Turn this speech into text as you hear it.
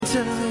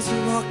Sometimes I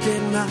walk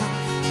that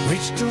mile,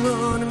 reach to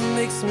run and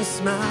makes me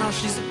smile.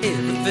 She's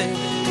everything.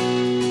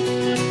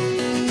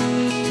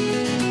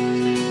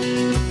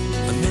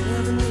 I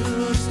never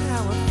knew just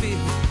how I feel.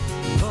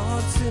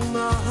 Thoughts in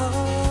my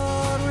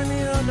heart when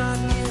you're not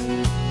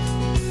here.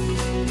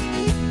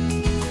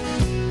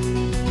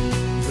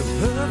 The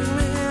perfect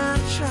man I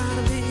try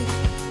to be,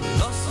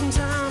 lost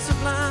sometimes so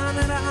blind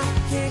that I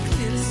can't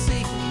clearly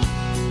see.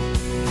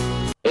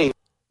 Hey,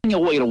 on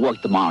your way to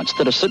work tomorrow,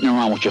 instead of sitting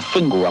around with your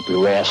finger up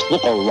your ass,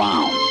 look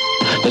around.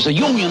 There's a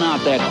union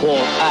out there called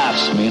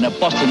AFSCME, and they're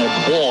busting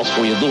their balls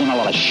for you doing a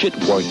lot of shit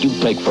work you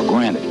take for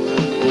granted.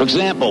 For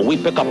example, we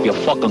pick up your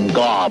fucking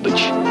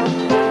garbage.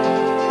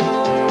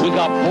 We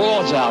got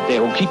broads out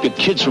there who keep your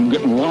kids from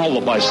getting run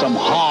over by some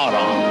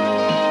hard-on.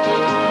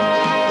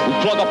 We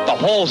plug up the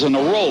holes in the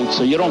road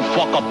so you don't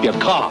fuck up your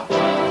car.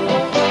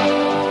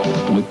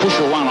 And we push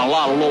around a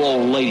lot of little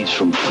old ladies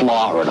from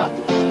Florida.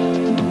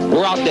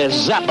 We're out there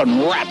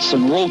zapping rats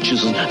and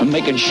roaches and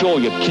making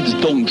sure your kids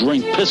don't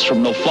drink piss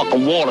from no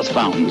fucking water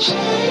fountains.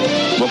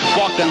 We're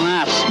fucking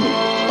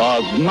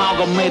AFSCME,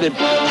 Amalgamated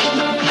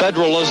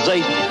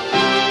Federalization.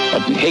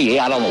 Hey,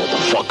 I don't know what the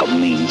fuck it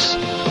means.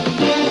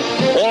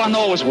 All I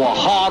know is we're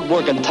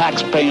hard-working,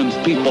 tax-paying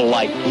people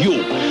like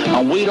you,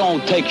 and we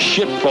don't take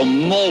shit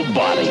from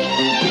nobody.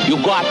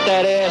 You got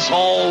that,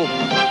 asshole?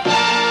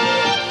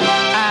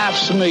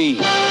 AFSCME,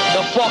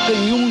 the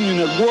fucking union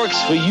that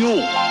works for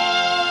you.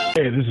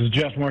 Hey, this is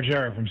Jeff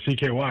Margera from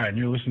CKY, and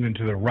you're listening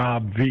to The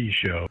Rob V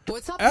Show.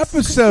 What's up?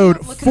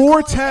 Episode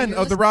 410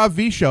 of The Rob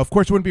V Show. Of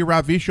course, it wouldn't be a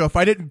Rob V Show if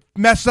I didn't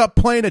mess up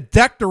playing a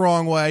deck the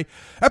wrong way.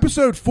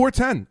 Episode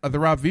 410 of The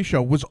Rob V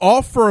Show was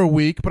off for a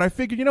week, but I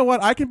figured, you know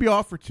what? I can be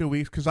off for 2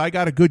 weeks because I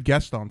got a good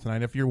guest on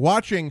tonight. If you're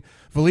watching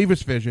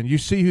Valivis Vision, you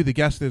see who the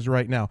guest is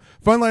right now.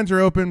 Phone lines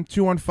are open,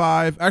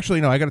 215. Actually,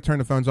 no, I got to turn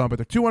the phones on, but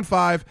they're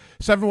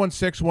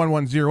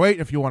 215-716-1108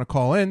 if you want to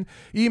call in.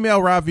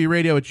 Email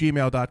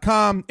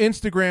robvradio@gmail.com.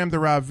 Instagram, The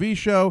Rob V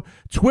Show.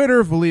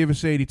 Twitter,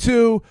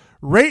 Valivis82.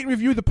 Rate and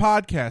review the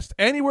podcast.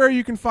 Anywhere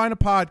you can find a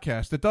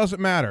podcast. It doesn't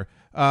matter.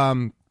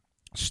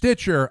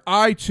 Stitcher,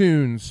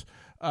 iTunes,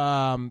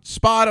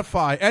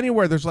 Spotify,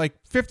 anywhere. There's like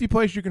 50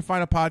 places you can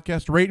find a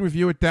podcast. Rate and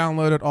review it,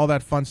 download it, all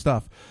that fun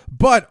stuff.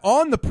 But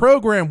on the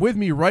program with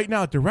me right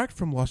now, direct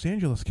from Los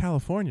Angeles,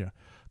 California,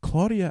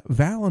 Claudia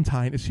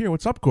Valentine is here.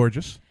 What's up,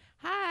 gorgeous?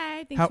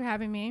 Hi, thanks for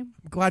having me.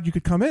 Glad you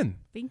could come in.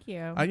 Thank you.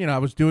 I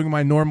was doing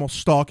my normal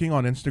stalking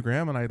on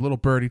Instagram, and a little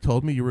birdie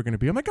told me you were going to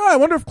be. I'm like, I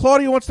wonder if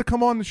Claudia wants to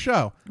come on the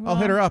show. I'll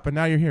hit her up, and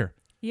now you're here.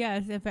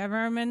 Yes, if ever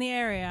I'm in the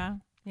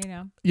area,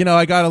 I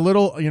got a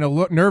little,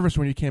 nervous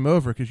when you came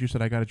over because you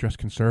said I got to dress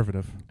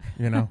conservative,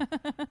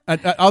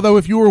 Although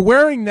if you were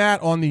wearing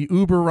that on the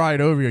Uber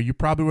ride over here, you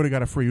probably would have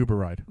got a free Uber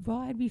ride. Well,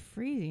 I'd be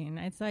freezing.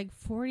 It's like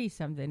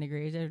 40-something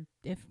degrees, or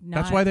if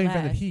not That's why they less.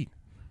 invented heat.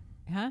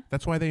 Huh?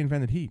 That's why they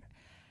invented heat.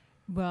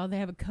 Well, they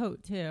have a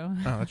coat, too. Oh,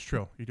 that's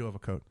true. You do have a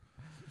coat.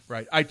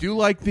 Right. I do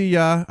like the,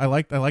 I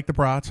like the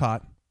bra. It's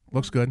hot.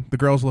 Looks good. The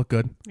girls look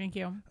good. Thank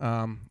you.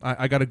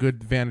 I got a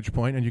good vantage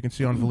point, and you can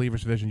see on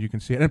Valivis Vision, you can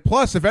see it. And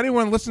plus, if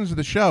anyone listens to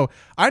the show,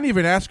 I didn't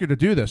even ask her to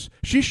do this.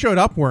 She showed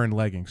up wearing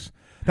leggings.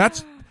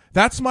 That's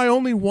my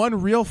only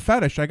one real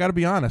fetish. I got to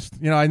be honest.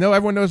 I know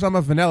everyone knows I'm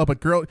a vanilla, but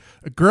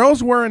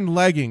girls wearing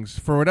leggings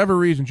for whatever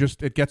reason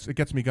it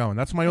gets me going.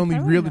 That's my only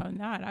real.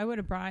 Not. I would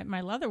have brought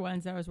my leather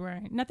ones I was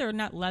wearing. They're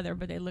not leather,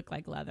 but they look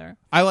like leather.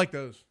 I like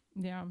those.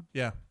 Yeah.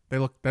 Yeah. They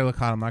look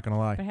hot. I'm not gonna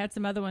lie. But I had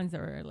some other ones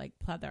that were like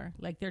pleather,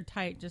 like they're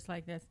tight, just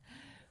like this.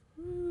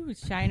 Ooh,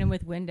 shining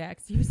with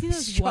Windex. You see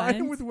those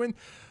shining ones? with wind.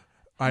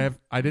 I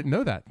didn't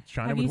know that.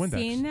 Shining with Windex. Have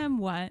you seen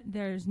them?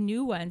 There's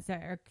new ones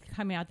that are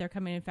coming out. They're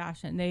coming in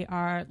fashion. They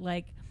are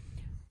like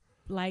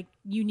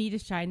you need to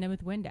shine them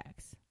with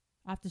Windex.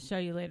 I'll have to show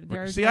you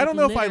later. See, I don't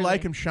know if I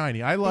like them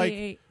shiny.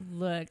 They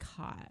look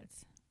hot.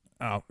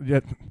 Oh, yeah.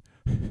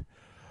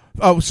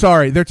 Oh,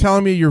 sorry. They're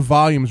telling me your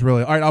volume's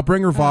really... All right, I'll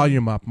bring her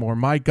volume up more.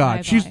 My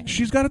God.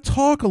 She's got to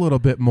talk a little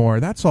bit more.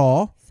 That's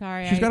all.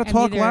 Sorry. She's got to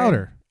talk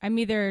louder. I'm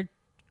either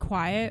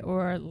quiet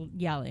or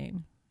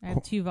yelling. I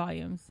have two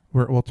volumes.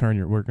 We're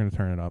going to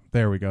turn it up.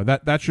 There we go.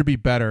 That should be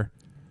better.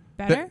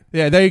 Better?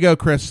 Yeah, there you go,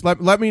 Chris.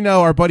 Let me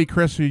know. Our buddy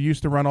Chris, who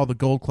used to run all the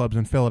gold clubs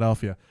in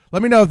Philadelphia.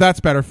 Let me know if that's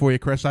better for you,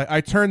 Chris.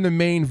 I turned the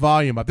main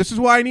volume up. This is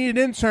why I need an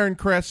intern,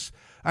 Chris.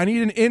 I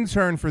need an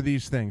intern for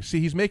these things. See,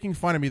 he's making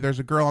fun of me. There's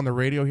a girl on the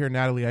radio here,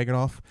 Natalie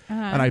Eganoff,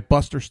 and I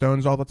bust her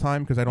stones all the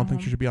time because I don't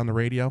think she should be on the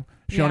radio.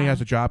 She only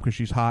has a job because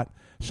she's hot.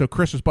 So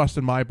Chris is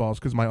busting my balls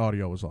because my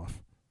audio was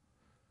off.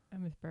 I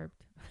almost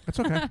burped. That's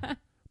okay.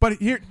 But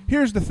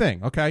here's the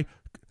thing, okay?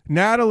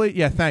 Natalie,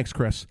 thanks,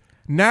 Chris.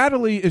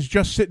 Natalie is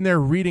just sitting there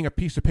reading a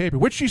piece of paper,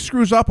 which she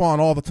screws up on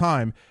all the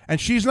time,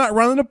 and she's not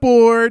running a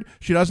board.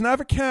 She doesn't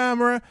have a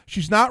camera.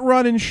 She's not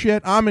running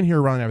shit. I'm in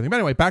here running everything. But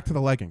anyway, back to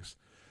the leggings.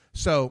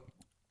 So...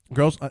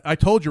 girls, I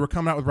told you we're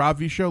coming out with Rob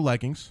V Show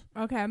leggings.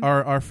 Okay.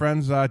 Our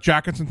friends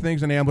Jackets and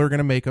Things and Ambler are going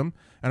to make them.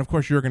 And, of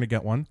course, you're going to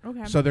get one.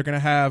 Okay. So they're going to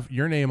have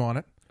your name on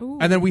it. Ooh.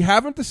 And then we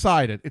haven't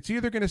decided. It's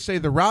either going to say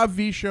the Rob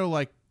V Show,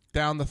 like,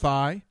 down the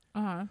thigh.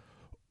 Uh-huh.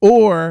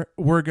 Or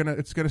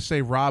it's going to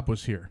say Rob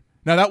was here.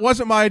 Now, that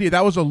wasn't my idea.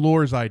 That was a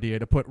Lore's idea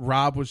to put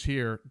Rob was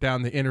here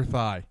down the inner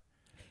thigh.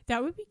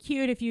 That would be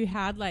cute if you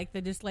had like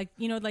the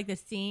like the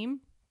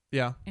seam.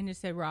 Yeah. And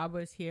just said Rob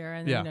was here,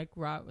 and then like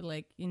Rob,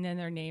 like, and then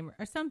their name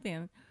or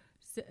something,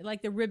 so,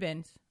 like the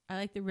ribbons. I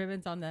like the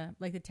ribbons on the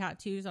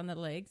tattoos on the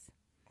legs.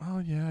 Oh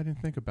yeah, I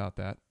didn't think about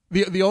that.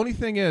 The only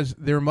thing is,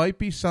 there might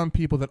be some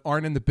people that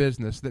aren't in the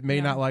business that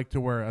may not like to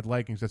wear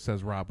leggings that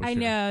says Rob was here. I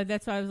know,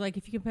 that's why I was like,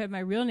 if you could put my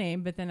real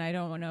name, but then I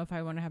don't know if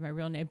I want to have my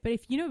real name. But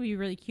if it'd be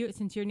really cute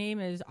since your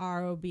name is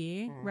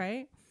R-O-B,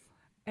 right?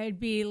 It'd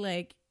be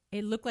like,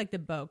 it looked like the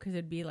bow because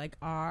it'd be like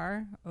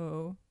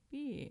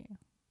R-O-B.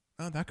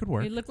 Oh, that could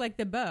work. It looked like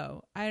the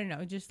bow. I don't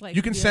know, just like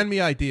you can send me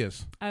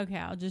ideas. Okay,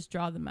 I'll just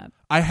draw them up.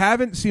 I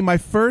haven't seen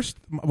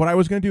what I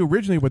was going to do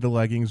originally with the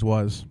leggings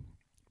was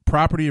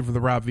property of the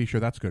Rob V Show.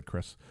 That's good,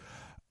 Chris.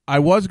 I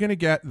was going to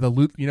get what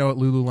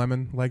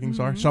Lululemon leggings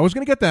are. So I was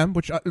going to get them,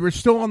 which were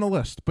still on the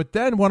list. But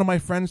then one of my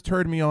friends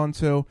turned me on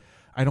to,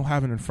 I don't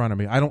have it in front of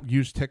me. I don't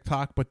use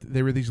TikTok, but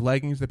there were these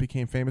leggings that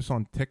became famous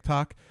on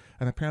TikTok.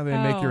 And apparently they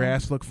make your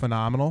ass look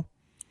phenomenal.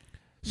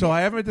 So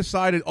I haven't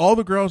decided. All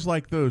the girls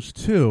like those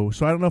too.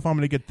 So I don't know if I'm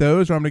going to get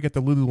those or I'm going to get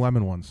the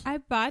Lululemon ones. I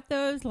bought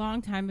those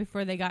long time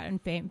before they got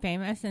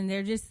famous, and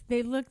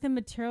the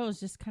material is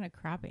just kind of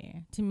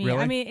crappy to me. Really?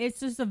 I mean, it's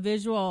just a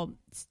visual,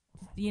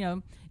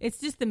 it's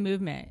just the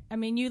movement. I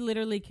mean, you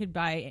literally could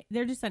buy,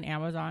 they're just on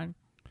Amazon.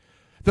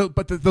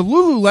 But the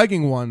Lulu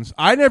legging ones,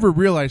 I never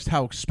realized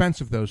how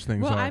expensive those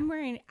things are. Well, I'm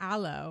wearing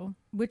Aloe,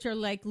 which are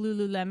like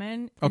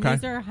Lululemon. Okay.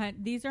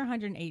 These are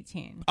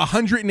 118.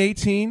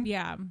 118?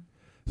 Yeah.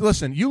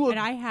 Listen, you look. And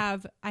I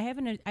have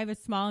a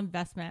small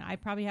investment. I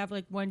probably have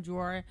like one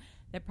drawer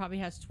that probably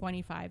has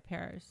 25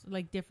 pairs,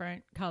 like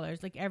different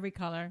colors, like every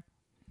color.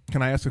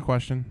 Can I ask a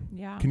question?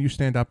 Yeah. Can you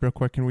stand up real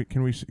quick? Can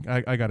we?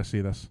 I got to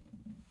see this.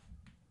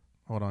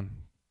 Hold on.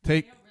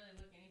 Take. They don't really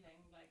look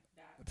anything like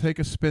that. Take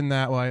a spin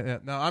that way.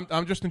 No,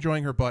 I'm just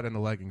enjoying her butt in the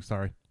leggings.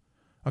 Sorry.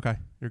 Okay,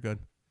 you're good.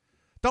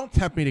 Don't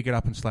tempt me to get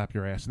up and slap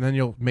your ass, and then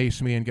you'll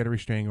mace me and get a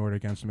restraining order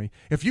against me.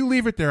 If you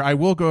leave it there, I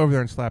will go over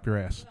there and slap your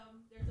ass.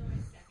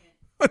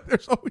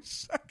 There's always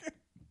second.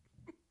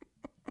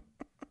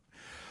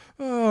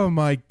 Oh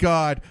my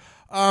God.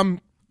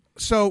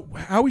 So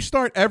how we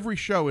start every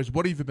show is,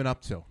 what have you been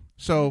up to?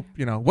 So,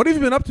 what have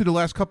you been up to the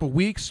last couple of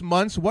weeks,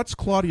 months? What's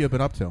Claudia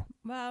been up to?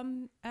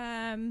 Well,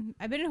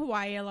 I've been in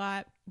Hawaii a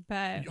lot,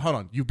 but Hold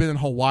on. You've been in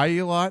Hawaii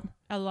a lot?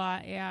 a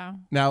lot, yeah.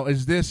 Now,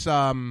 is this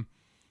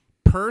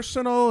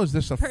personal? Is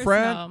this a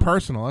friend?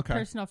 Personal, okay.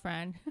 Personal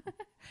friend.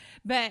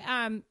 But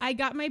I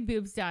got my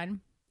boobs done.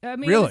 I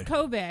mean, Really? It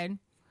was COVID.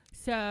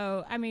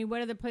 So, I mean,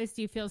 what other place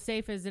do you feel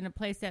safe is in a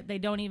place that they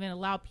don't even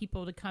allow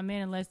people to come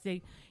in unless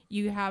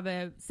you have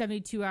a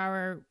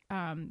 72-hour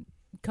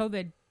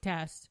COVID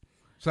test.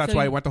 So that's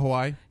why you went to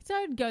Hawaii? So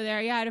I'd go there.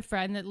 Yeah, I had a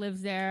friend that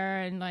lives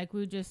there, and like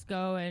we would just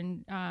go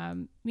and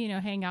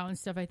hang out and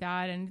stuff like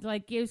that. And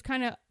like it was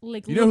kind of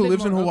like who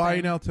lives in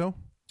Hawaii now too?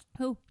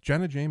 Who?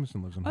 Jenna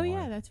Jameson lives in Hawaii. Oh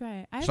yeah, that's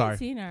right. I Sorry. haven't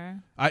seen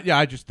her.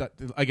 I just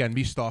again,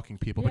 me stalking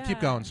people, but keep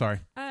going. Sorry.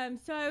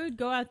 So I would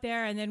go out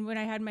there, and then when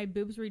I had my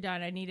boobs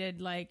redone, I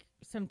needed like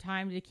some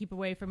time to keep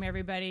away from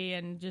everybody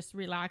and just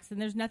relax.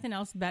 And there's nothing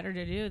else better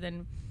to do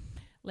than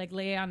like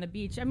lay on the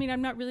beach. I mean,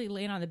 I'm not really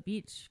laying on the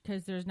beach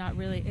because there's not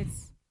really.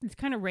 It's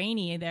kind of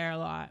rainy there a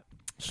lot.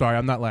 Sorry,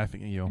 I'm not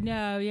laughing at you.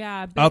 No,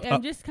 yeah, but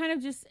I'm just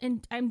kind of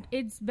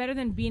it's better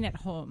than being at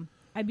home.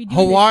 I'd be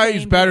doing Hawaii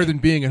is better than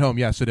being at home.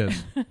 Yes, it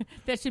is.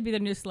 That should be the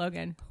new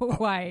slogan.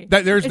 Hawaii.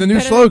 There's the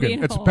new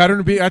slogan. It's better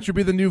to be. That should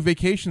be the new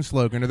vacation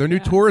slogan or their new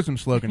tourism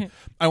slogan.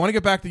 I want to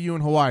get back to you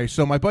in Hawaii.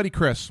 So my buddy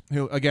Chris,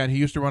 who again he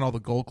used to run all the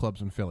gold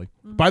clubs in Philly.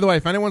 Mm-hmm. By the way,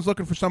 if anyone's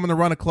looking for someone to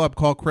run a club,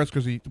 call Chris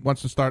because he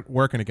wants to start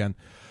working again.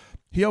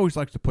 He always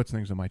likes to put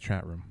things in my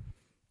chat room.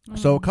 Mm-hmm.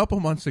 So a couple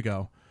months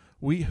ago,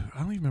 I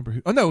don't even remember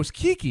who. Oh no, it was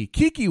Kiki.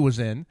 Kiki was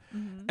in,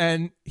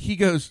 and he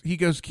goes,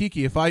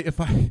 Kiki, if I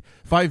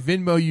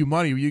Venmo you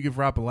money, will you give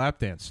Rob a lap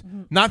dance?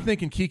 Mm-hmm. Not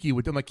thinking Kiki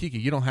would. I'm like, Kiki,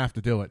 you don't have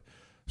to do it.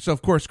 So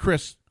of course,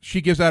 she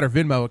gives out her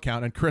Venmo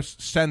account, and Chris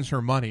sends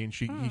her money, and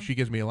she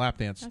gives me a lap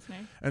dance. That's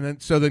nice.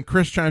 And then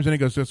Chris chimes in and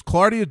goes, does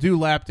Claudia do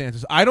lap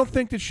dances? I don't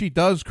think that she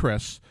does,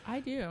 Chris.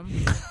 I do.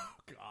 Oh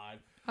God.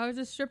 I was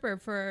a stripper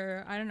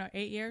for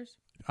 8 years.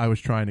 I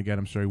was trying to get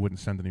him so he wouldn't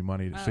send any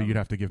money, so you'd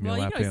have to give me a lap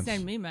dance. Well, you don't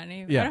send me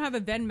money. Yeah. I don't have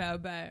a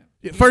Venmo, but...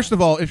 Yeah. First of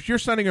all, if you're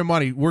sending her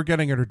money, we're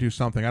getting her to do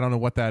something. I don't know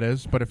what that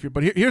is, but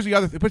here's the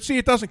other thing. But see,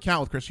 it doesn't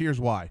count with Chris. Here's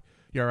why.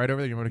 You all right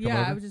over there? You want to come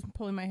over? Yeah, I was just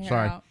pulling my hair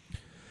out.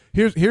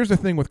 Here's the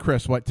thing with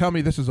Chris. Tell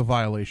me this is a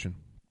violation.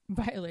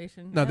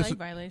 Violation? No, I like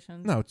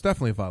violations. No, it's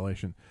definitely a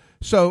violation.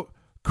 So,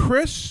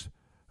 Chris,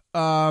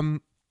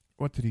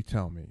 what did he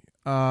tell me?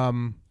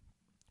 Where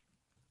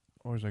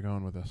was I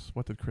going with this?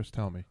 What did Chris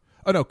tell me?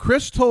 Oh, no,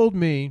 Chris told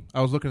me,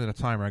 I was looking at a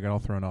timer, I got all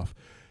thrown off.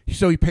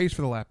 So he pays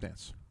for the lap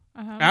dance.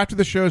 Uh-huh. After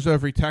the show's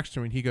over, he texts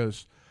me and he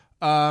goes,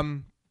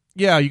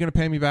 yeah, are you going to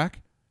pay me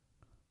back?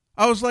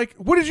 I was like,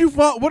 what did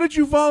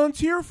you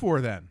volunteer for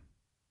then?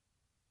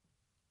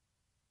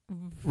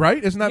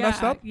 Right? Isn't that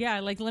messed up? Yeah,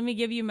 like, let me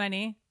give you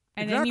money.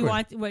 And exactly.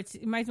 then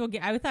you might as well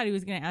get, I thought he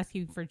was going to ask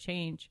you for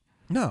change.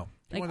 No.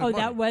 Like, wanted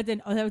that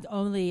money. was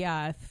only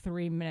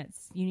 3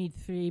 minutes. You need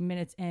 3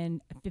 minutes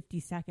and 50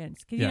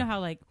 seconds. Because you know how,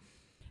 like,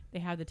 they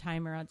have the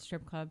timer at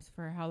strip clubs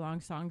for how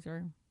long songs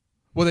are.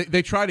 Well,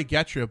 they try to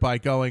get you by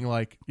going,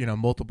 like,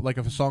 multiple. Like,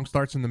 if a song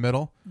starts in the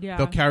middle,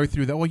 they'll carry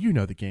through that. Well, you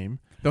know the game.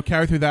 They'll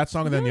carry through that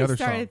song and then the other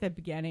start song. At the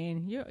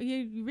beginning.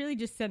 You really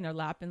just sit in their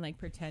lap and, like,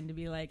 pretend to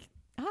be like,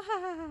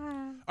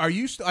 ah. Are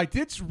you? I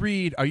did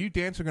read. Are you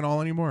dancing at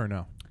all anymore or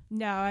no?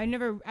 No, I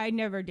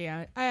never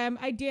danced.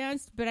 I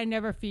danced, but I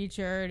never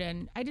featured,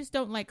 and I just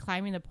don't like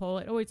climbing the pole.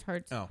 It always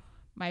hurts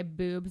my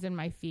boobs and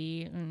my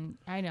feet, and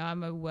I know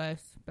I'm a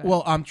wuss. But.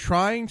 Well, I'm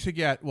trying to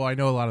get. Well, I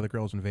know a lot of the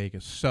girls in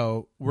Vegas,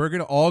 so we're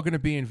all gonna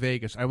be in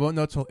Vegas. I won't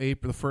know till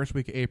April, the first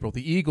week of April.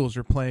 The Eagles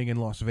are playing in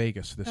Las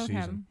Vegas this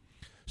season,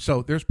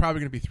 so there's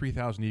probably gonna be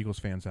 3,000 Eagles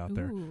fans out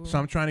there. So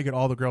I'm trying to get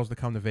all the girls to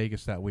come to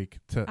Vegas that week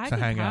to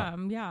hang out.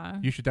 Yeah,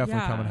 you should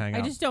definitely come and hang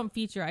out. I just don't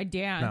feature. I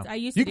dance. No. I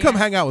used to. You can come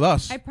hang out with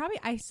us.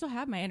 I still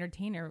have my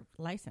entertainer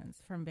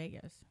license from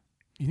Vegas.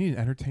 You need an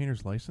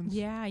entertainer's license?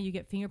 Yeah, you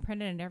get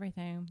fingerprinted and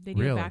everything. They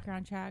do Really? a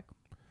background check.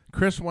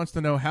 Chris wants to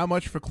know how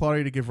much for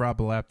Claudia to give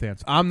Rob a lap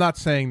dance. I'm not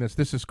saying this.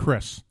 This is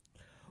Chris.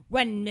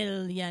 $1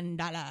 million.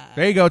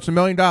 There you go. It's $1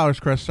 million,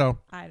 Chris. So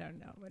I don't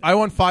know. I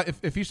want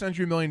 5. If he sends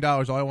you $1 million,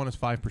 all I want is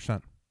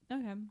 5%.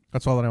 Okay.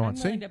 That's all that I want.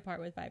 I'm willing to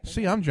part with 5%.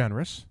 See, I'm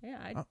generous.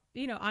 Yeah.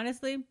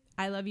 Honestly,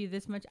 I love you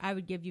this much. I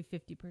would give you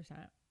 50%.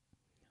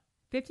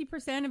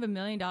 50% of $1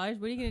 million. What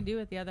are you going to do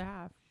with the other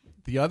half?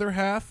 The other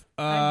half?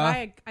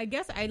 I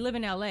guess I live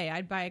in L.A.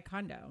 I'd buy a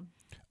condo.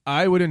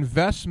 I would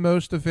invest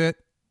most of it.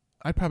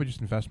 I'd probably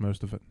just invest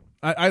most of it.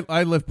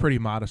 I live pretty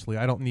modestly.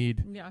 I don't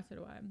need. Yeah, so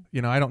do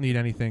I. I don't need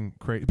anything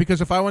crazy.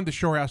 Because if I wanted to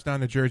shore house down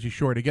the Jersey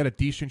Shore, to get a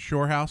decent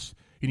shore house,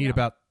 you need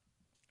about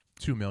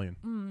 $2 million.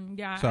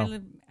 I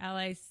live in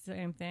LA,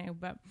 same thing.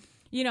 But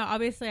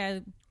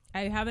obviously, I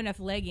have enough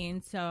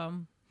leggings, so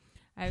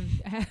I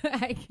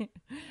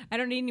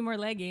don't need any more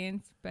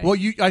leggings. But well,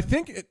 I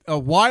think a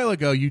while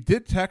ago you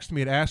did text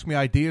me and ask me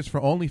ideas for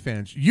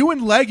OnlyFans. You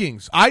in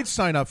leggings, I'd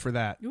sign up for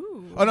that.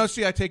 Ooh. Oh no,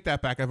 see, I take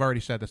that back. I've already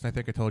said this, and I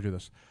think I told you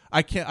this.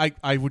 I can't.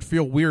 I would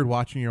feel weird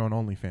watching you on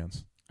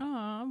OnlyFans.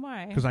 Oh,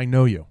 why? Because I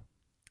know you.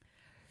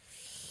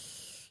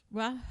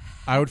 Well,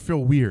 I would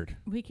feel weird.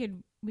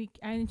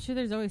 I'm sure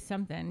there's always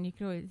something.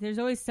 There's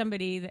always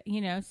somebody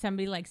that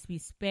somebody likes to be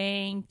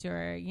spanked,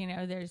 or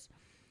there's.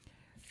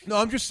 No,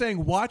 I'm just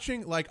saying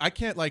watching. Like I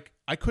can't. Like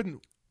I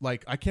couldn't.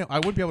 Like I can't. I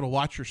wouldn't be able to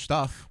watch your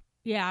stuff.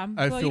 Yeah,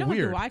 I feel you don't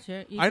weird. have to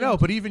watch it. I know,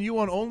 but even you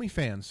on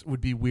OnlyFans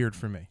would be weird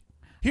for me.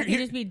 Here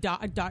just be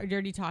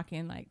dirty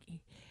talking. Like,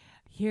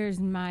 here's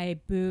my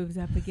boobs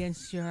up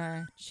against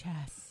your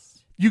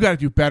chest. You got to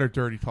do better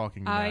dirty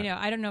talking. Than that. I know.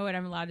 I don't know what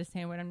I'm allowed to say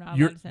and what I'm not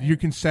allowed to say. You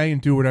can say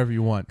and do whatever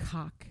you want.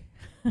 Cock.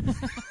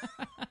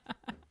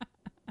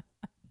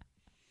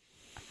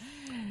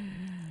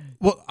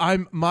 Well,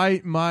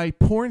 my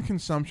porn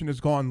consumption has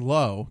gone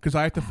low because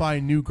I have to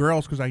find new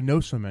girls because I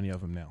know so many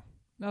of them now.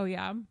 Oh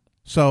yeah.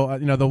 So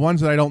the ones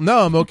that I don't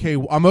know, I'm okay.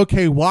 I'm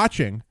okay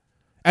watching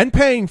and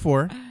paying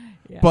for,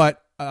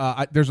 but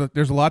there's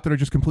a lot that are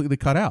just completely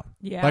cut out.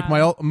 Yeah.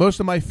 Like most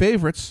of my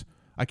favorites,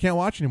 I can't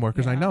watch anymore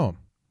because I know them.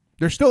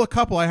 There's still a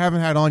couple I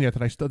haven't had on yet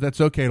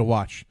that's okay to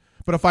watch.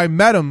 But if I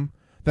met them,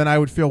 then I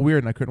would feel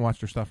weird and I couldn't watch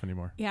their stuff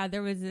anymore. Yeah,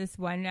 there was this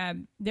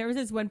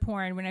one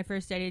porn when I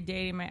first started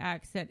dating my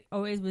ex that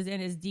always was in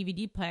his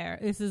DVD player.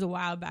 This is a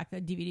while back,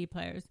 the DVD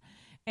players.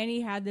 And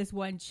he had this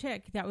one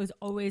chick that was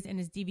always in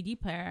his DVD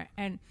player.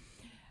 And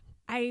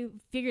I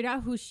figured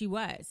out who she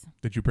was.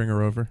 Did you bring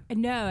her over?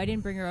 No, I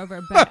didn't bring her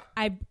over. But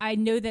I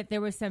know that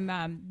there was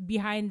some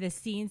behind the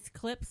scenes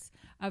clips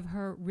of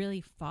her really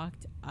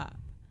fucked up.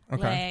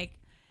 Okay.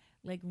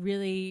 Like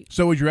really.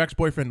 So was your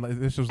ex-boyfriend?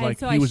 This was like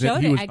so he was.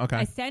 Okay.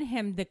 I sent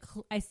him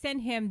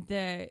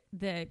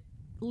the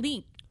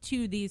link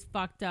to these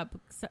fucked up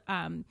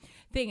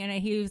thing, and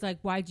he was like,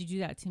 "Why'd you do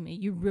that to me?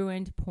 You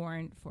ruined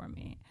porn for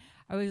me."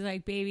 I was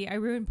like, "Baby, I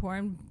ruined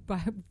porn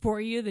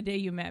for you the day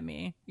you met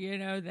me.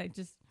 That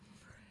just."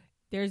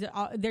 You're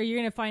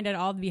gonna find out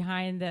all the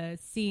behind the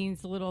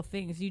scenes little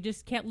things. You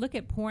just can't look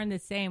at porn the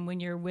same when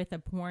you're with a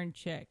porn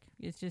chick.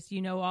 It's just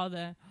all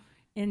the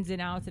ins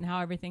and outs and how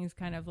everything's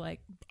kind of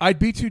like. I'd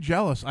be too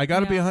jealous. I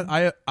got to be.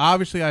 I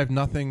have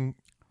nothing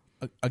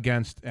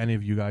against any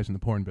of you guys in the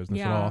porn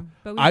business at all.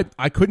 But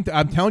I couldn't.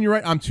 I'm telling you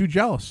right. I'm too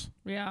jealous.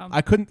 Yeah.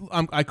 I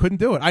couldn't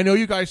do it. I know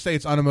you guys say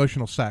it's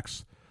unemotional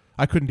sex.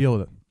 I couldn't deal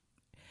with it.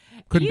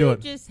 Couldn't do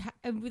it. Just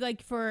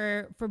like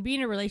for being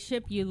in a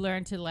relationship, you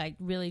learn to like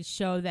really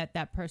show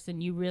that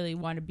person you really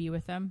want to be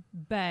with them.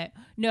 But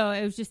no,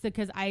 it was just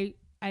because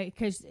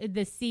because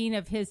the scene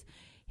of his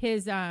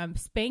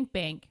spank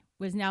bank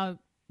was now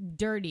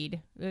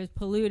dirtied. It was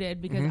polluted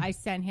because I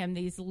sent him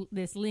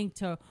this link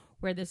to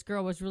where this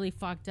girl was really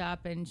fucked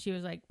up and she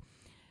was like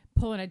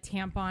pulling a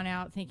tampon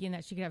out thinking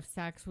that she could have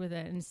sex with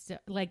it and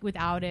like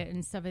without it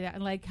and stuff like that.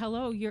 And like,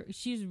 hello,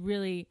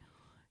 she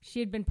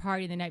had been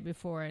partying the night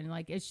before and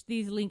like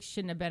these links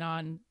shouldn't have been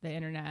on the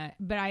internet.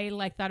 But I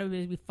like thought it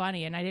would be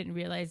funny and I didn't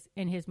realize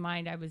in his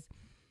mind I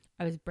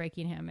was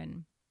breaking him.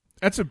 And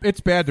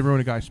It's bad to ruin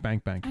a guy's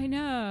spank bank. I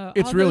know.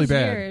 It's all really those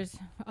bad. Years,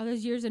 all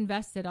those years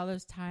invested, all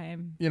those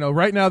time.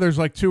 Right now there's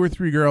like 2 or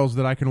 3 girls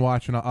that I can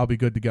watch and I'll be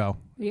good to go.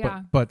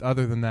 Yeah. But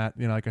other than that,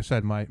 like I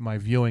said, my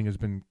viewing has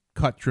been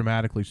cut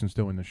dramatically since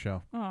doing this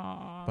show.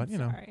 Oh, but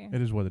sorry.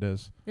 it is what it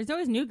is. There's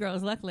always new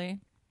girls, luckily.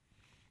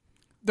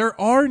 There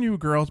are new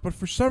girls, but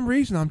for some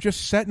reason I'm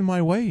just set in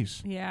my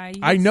ways. Yeah.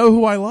 I know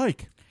who I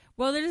like.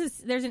 Well,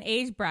 there's an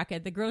age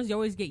bracket. The girls, you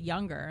always get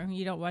younger.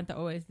 You don't want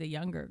always the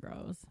younger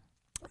girls.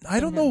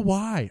 I don't know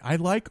why. I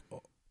like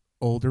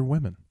older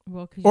women.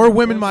 Well, or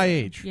women my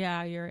age.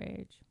 Yeah, your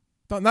age.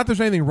 Not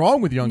there's anything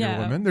wrong with younger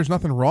women. There's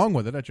nothing wrong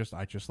with it.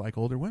 I just like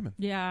older women.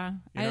 Yeah.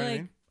 You know what I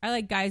mean? I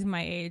like guys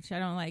my age. I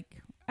don't like...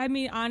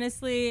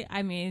 honestly,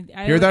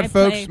 Hear that,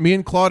 folks? Me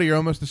and Claudia are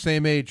almost the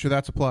same age, so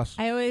that's a plus.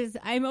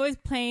 I'm always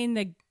playing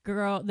the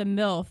girl, the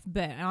MILF,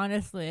 but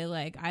honestly,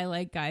 like, I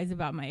like guys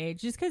about my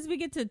age just because we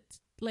get to,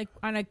 like,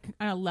 on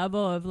a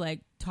level of,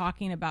 like,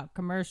 talking about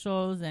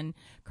commercials and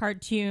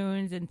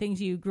cartoons and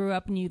things you grew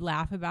up and you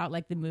laugh about,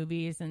 like the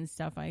movies and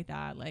stuff like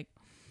that. Like,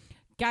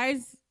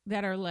 guys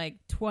that are like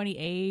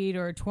 28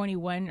 or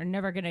 21 are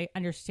never going to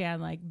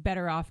understand like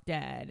Better Off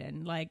Dead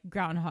and like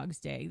Groundhog's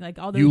Day, like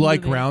all those You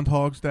like movies.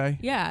 Groundhog's Day?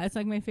 Yeah, it's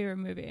like my favorite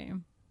movie.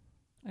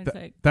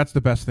 It's that's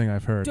the best thing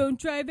I've heard. Don't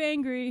drive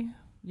angry,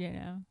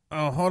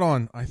 Oh, hold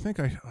on. I think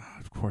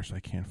of course I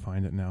can't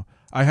find it now.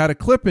 I had a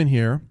clip in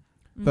here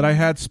that I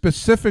had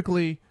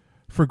specifically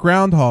for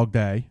Groundhog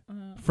Day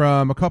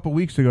from a couple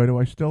weeks ago. Do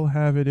I still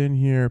have it in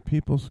here?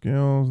 People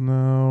skills?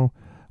 No.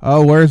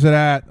 Oh, where's it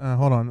at?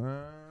 Hold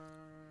on.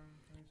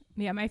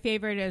 Yeah, my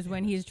favorite is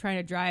when he's trying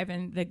to drive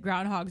and the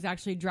groundhog's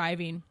actually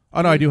driving.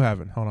 Oh no, I do have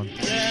it. Hold on.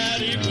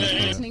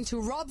 Listening to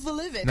Rob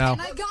Volivic. Now,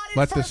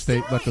 let this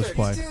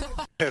play.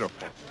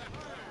 Pitiful.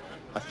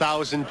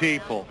 1,000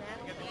 people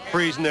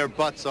freezing their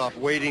butts off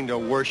waiting to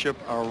worship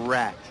a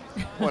rat.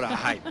 What a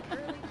hype.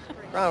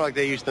 Sound like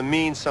they used to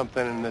mean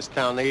something in this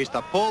town. They used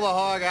to pull the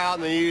hog out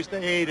and they used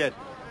to eat it.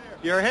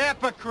 You're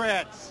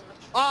hypocrites.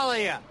 All of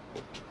you.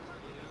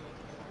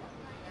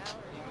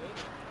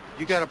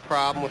 You got a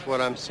problem with what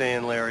I'm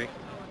saying, Larry?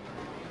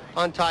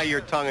 Untie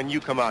your tongue and you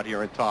come out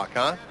here and talk,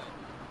 huh?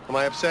 Am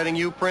I upsetting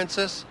you,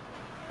 Princess?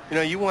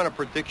 You want a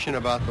prediction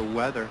about the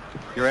weather.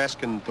 You're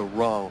asking the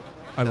wrong.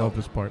 I love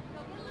this part.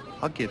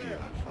 I'll give you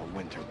a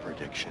winter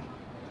prediction.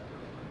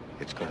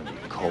 It's going to be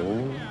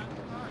cold.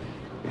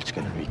 It's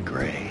going to be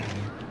gray.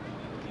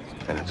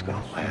 And it's going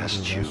to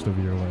last you for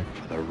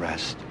the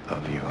rest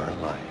of your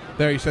life.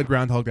 There, you said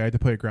Groundhog Day. I had to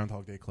play a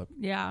Groundhog Day clip.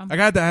 Yeah. I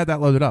had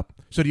that loaded up.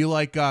 So do you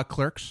like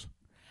Clerks?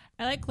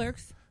 I like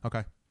Clerks.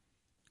 Okay.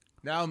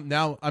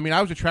 Now, I mean,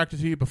 I was attracted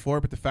to you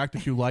before, but the fact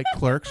that you like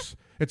Clerks,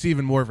 it's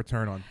even more of a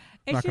turn on.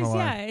 It's just,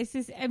 it's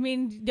just, I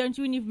mean, don't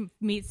you, when you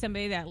meet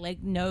somebody that,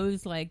 like,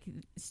 knows, like,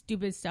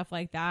 stupid stuff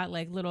like that,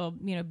 like little,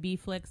 B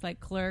flicks like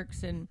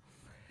Clerks and,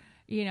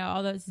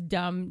 all those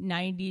dumb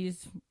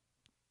 90s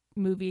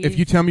movies. If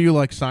you tell me you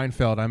like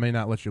Seinfeld, I may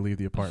not let you leave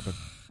the apartment.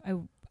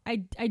 I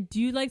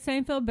do like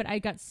Seinfeld, but I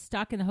got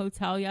stuck in the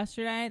hotel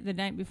the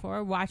night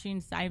before,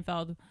 watching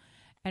Seinfeld,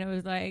 and it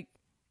was like,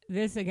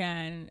 this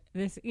again,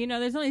 there's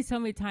only so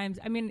many times.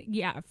 I mean,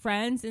 yeah,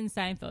 Friends and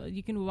Seinfeld,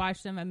 you can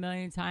watch them a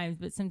million times,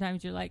 but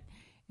sometimes you're like,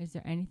 is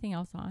there anything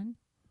else on?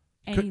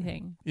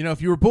 Anything.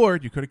 If you were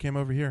bored, you could have came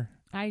over here.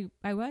 I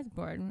was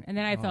bored, and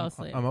then I fell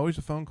asleep. I'm always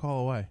a phone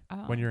call away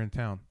when you're in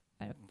town.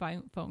 A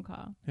phone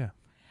call. Yeah.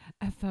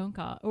 A phone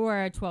call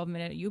or a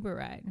 12-minute Uber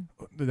ride.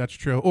 That's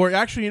true. Or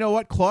actually, you know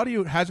what?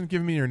 Claudia hasn't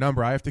given me your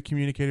number. I have to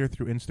communicate her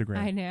through Instagram.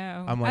 I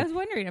know. I was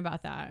wondering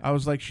about that. I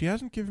was like, she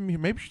hasn't given me.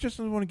 Maybe she just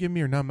doesn't want to give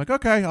me her number. I'm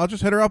like, okay, I'll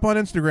just hit her up on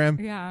Instagram.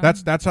 Yeah.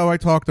 That's how I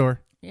talk to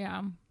her.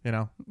 Yeah.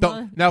 Don't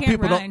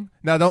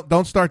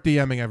start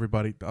DMing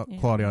everybody,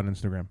 Claudia on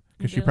Instagram,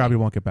 because she probably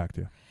won't get back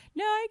to you.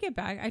 No, I get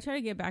back. I try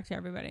to get back to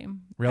everybody.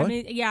 Really? I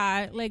mean,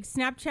 yeah, like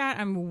Snapchat,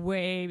 I'm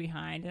way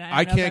behind. And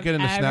I can't get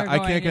into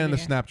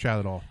Snapchat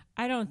at all.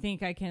 I don't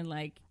think I can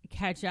like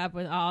catch up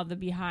with all the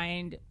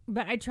behind,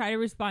 but I try to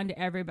respond to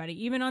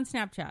everybody, even on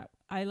Snapchat.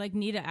 I like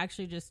need to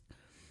actually just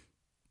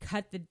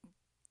cut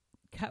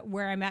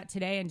where I'm at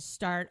today and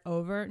start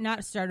over.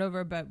 Not start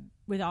over, but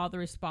with all the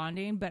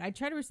responding. But I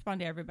try to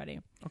respond to everybody.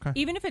 Okay.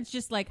 Even if it's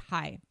just like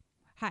hi.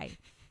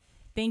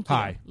 Thank you.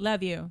 Hi.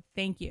 Love you.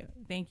 Thank you.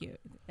 Thank you.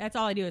 That's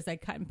all I do is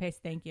like cut and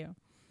paste thank you.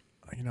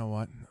 You know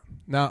what?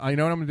 Now, I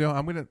know what I'm going to do.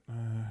 I'm going to...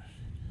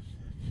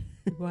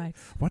 What?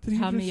 What did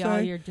Tell he just me say?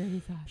 all your dirty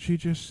thoughts. She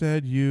just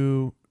said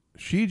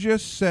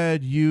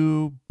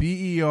you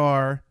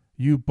BER,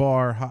 you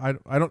bar.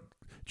 I don't...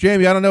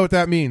 Jamie, I don't know what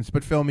that means,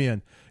 but fill me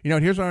in.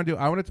 Here's what I'm going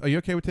to do. Are you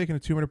okay with taking a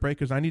 2-minute break?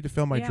 Because I need to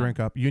fill my drink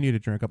up. You need a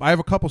drink up. I have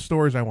a couple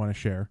stories I want to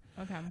share.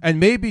 Okay. And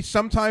maybe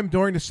sometime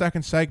during the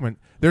second segment,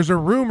 there's a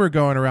rumor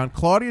going around.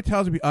 Claudia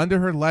tells me under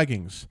her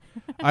leggings,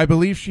 I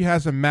believe she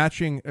has a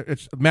matching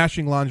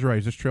lingerie.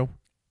 Is this true?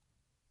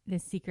 The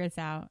secret's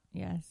out.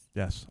 Yes.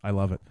 Yes, I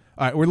love it.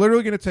 All right, we're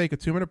literally going to take a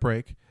 2-minute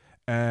break.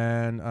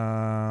 And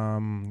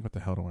what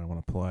the hell do I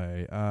want to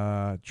play?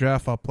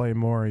 Jeff, I'll play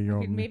more.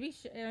 Maybe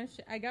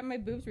I got my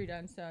boobs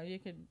redone, so you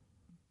could.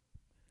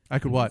 I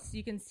could what?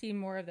 You can see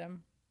more of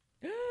them.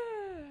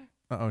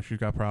 Uh-oh, she's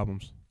got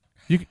problems.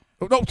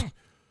 Oh, no.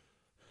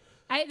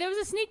 There was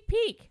a sneak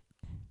peek.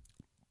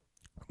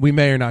 We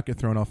may or not get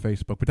thrown off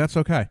Facebook, but that's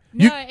okay.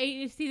 No,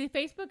 you see, the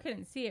Facebook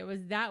couldn't see it. It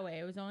was that way.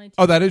 It was only.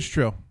 Oh, that is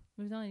true.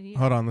 It was only.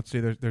 Hold on, let's see.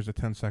 There's a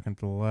 10-second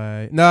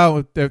delay. No,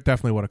 it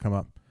definitely would have come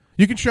up.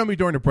 You can show me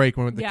during the break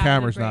when the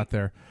camera's not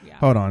there. Yeah.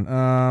 Hold on.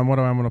 What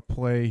am I going to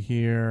play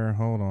here?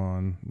 Hold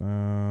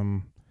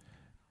on.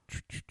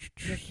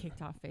 You're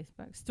kicked off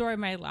Facebook. Story of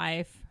my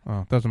life.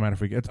 Oh, doesn't matter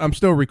if we get. I'm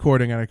still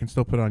recording and I can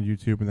still put it on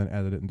YouTube and then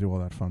edit it and do all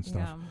that fun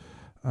stuff. Yeah.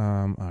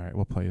 All right,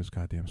 we'll play his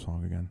goddamn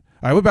song again.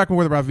 All right, we're back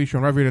with the Rob V Show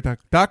on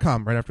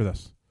RobVRadio.com right after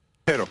this.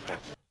 Oh,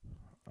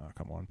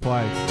 come on,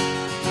 play.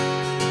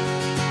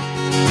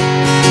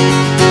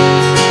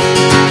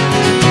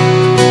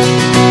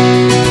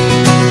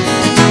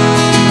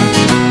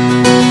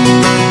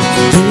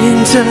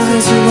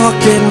 Times I walk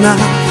that mile,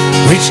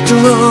 reach to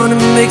run and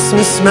makes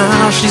me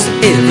smile. She's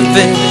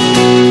everything.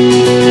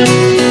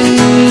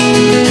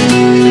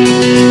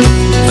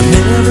 I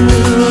never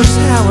knew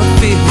just how I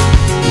feel.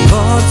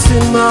 Thoughts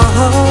in my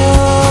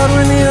heart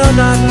when you're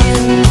not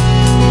in.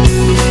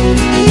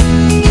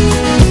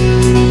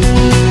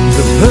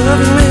 The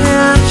perfect man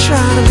I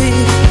try to be,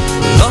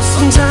 lost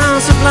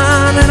sometimes so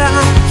blind that I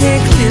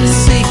can't clearly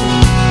see.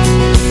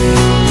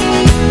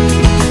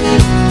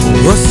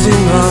 What's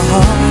in my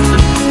heart?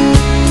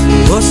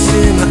 What's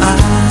in my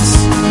eyes?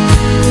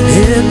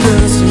 It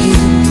does to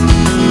you.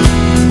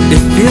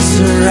 It feels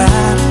so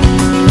right.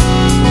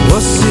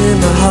 What's in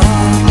my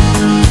heart?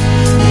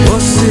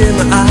 What's in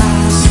my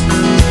eyes?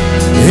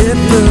 It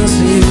does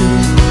to you.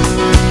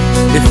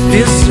 It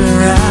feels so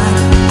right.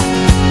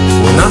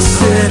 When I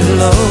said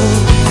hello,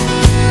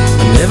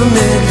 I never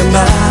meant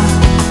goodbye.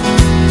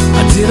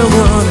 I didn't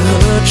want to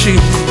hurt you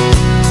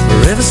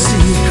or ever see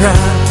you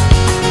cry.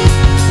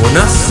 When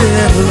I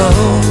said hello,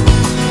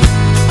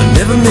 I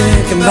never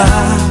make him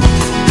buy.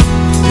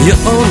 You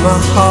own my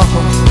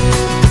heart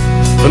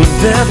from the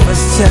very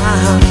first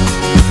time.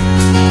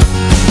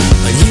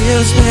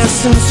 Years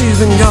passed since you've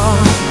been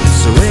gone,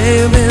 so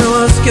where you been,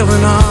 what's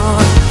going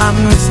on? I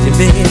missed you,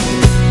 babe.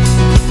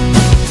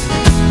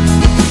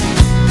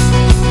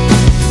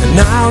 And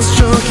I was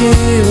drunk in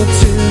you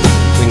too.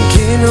 When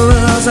came to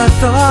us, I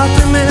thought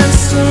they meant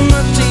so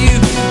much to you.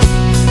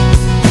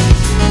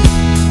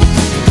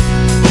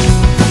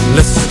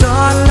 Let's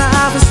start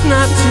life, it's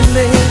not too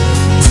late.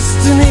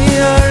 Destiny,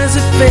 or is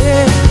it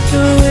fair?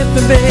 Come with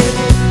me, babe.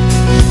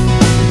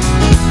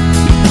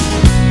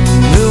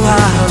 Know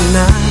how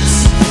nice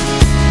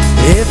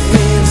it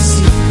feels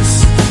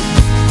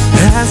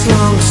as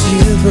long as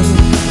you're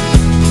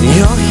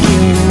here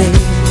with me.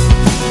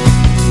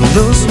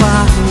 Those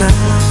wild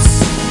nights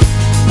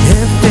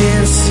and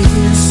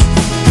fantasies,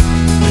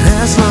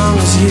 as long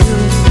as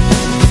you're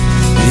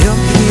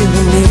here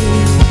with me.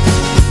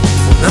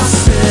 I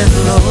said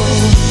hello,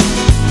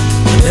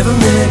 I never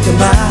meant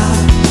goodbye.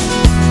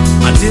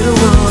 I didn't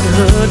want to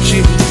hurt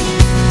you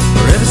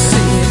or ever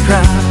see you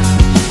cry.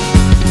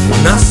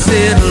 When I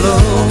said hello,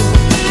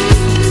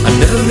 I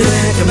never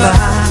meant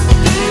goodbye.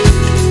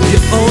 You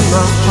own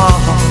my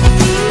heart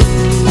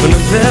from the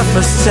very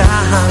first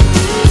time.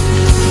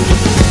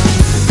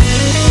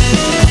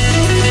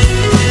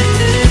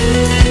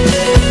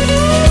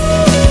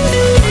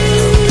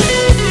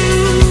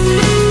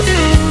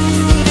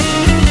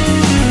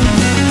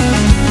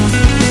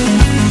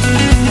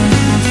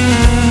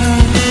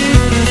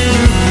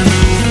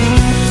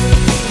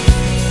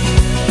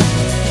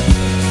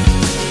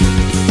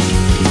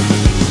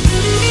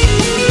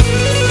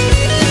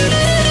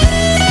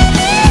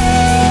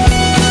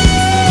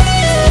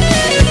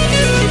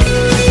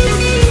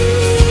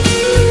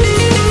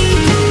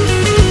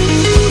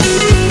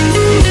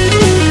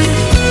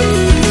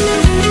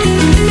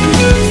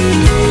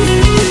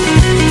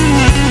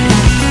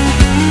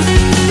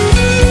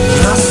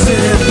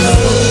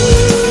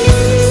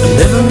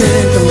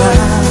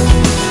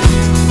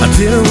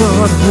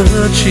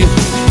 Hurt you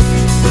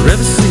or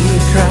ever see you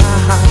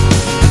cry.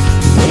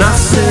 When I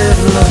said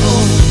hello,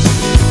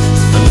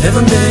 I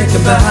never meant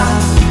goodbye.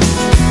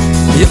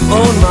 You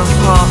own my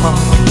heart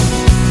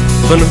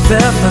from the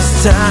very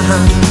first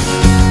time.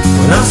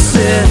 When I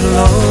said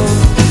hello,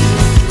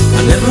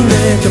 I never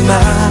meant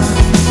goodbye.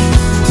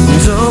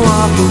 Don't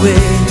walk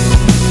away,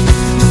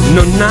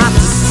 no, not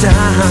this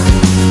time.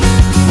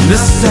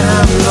 This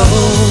time,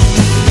 Lord,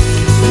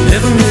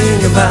 never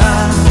meant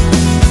goodbye.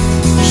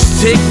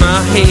 Take my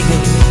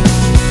hand,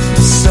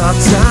 saw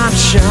time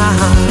shine.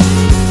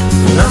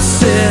 When I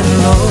said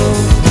hello,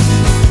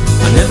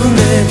 I never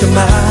meant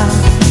goodbye.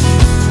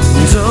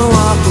 Don't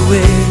walk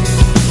away,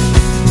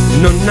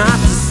 no, not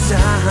this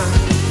time.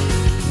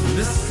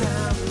 This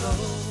time, Lord.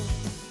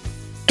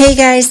 Hey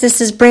guys,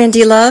 this is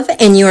Brandy Love,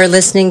 and you are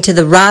listening to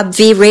the Rob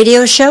V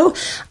Radio Show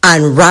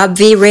on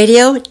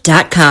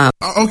RobVRadio.com.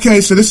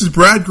 Okay, so this is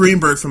Brad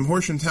Greenberg from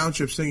Horsham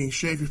Township singing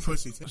Shave Your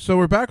Pussy. So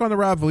we're back on the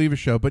Rob Valiva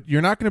Show, but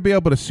you're not going to be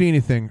able to see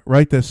anything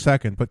right this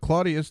second. But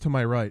Claudia is to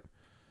my right.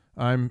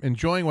 I'm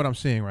enjoying what I'm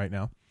seeing right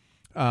now.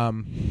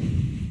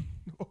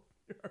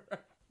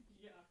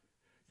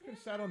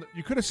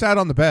 could have sat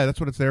on the bed. That's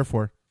what it's there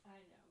for. I know.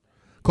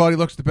 Claudia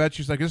looks at the bed.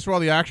 She's like, "Is this where all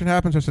the action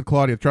happens?" I said,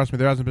 "Claudia, trust me,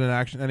 there hasn't been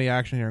any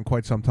action here in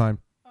quite some time."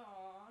 Aww.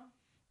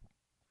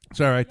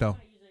 It's all right though.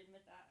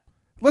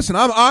 Listen,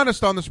 I'm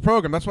honest on this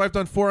program. That's why I've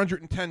done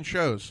 410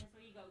 shows. That's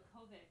where you go,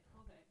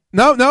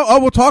 COVID. No. Oh,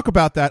 we'll talk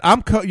about that.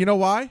 You know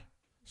why?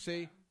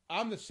 See,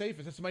 I'm the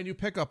safest. That's my new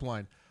pickup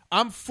line.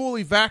 I'm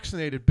fully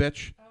vaccinated,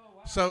 bitch. Oh,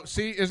 wow. So,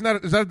 see, is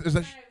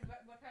that?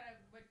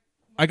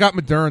 I got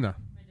Moderna.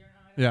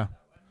 Yeah.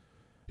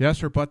 Yes,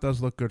 her butt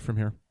does look good from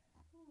here.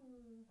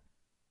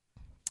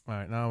 All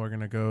right, now we're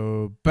going to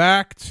go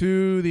back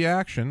to the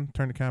action.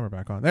 Turn the camera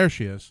back on. There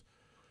she is.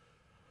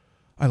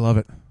 I love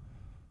it.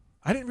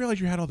 I didn't realize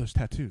you had all those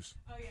tattoos.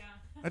 Oh, yeah.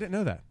 I didn't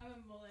know that. I'm a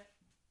mullet.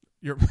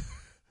 You're... I'm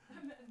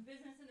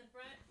business in the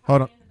front,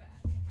 hold on. In the back.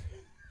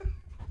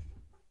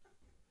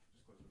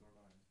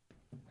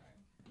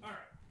 All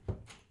right.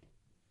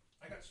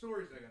 I got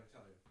stories I got to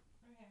tell you.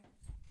 Okay.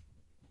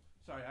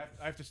 Sorry,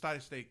 I have to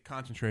stay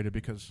concentrated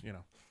because,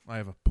 I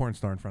have a porn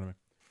star in front of me.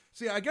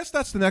 See, I guess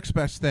that's the next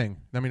best thing.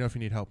 Let me know if you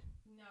need help.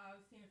 No, I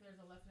was seeing if there's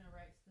a left and a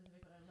right,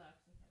 specifically a left.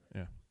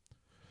 Yeah.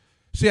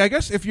 See, I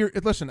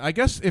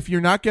guess if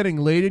you're not getting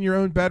laid in your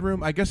own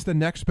bedroom, I guess the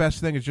next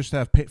best thing is just to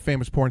have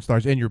famous porn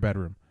stars in your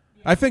bedroom.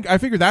 Yeah. I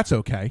figure that's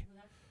okay.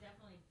 Well, that's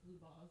definitely blue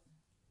balls.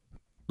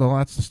 Well,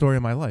 that's the story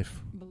of my life.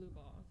 Blue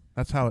balls.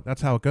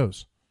 That's how it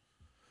goes.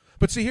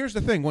 But see, here's the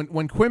thing: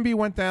 when Quimby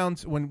went down,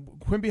 when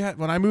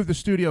I moved the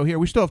studio here,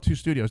 we still have 2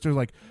 studios. They're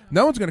like,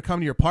 no one's going to come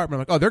to your apartment. I'm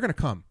like, oh, they're going to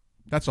come.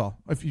 That's all.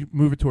 If you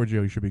move it towards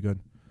you should be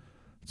good.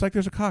 It's like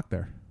there's a cock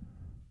there.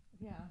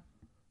 Yeah.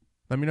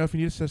 Let me know if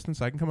you need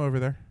assistance. I can come over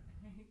there.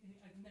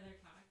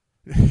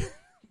 Another cock.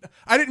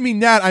 I didn't mean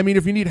that. I mean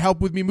if you need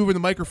help with me moving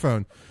the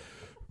microphone.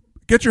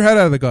 Get your head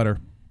out of the gutter.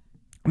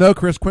 No,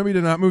 Chris, Quimby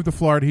did not move to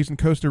Florida. He's in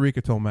Costa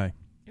Rica till May.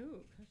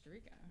 Ooh, Costa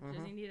Rica.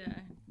 Mm-hmm. Does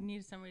he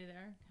need somebody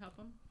there to help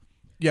him?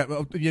 Yeah,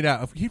 well,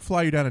 he'd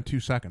fly you down in 2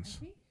 seconds.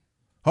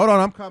 Hold on,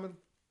 I'm coming.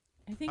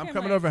 I'm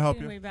coming over to help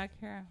you. Way back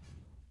here.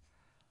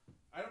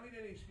 I don't need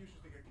any excuses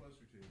to get closer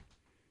to you.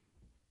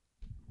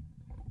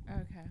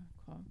 Okay,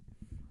 cool.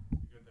 You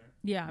good there?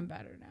 Yeah, I'm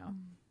better now.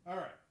 All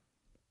right.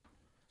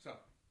 So,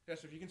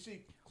 yes, if you can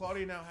see,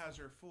 Claudia now has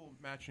her full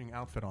matching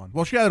outfit on.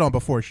 Well, she had it on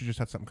before. She just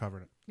had something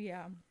covering it.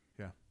 Yeah.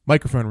 Yeah.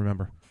 Microphone,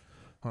 remember.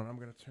 Hold on, I'm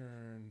going to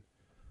turn.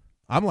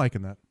 I'm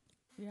liking that.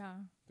 Yeah.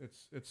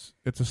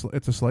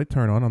 It's a slight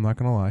turn on. I'm not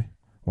going to lie.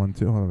 1,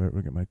 2. Hold on,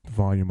 we'll get my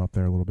volume up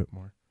there a little bit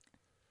more.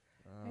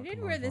 I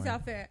did wear this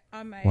outfit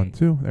on my... 1,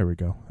 2. There we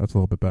go. That's a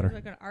little bit better. It's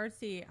like an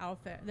artsy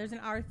outfit. There's an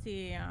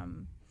artsy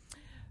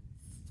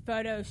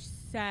photo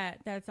set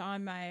that's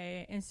on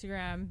my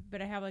Instagram,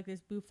 but I have like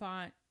this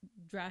bouffant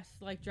dress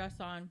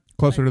on.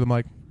 Closer to the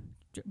mic.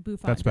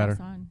 Bouffant that's dress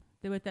better. On.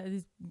 With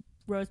these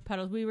rose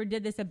petals. We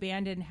did this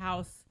abandoned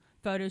house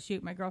photo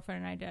shoot, my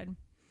girlfriend and I did.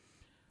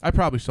 I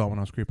probably saw when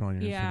I was creeping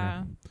on your Instagram.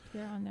 Yeah,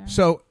 they're on there.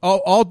 So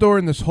all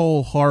during this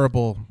whole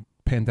horrible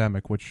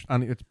pandemic, which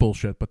it's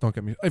bullshit, but don't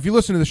get me. If you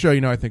listen to the show,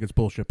 I think it's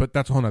bullshit, but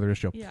that's a whole other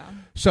issue. Yeah.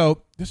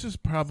 So this is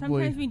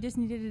probably. Sometimes we just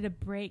needed a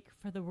break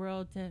for the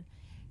world to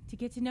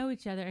get to know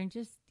each other and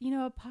just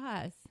a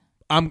pause.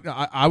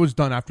 I was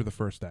done after the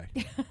first day.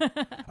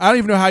 I don't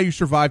even know how you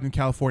survived in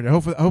California.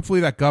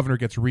 Hopefully that governor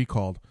gets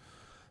recalled.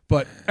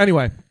 But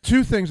anyway,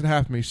 2 things that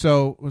happened to me.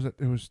 So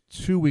it was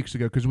 2 weeks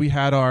ago because we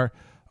had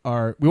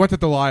we went to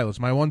Delilah's.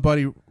 My one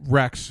buddy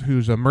Rex,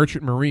 who's a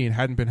merchant marine,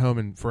 hadn't been home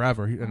in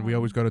forever, and we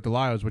always go to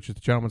Delilah's, which is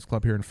the gentleman's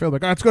club here in Philly.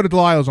 Like, let's go to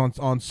Delilah's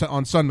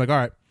on Sunday. Like, all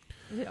right.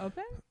 Is it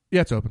open?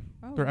 Yeah, it's open.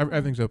 Oh,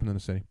 everything's open in the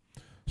city.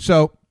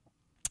 So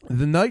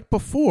the night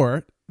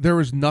before, there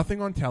was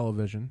nothing on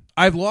television.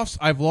 I've lost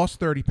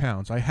 30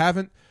 pounds.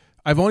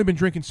 I've only been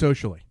drinking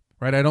socially.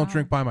 Right, I don't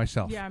drink by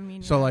myself. Yeah, I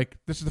mean, so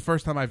this is the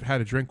first time I've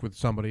had a drink with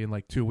somebody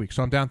in 2 weeks.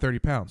 So I'm down 30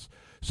 pounds.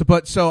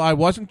 So I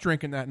wasn't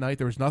drinking that night.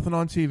 There was nothing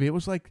on TV. It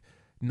was 9:45,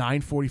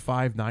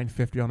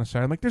 9:50 on a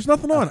Saturday. I'm like, there's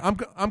nothing on.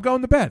 I'm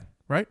going to bed.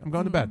 Right, I'm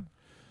going to bed.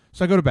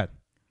 So I go to bed.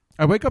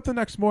 I wake up the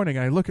next morning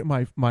and I look at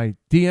my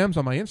DMs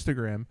on my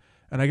Instagram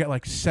and I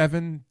get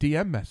 7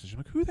 DM messages. I'm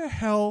like, who the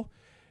hell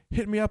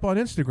hit me up on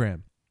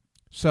Instagram?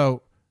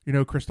 So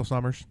Crystal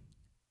Summers.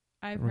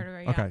 I've heard of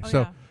her, yeah. Okay,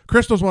 so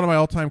Crystal's one of my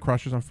all-time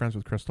crushes. I'm friends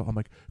with Crystal. I'm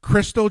like,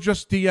 Crystal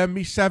just DM'd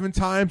me 7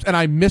 times, and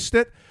I missed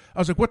it. I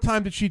was like, what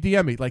time did she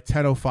DM me?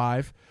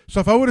 10:05.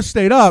 So if I would have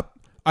stayed up,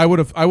 I would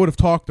have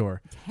talked to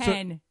her.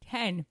 10.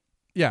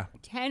 Yeah.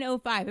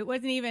 10:05. It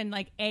wasn't even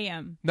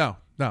AM. No.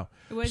 It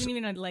wasn't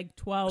even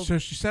 12. So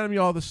she's sending me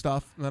all this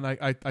stuff, and then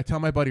I tell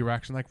my buddy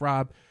Rex, I'm like,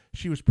 Rob,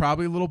 she was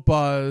probably a little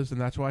buzzed,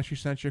 and that's why she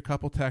sent you a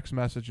couple text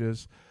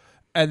messages.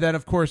 And then,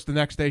 of course, the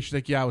next day, she's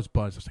like, yeah, I was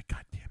buzzed. I was like,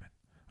 God damn it.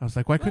 I was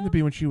like, why couldn't it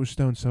be when she was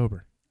stone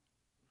sober?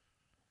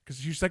 Because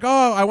she's like,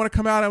 oh, I want to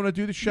come out. I want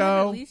to do the show.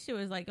 Yeah, at least she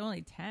was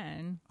only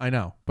 10. I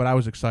know, but I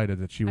was excited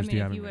that she was DMing me.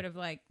 If you would have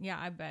I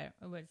bet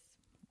it was.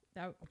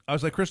 I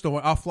was like, Crystal,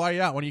 I'll fly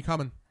you out. When are you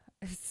coming?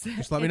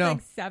 Just let me know.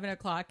 It's 7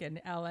 o'clock in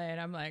LA, and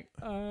I'm like,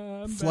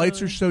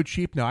 flights are so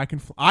cheap now. I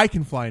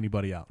can fly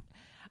anybody out.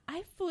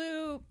 I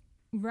flew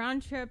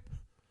round trip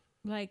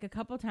like a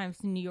couple times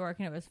to New York,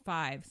 and it was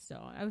 5.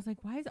 So I was like,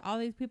 why is all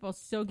these people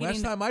so getting?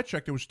 Last time I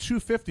checked, it was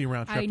 $250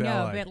 round trip. I to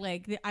know, LA. but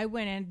like I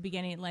went in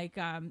beginning like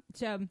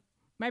so.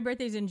 My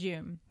birthday's in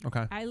June.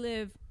 Okay. I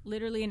live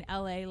literally in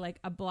LA, like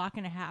a block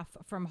and a half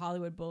from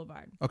Hollywood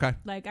Boulevard. Okay.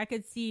 Like I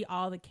could see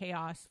all the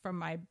chaos from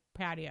my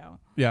patio.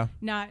 Yeah.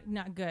 Not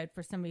good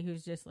for somebody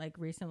who's just like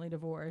recently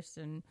divorced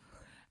and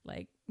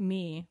like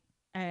me.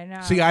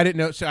 And see, I didn't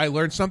know. See, I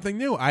learned something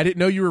new. I didn't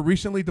know you were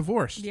recently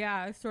divorced.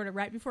 Yeah, sort of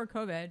right before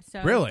COVID.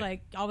 So really, it's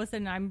like all of a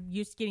sudden I'm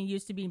getting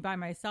used to being by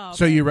myself.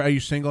 So are you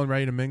single and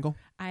ready to mingle?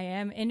 I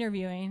am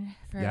interviewing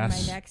for my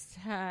next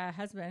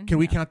husband. Can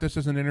we count this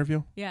as an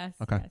interview? Yes.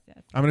 Okay.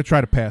 Yes. I'm going to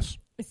try to pass.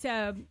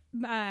 So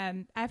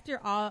after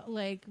all,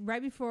 like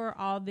right before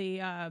all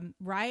the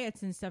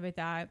riots and stuff like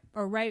that,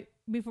 or right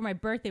before my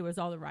birthday was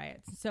all the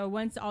riots. So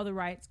once all the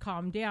riots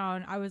calmed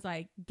down, I was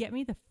like, get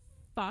me the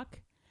fuck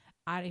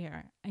out of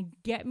here and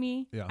get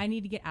me. Yeah. I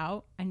need to get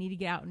out. I need to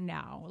get out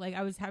now. Like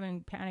I was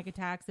having panic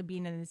attacks of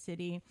being in the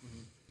city.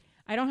 Mm-hmm.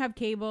 I don't have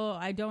cable.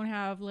 I don't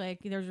have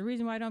there's a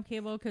reason why I don't have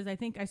cable, because I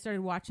think I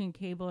started watching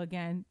cable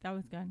again. That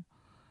was good.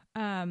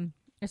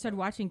 I started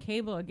watching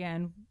cable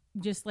again,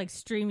 just like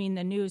streaming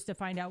the news to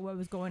find out what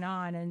was going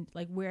on and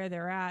like where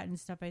they're at and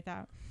stuff like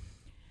that.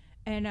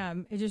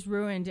 And it just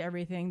ruined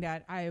everything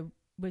that I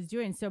was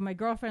doing. So my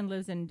girlfriend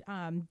lives in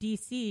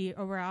DC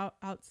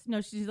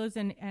she lives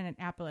in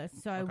Annapolis.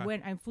 So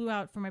I flew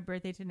out for my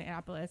birthday to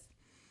Annapolis,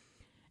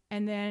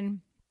 and then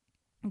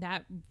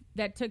that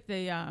took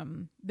the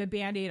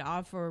Band-Aid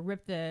off, or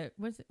ripped the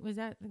was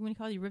that when you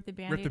call it, you rip the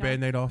Band-Aid rip the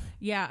Band-Aid off?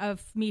 Yeah,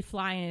 of me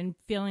flying and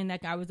feeling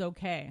like I was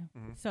okay.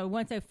 Mm-hmm. So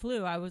once I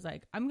flew, I was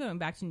like, I'm going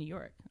back to New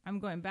York. I'm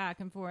going back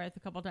and forth a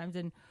couple times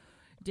and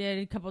did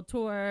a couple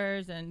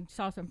tours and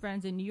saw some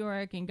friends in New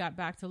York and got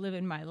back to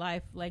living my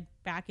life like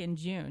back in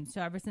June. So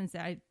ever since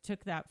I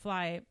took that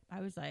flight,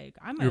 I was like,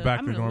 I'm gonna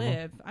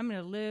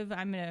live.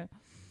 I'm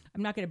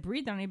not gonna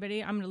breathe on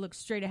anybody. I'm gonna look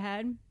straight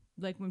ahead.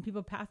 Like when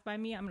people pass by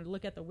me, I'm gonna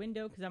look at the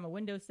window because I'm a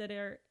window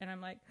sitter, and I'm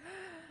like,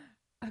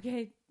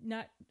 okay,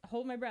 not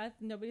hold my breath.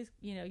 Nobody's,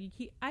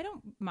 I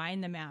don't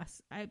mind the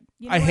masks. I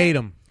hate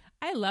them.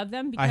 I love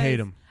them because I hate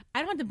them. I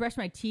don't have to brush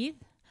my teeth.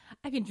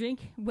 I can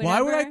drink whatever.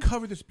 Why would I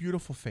cover this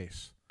beautal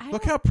face?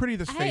 Look how pretty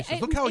this face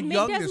is. Look how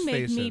young this face is.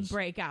 It does make me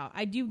break out.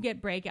 I do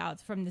get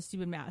breakouts from the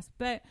stupid mask,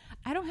 but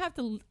I don't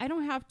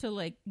have to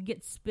like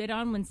get spit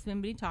on when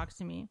somebody talks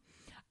to me.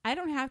 I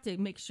don't have to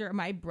make sure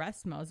my breath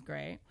smells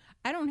great.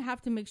 I don't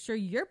have to make sure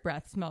your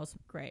breath smells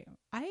great.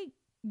 I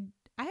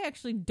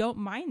actually don't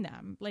mind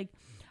them. Like,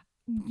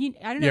 I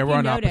don't know if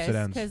you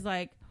noticed, because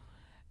like,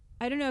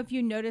 I don't know if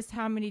you noticed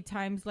how many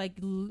times, like,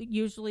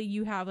 usually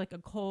you have like a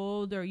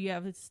cold or you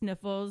have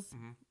sniffles,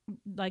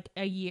 like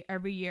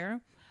every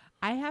year.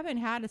 I haven't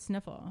had a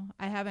sniffle.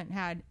 I haven't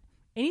had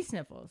any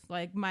sniffles.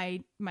 Like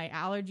my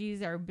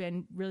allergies have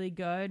been really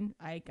good.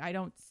 I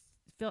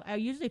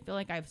usually feel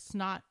like I have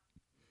snot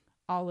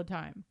all the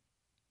time.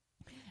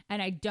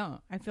 And I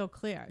don't. I feel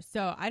clear.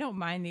 So I don't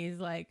mind these,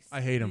 like...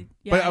 I hate them.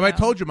 Yeah, but I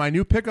told you, my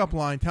new pickup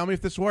line, tell me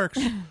if this works.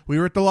 We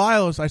were at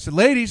Delilah's. I said,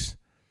 ladies,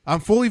 I'm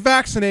fully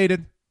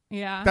vaccinated.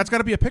 Yeah. That's got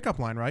to be a pickup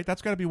line, right?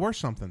 That's got to be worth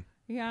something.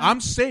 Yeah.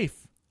 I'm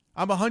safe.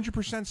 I'm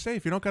 100%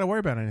 safe. You don't got to worry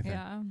about anything.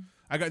 Yeah.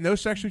 I got no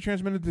sexually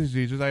transmitted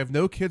diseases. I have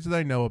no kids that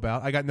I know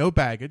about. I got no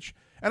baggage.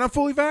 And I'm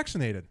fully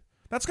vaccinated.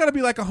 That's got to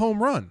be like a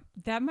home run.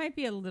 That might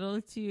be a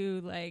little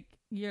too, like...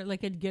 You're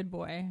like a good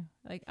boy.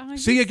 Like,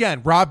 see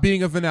again, Rob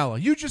being a vanilla.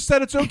 You just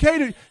said it's okay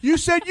to. You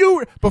said you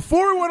were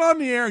before we went on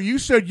the air. You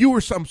said you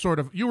were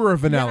you were a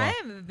vanilla. Yeah, I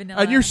am a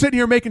vanilla. And you're sitting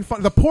here making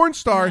fun. The porn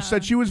star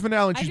said she was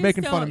vanilla, and she's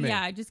making fun of me.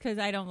 Yeah, just because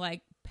I don't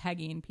like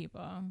pegging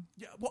people.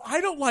 Yeah, well,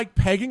 I don't like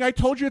pegging. I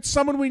told you it's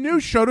someone we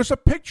knew showed us a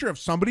picture of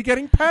somebody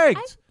getting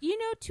pegged.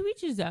 To each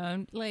his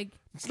own. Like,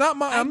 it's not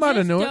my. I'm not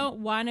into it. I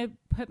don't want to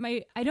put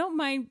my. I don't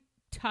mind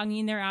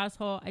tonguing their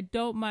asshole. I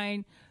don't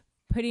mind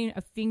putting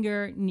a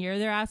finger near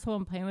their asshole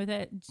and playing with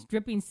it,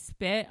 dripping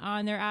spit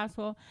on their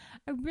asshole.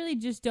 I really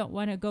just don't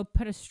want to go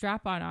put a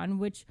strap-on,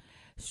 which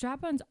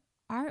strap-ons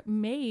aren't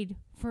made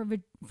for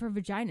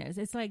vaginas.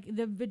 It's like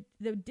the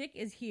dick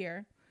is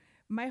here.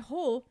 My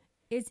hole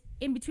is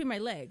in between my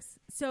legs.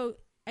 So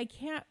I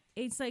can't,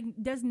 it's like,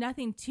 does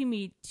nothing to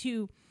me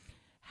to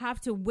have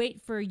to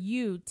wait for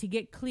you to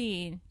get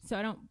clean so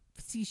I don't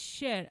see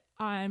shit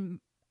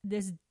on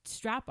this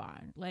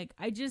strap-on. Like,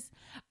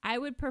 I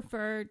would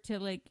prefer to,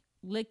 like,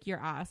 lick your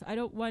ass. I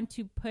don't want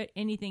to put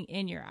anything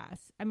in your ass.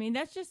 I mean,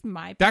 that's just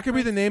my preference. That could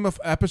be the name of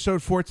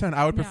episode 410.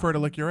 I would prefer to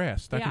lick your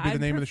ass. That could be the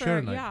name of the show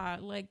tonight. Yeah,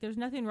 like there's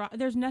nothing wrong.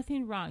 There's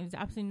nothing wrong. There's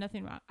absolutely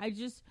nothing wrong. I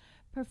just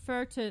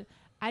prefer to.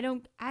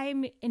 I'm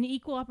an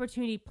equal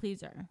opportunity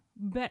pleaser,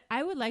 but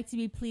I would like to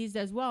be pleased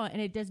as well.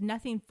 And it does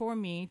nothing for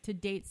me to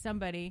date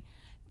somebody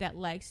that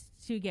likes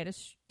to get a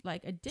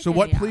dick. So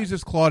what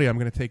pleases Claudia? I'm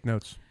going to take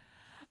notes.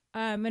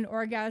 An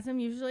orgasm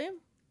usually.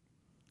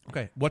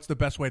 Okay, what's the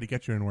best way to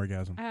get you an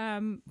orgasm?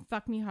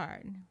 Fuck me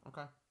hard.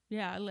 Okay.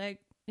 Yeah, like,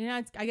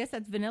 I guess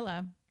that's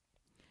vanilla.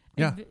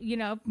 Yeah.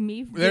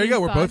 Me. There you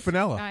go. We're both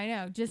vanilla. I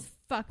know. Just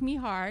fuck me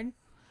hard.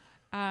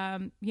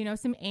 Some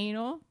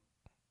anal.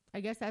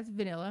 I guess that's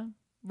vanilla.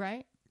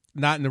 right?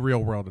 Not in the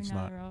real world. It's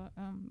not.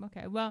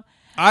 Okay. Well,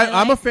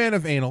 I'm a fan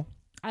of anal.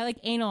 I like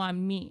anal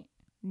on me,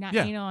 not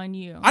anal on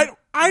you.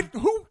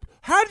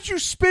 How did you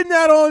spin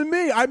that on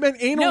me? I meant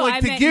anal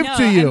to give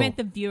to you. I meant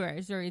the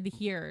viewers or the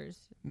hearers.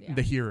 Yeah.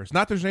 The hearers.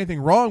 Not there's anything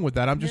wrong with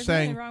that. I'm just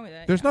saying wrong with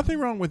it, there's nothing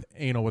wrong with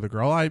anal with a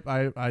girl. I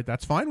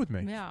that's fine with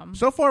me. Yeah.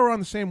 So far we're on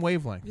the same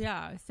wavelength.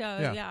 Yeah.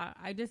 So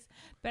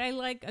but I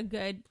like a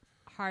good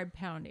hard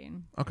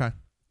pounding. Okay.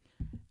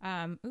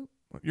 Ooh,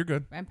 You're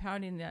good. I'm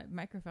pounding the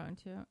microphone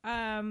too.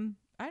 I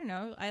don't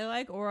know. I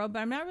like oral, but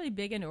I'm not really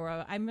big into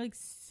oral. I'm like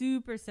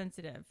super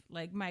sensitive.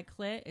 Like my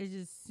clit is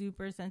just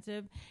super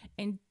sensitive,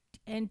 and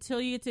until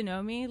you get to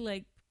know me,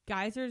 like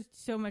guys are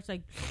so much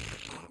like,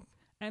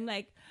 I'm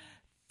like,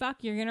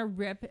 fuck, you're gonna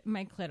rip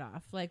my clit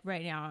off like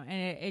right now,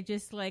 and it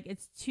just like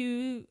it's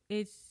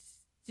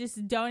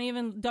just don't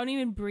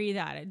even breathe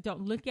at it.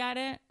 Don't look at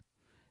it.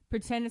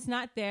 Pretend it's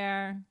not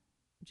there.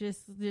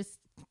 Just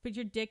put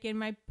your dick in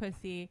my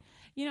pussy.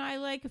 You know, I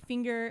like a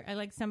finger. I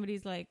like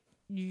somebody's like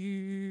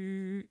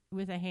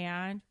with a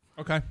hand.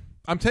 Okay.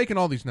 I'm taking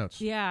all these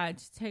notes. Yeah,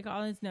 just take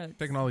all these notes.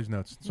 Taking all these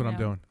notes. That's what I'm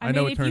doing. I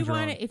know mean, it turns you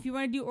on. If you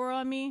want to do oral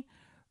on me,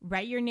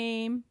 write your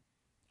name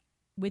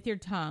with your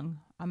tongue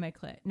on my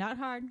clit. Not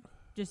hard,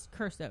 just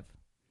cursive.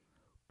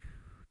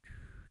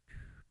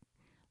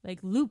 Like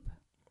loop.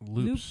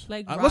 Loops.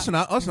 Like listen,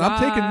 I'm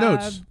taking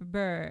notes.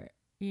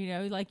 You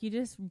know, like you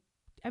just,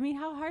 I mean,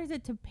 how hard is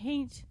it to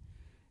paint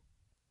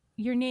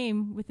your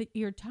name with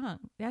your tongue?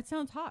 That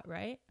sounds hot,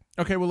 right?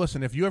 Okay, well,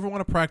 listen. If you ever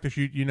want to practice,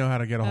 you know how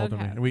to get a hold of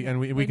me, and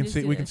we can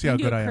see how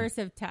good I am. Do a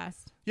cursive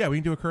test. Yeah, we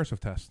can do a cursive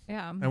test.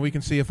 Yeah, and we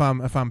can see if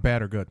I'm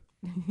bad or good.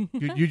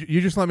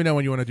 you just let me know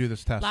when you want to do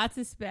this test. Lots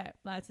of spit.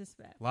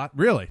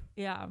 Really?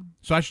 Yeah.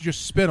 So I should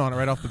just spit on it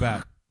right off the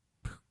bat.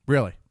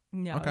 Really?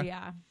 No. Okay.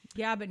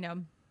 Yeah, but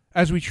no.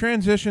 As we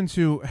transition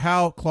to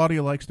how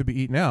Claudia likes to be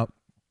eaten out,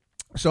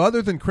 so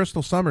other than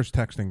Crystal Summers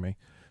texting me.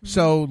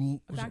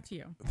 So back to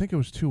you. I think it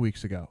was 2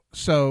 weeks ago.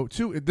 So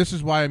this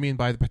is why I mean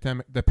by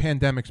the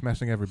pandemic's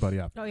messing everybody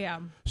up. Oh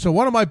yeah. So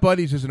one of my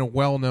buddies is in a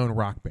well-known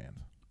rock band.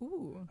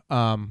 Ooh.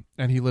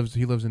 And he lives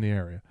in the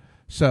area.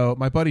 So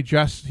my buddy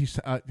Jess,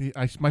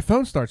 my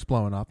phone starts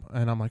blowing up,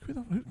 and I'm like,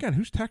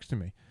 who's texting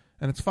me?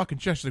 And it's fucking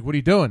Jess. She's like, what are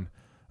you doing?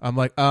 I'm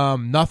like,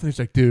 nothing. He's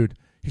like, dude.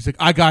 He's like,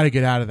 I got to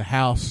get out of the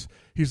house.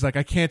 He's like,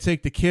 I can't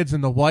take the kids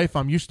and the wife.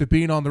 I'm used to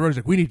being on the road. He's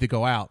like, we need to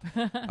go out.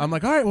 I'm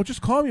like, all right, well,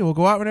 just call me. We'll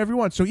go out whenever you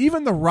want. So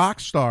even the rock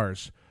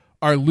stars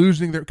are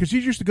losing their, because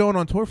he's used to going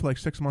on tour for like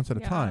 6 months at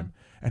a time.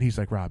 And he's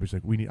like, Rob, he's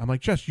like, I'm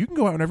like, Jess, you can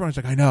go out whenever. He's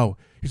like, I know.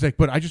 He's like,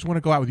 but I just want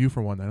to go out with you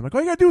for one night. I'm like,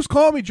 all you got to do is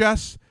call me,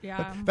 Jess.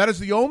 Yeah. That is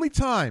the only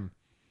time.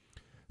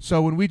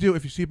 So when we do,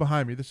 if you see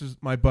behind me, this is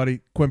my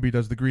buddy Quimby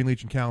does the Green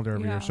Legion calendar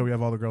every year. So we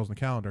have all the girls in the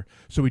calendar.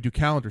 So we do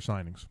calendar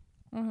signings.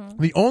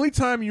 Mm-hmm. The only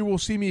time you will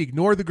see me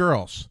ignore the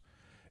girls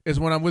is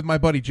when I'm with my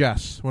buddy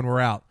Jess when we're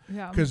out.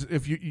 Because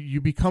if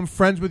you become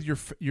friends with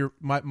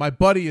my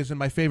buddy is in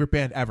my favorite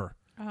band ever,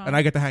 and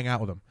I get to hang out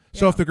with him.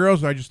 So if the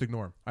girls, I just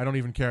ignore them. I don't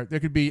even care. There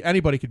could be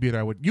anybody could be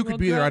there. You could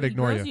be there. I'd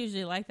ignore you. Girls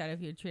usually like that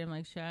if you treat them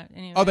like shit.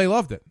 Anyway. Oh, they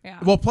loved it. Yeah.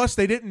 Well, plus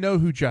they didn't know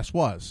who Jess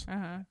was,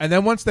 and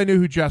then once they knew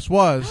who Jess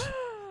was.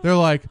 They're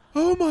like,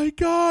 oh my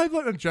God.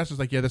 And Jess is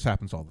like, yeah, this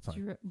happens all the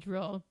time.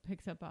 Drill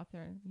picks up off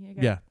there.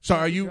 Yeah. So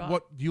are you,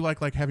 what, do you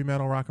like heavy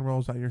metal rock and roll?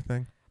 Is that your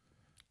thing?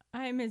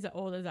 I'm as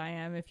old as I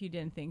am, if you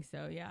didn't think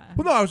so, yeah.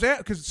 Well, no, I was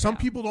because some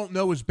people don't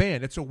know his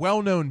band. It's a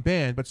well-known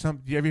band, but do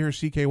you ever hear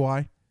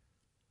CKY?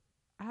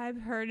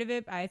 I've heard of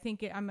it. I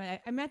think I'm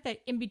at that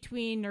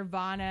in-between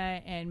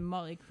Nirvana and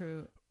Motley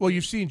Crue. Well,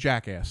 you've seen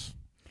Jackass.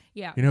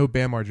 Yeah. You know who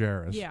Bam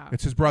Margera is? Yeah.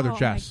 It's his brother,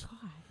 Jess. My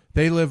God.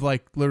 They live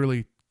like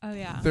literally... Oh,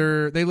 yeah.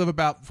 They live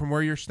about from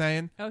where you're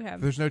staying. Okay.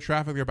 There's no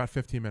traffic. They're about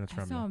 15 minutes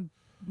from I saw you.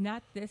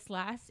 Not this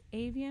last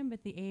avian,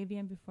 but the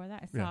avian before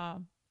that.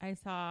 I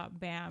saw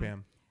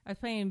Bam. I was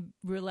playing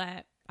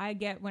roulette.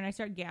 When I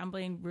start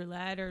gambling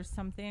roulette or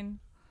something,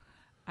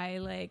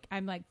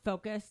 I'm like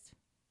focused.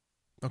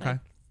 Okay.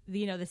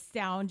 Like, the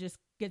sound just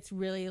gets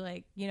really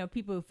like,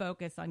 people who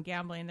focus on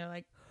gambling, they're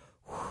like,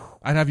 whew.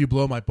 I'd have you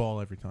blow my ball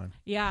every time.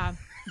 Yeah.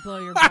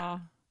 Blow your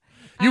ball.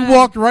 You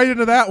walked right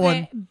into that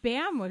one.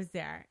 Bam was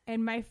there,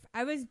 and I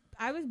was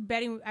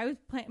betting. I was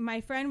playing. My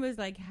friend was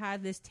like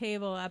had this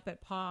table up at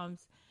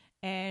Palms,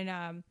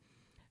 and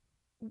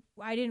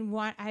I didn't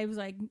want. I was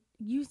like,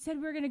 you said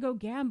we were gonna go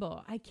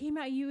gamble. I came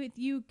at you with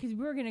you because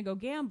we were gonna go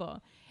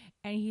gamble,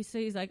 and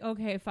he's like,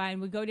 okay, fine.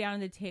 We go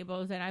down to the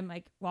tables, and I'm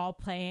like, we're all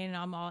playing, and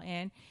I'm all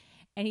in,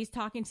 and he's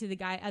talking to the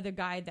other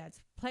guy that's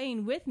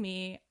playing with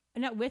me,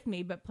 not with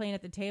me, but playing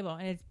at the table,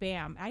 and it's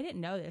Bam. I didn't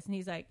know this, and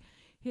he's like,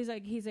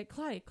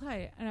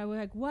 Claudia, and I was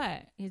like,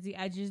 what? He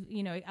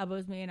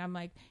elbows me, and I'm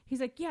like,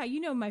 he's like, yeah, you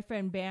know my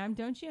friend Bam,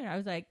 don't you? And I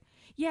was like,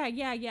 yeah,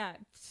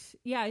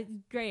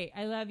 great,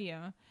 I love you.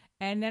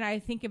 And then I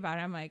think about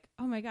it, I'm like,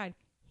 oh my God,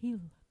 he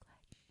looked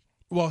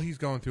like Well, he's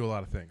going through a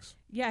lot of things.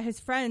 Yeah, his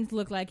friends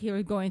look like he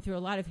was going through a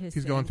lot of his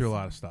He's things. going through a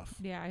lot of stuff.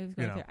 Yeah, he was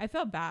going through. I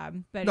felt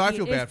bad, but No, I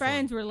feel bad his for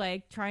friends him. were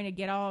like trying to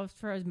get all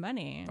for his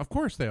money. Of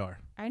course they are.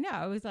 I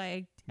know. It was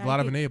like A lot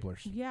of enablers.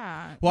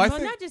 Yeah. Well, I Well,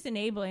 think- not just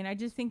enabling. I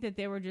just think that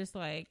they were just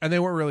like, And they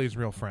weren't really his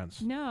real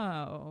friends.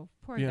 no,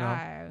 poor You know?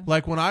 guy.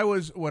 Like when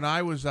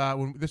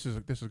this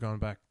is going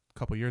back a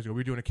couple years ago, we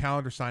were doing a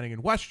calendar signing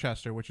in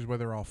Westchester, which is where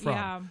they're all from.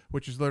 Yeah.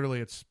 Which is literally,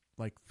 it's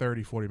like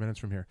 30, 40 minutes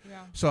from here.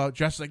 Yeah. So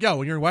Jess is like, yo,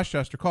 when you're in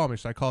Westchester, call me.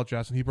 So I called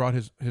Jess, and he brought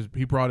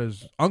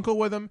his uncle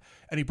with him,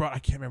 and he brought, I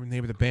can't remember the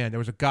name of the band. There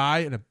was a guy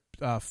in a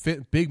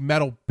big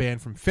metal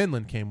band from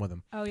Finland came with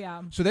him. Oh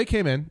yeah. So they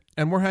came in,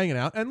 and we're hanging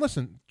out. And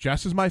listen,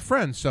 Jess is my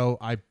friend, so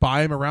I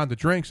buy him around the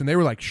drinks, and they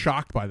were like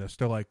shocked by this.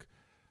 They're like,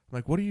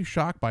 what are you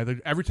shocked by?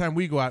 Every time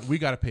we go out, we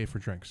got to pay for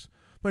drinks.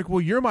 I'm like,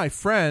 well, you're my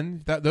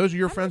friend. Those are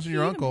your friends and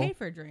your uncle. Pay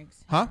for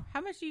drinks? Huh?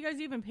 How much do you guys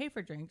even pay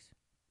for drinks?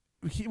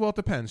 Well, it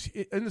depends.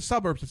 In the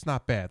suburbs, it's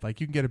not bad. Like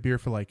you can get a beer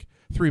for like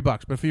 $3,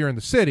 but if you're in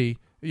the city,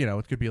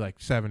 it could be like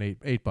 $7,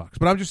 $8.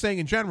 But I'm just saying,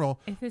 in general,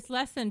 If it's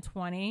less than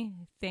 20,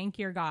 thank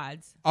your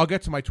gods. I'll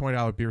get to my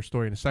 $20 beer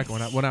story in a second.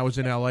 When I was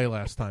in LA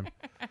last time,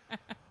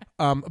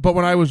 but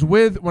when I was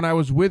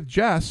with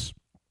Jess,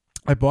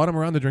 I bought him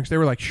around the drinks. They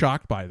were like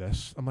shocked by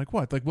this. I'm like,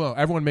 what? Like, well,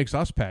 everyone makes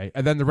us pay,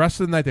 and then the rest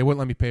of the night they wouldn't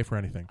let me pay for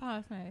anything. Oh,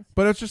 that's nice.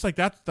 But it's just like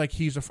that's like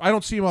I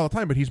don't see him all the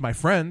time, but he's my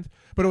friend.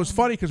 But it was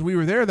funny because we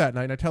were there that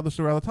night, and I tell this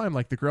story all the time.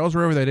 Like the girls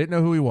were over there, they didn't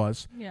know who he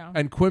was. Yeah.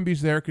 And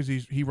Quimby's there because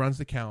he runs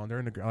the calendar,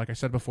 and like I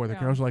said before, the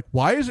girls were like,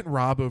 "Why isn't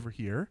Rob over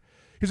here?"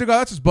 He's like, "Oh,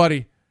 that's his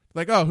buddy."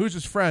 Like, "Oh, who's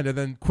his friend?" And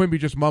then Quimby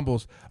just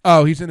mumbles,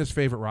 "Oh, he's in his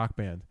favorite rock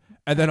band."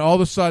 And then all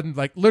of a sudden,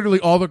 like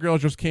literally all the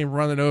girls just came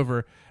running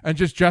over, and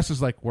just Jess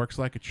is like, works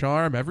like a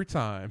charm every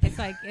time.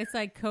 It's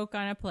like Coke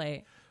on a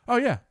plate. Oh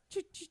yeah,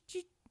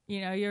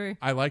 You're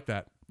I like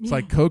that. It's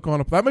like Coke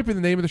on a. That might be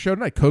the name of the show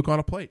tonight. Coke on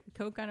a plate.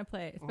 Coke on a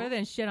plate. It's better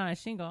than shit on a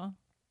shingle.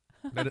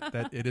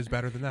 That it is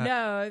better than that.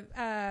 No,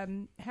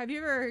 have you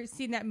ever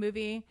seen that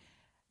movie,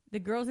 The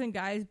Girls and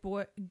Guys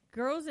Boys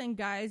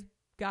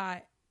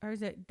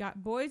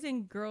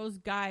and Girls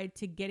Guide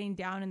to Getting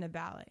Down in the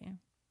Valley?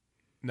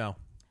 No.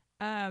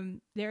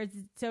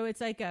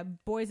 It's like a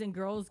boys and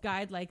girls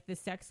guide, like the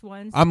sex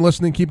ones. I'm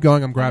listening. Keep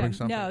going. I'm grabbing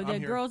something. No, the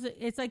girls.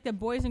 It's like the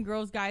boys and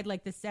girls guide,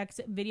 like the sex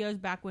videos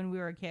back when we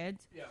were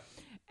kids. Yeah.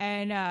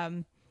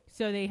 And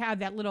so they have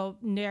that little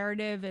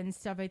narrative and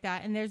stuff like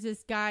that. And there's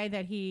this guy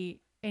that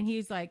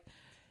he's like,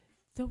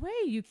 the way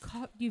you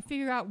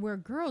figure out where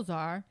girls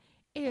are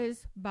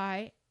is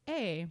by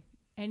A.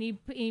 And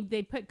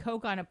they put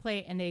Coke on a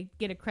plate and they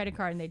get a credit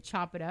card and they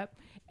chop it up.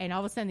 And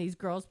all of a sudden these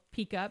girls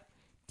peek up,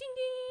 ding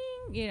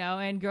ding,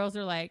 and girls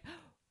are like,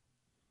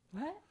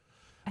 what?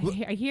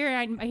 I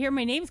hear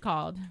my name's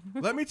called.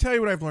 Let me tell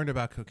you what I've learned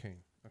about cocaine.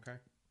 Okay,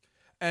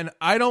 and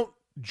I don't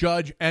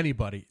judge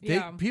anybody.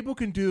 People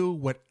can do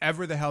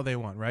whatever the hell they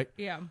want, right?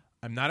 Yeah.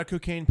 I'm not a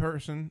cocaine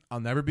person. I'll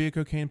never be a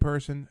cocaine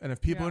person. And if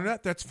people are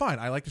not, that's fine.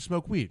 I like to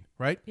smoke weed,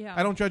 right? Yeah.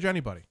 I don't judge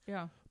anybody.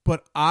 Yeah.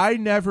 But I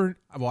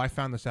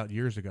found this out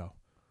years ago.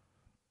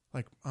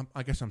 Like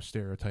I guess I'm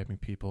stereotyping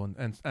people,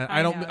 and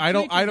I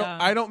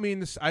don't mean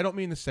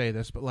to say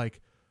this, but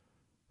like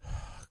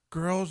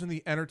girls in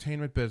the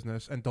entertainment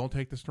business, and don't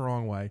take this the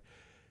wrong way,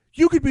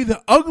 you could be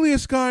the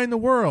ugliest guy in the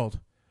world,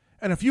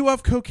 and if you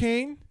have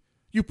cocaine,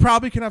 you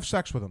probably can have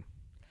sex with them.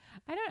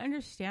 I don't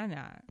understand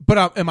that.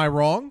 But am I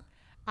wrong?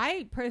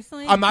 I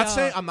personally, I'm not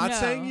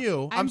saying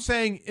you. I'm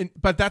saying,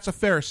 but that's a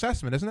fair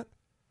assessment, isn't it?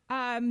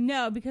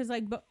 No, because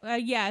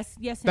yes,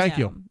 and Thank no.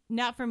 you.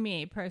 Not for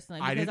me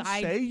personally. I because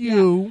didn't say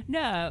you.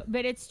 No,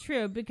 but it's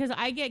true because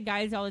I get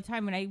guys all the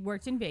time when I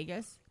worked in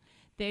Vegas.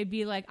 They'd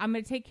be like, "I'm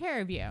going to take care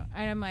of you,"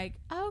 and I'm like,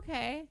 oh,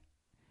 "Okay."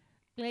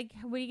 Like,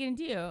 what are you going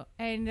to do?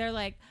 And they're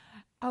like,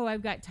 "Oh,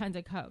 I've got tons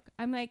of coke."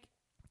 I'm like,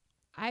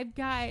 "I've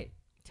got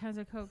tons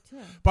of coke too."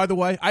 By the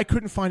way, I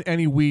couldn't find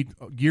any weed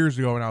years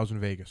ago when I was in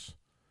Vegas.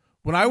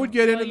 When I would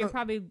get into you're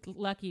probably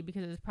lucky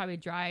because it's probably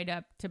dried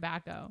up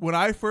tobacco. When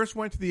I first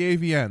went to the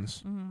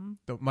AVNs,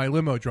 my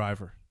limo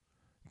driver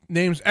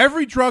names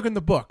every drug in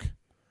the book.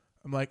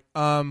 I'm like,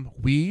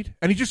 weed,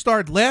 and he just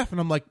started laughing.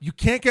 I'm like, you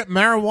can't get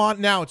marijuana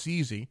now; it's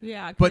easy.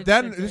 Yeah, but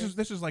then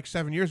this is like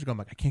 7 years ago. I'm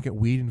like, I can't get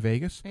weed in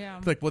Vegas. Yeah,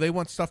 it's like, well, they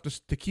want stuff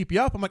to keep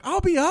you up. I'm like, I'll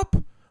be up.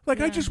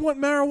 Like, I just want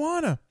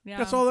marijuana. Yeah.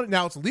 That's all.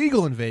 Now it's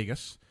legal in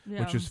Vegas,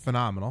 which is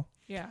phenomenal.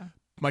 Yeah.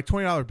 My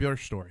 $20 beer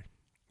story.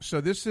 So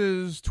this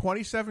is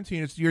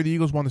 2017. It's the year the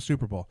Eagles won the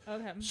Super Bowl.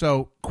 Okay.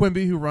 So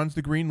Quimby, who runs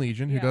the Green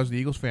Legion, who does the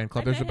Eagles fan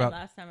club, there's about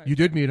you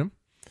did meet him.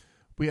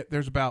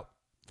 There's about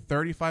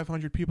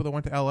 3,500 people that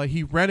went to LA.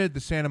 He rented the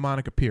Santa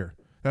Monica Pier.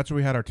 That's where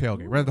we had our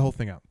tailgate. Rented the whole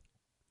thing out.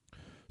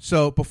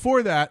 So before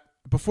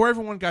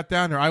everyone got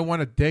down there, I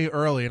went a day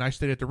early and I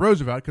stayed at the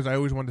Roosevelt because I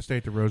always wanted to stay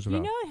at the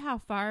Roosevelt. Do you know how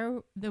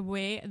far the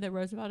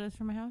Roosevelt is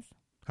from my house?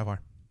 How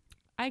far?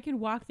 I can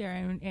walk there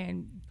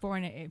and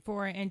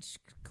 4-inch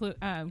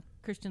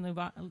Christian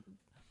Lube,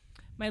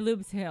 my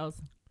Lube's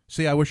Hills.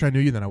 See, I wish I knew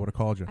you then. I would have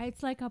called you.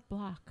 It's like a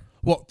block.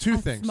 Well, two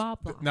things. Small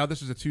block. Now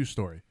this is a two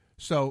story.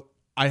 So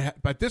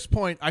at this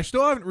point, I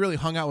still haven't really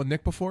hung out with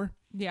Nick before.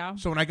 Yeah.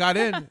 So when I got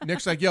in,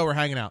 Nick's like, yo, we're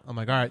hanging out. I'm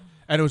like, all right.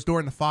 And it was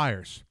during the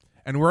fires.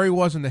 And where he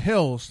was in the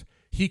hills,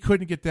 he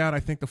couldn't get down, I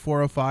think, the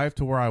 405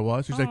 to where I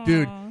was. He's like,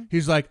 dude,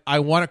 he's like, I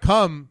want to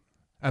come,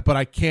 but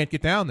I can't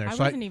get down there. I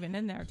wasn't even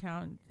in their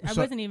town. I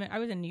was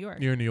in New York.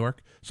 You're in New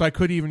York. So I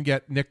couldn't even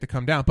get Nick to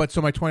come down. But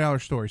so my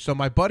 $20 story. So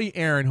my buddy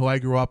Aaron, who I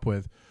grew up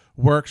with,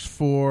 he worked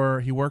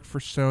for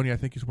Sony. I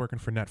think he's working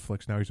for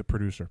Netflix now. He's a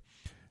producer.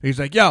 He's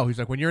like,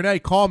 when you're in A,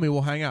 call me.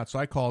 We'll hang out. So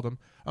I called him.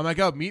 I'm like,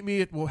 meet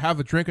me. We'll have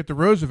a drink at the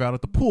Roosevelt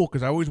at the pool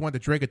because I always wanted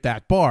to drink at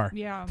that bar.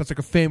 Yeah. That's like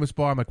a famous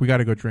bar. I'm like, we got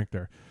to go drink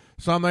there.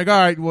 So I'm like, all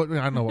right, well,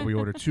 I don't know what we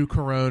ordered. 2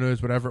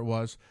 Coronas, whatever it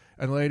was.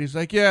 And the lady's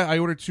like, yeah, I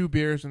ordered 2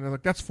 beers. And they're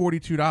like, that's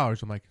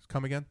 $42. I'm like,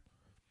 come again?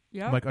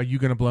 Yeah. I'm like, are you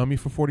going to blow me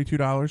for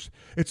 $42?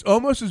 It's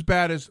almost as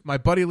bad as my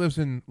buddy lives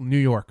in New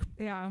York.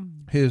 Yeah.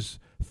 His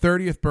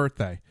 30th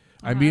birthday.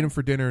 I meet him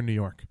for dinner in New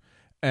York.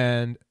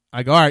 And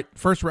I go, all right,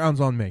 first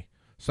round's on me.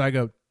 So I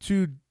go,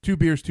 two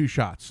beers, 2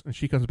 shots. And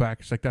she comes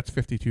back. She's like, that's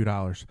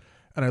 $52.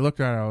 And I looked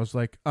at her. I was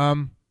like,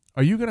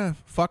 are you going to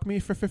fuck me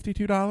for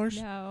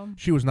 $52? No.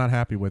 She was not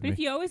happy with me. But if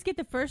you always get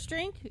the first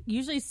drink,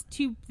 usually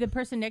the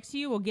person next to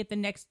you will get the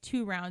next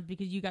 2 rounds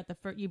because you got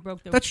you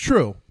broke the... That's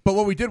true. But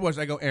what we did was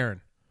I go,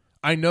 Aaron,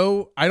 I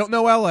don't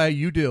know L.A.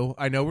 You do.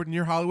 I know we're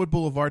near Hollywood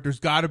Boulevard.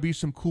 There's got to be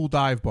some cool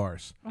dive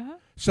bars. Uh-huh.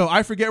 So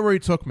I forget where he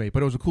took me,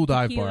 but it was a cool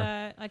dive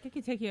bar. Like I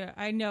could take you.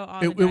 I know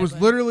all. It was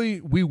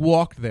literally, we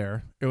walked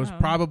there. It was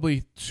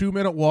probably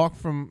 2-minute walk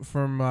from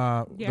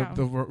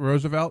the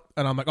Roosevelt,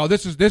 and I'm like, oh,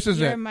 this is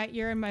it.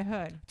 You're in my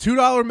hood.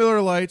 $2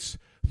 Miller Lights,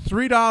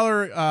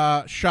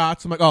 $3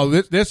 shots. I'm like, oh,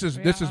 this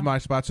is my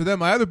spot. So then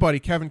my other buddy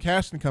Kevin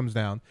Caston comes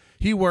down.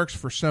 He works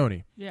for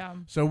Sony. Yeah.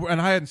 So I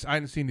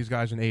hadn't seen these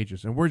guys in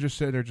ages, and we're just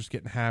sitting there, just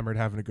getting hammered,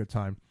 having a good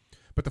time.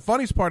 But the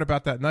funniest part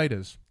about that night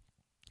is,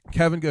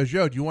 Kevin goes,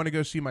 yo, do you want to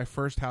go see my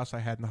first house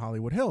I had in the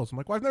Hollywood Hills? I'm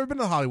like, well, I've never been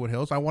to the Hollywood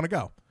Hills. I want to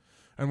go.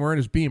 And we're in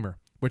his Beamer,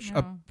 which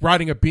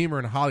riding a Beamer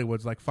in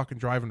Hollywood's like fucking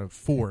driving a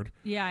Ford.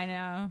 Yeah, I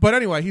know. But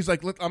anyway, he's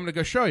like, I'm going to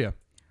go show you.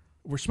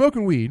 We're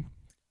smoking weed.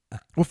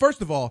 Well,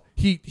 first of all,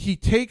 he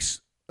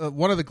takes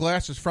one of the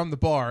glasses from the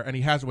bar, and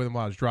he has it with him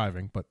while I was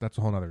driving, but that's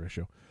a whole other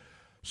issue.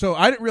 So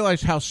I didn't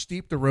realize how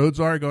steep the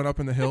roads are going up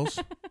in the hills.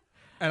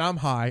 And I'm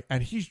high,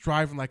 and he's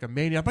driving like a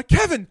maniac. I'm like,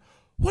 Kevin,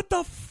 what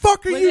the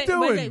fuck are you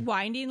doing? Was it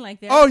winding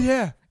like that? Oh,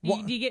 yeah.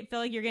 Do you feel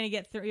like you're going to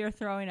get you're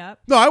throwing up?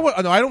 No,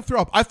 I don't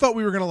throw up. I thought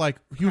we were going to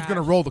he was going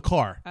to roll the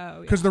car.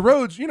 Oh, because the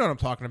roads, you know what I'm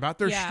talking about.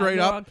 They're straight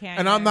up.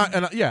 And I'm not,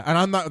 and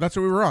I'm not, that's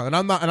what we were on. And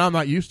I'm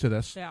not used to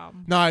this. Yeah.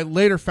 Now, I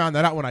later found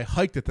that out when I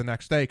hiked it the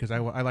next day because I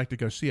like to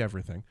go see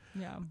everything.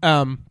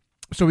 Yeah.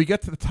 So we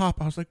get to the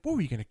top. I was like, "Whoa,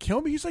 are you going to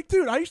kill me?" He's like,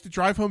 "Dude, I used to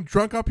drive home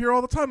drunk up here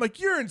all the time." I'm like,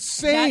 you're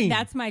insane.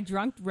 That's my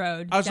drunk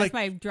road. That's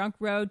my drunk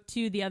road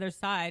to the other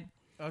side.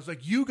 I was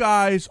like, you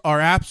guys are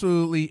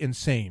absolutely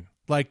insane.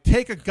 Like,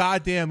 take a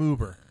goddamn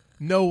Uber.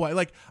 No way.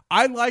 Like,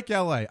 I like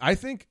L.A. I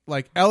think,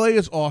 like, L.A.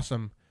 is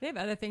awesome. They have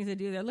other things to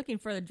do. They're looking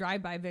for the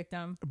drive-by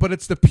victim. But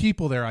it's the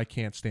people there I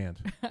can't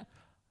stand.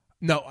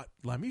 No,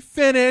 let me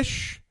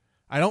finish.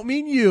 I don't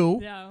mean you.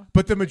 No.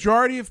 But the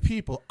majority of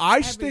people,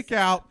 I stick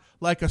out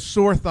like a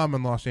sore thumb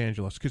in Los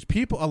Angeles. Because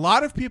a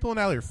lot of people in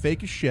L.A. are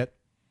fake as shit.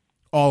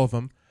 All of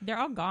them. They're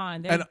all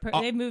gone.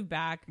 They moved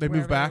back. They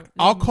moved back.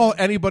 I'll call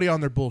anybody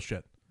on their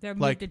bullshit. They're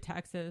moved to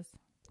Texas.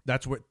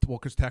 That's what,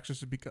 because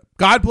Texas would be.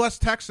 God bless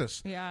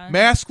Texas. Yeah.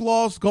 Mask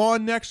laws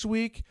gone next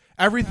week.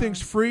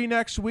 Everything's free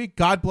next week.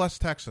 God bless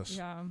Texas.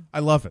 Yeah. I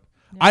love it.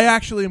 Yeah. I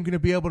actually am going to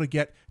be able to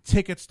get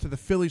tickets to the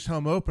Phillies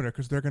home opener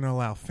because they're going to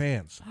allow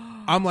fans.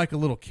 I'm like a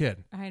little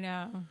kid. I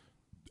know.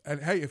 And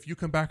hey, if you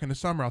come back in the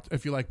summer,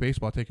 if you like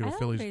baseball, I'll take you to a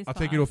Phillies. Baseball.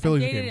 I'll take you to a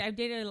Phillies game. I've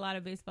dated a lot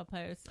of baseball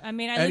players. I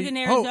mean, I lived in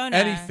Arizona.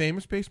 Any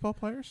famous baseball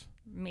players?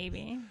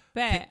 Maybe,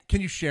 but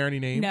can you share any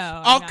names?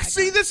 No. Oh,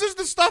 see, this is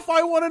the stuff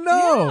I want to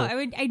know.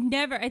 No, I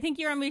never. I think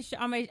you're on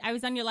my. I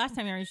was on your last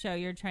time you were on your show.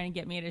 You're trying to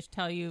get me to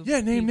tell you.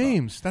 Yeah, name people.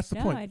 Names. That's the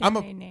point. I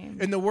don't name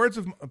names. In the words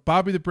of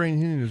Bobby the Brain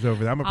Heenan is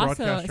over there. I'm a broadcast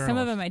journalist. Some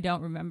of them I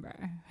don't remember.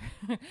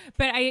 But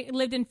I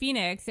lived in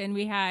Phoenix and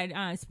we had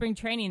spring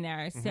training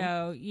there. So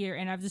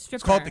and I was a stripper.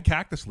 It's called the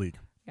Cactus League.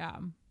 Yeah.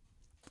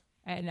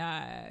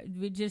 And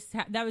we just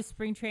that was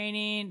spring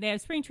training. They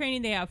have spring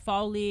training. They have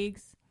fall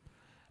leagues.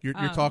 You're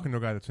talking to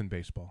a guy that's in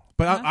baseball,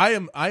 but I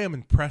am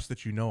impressed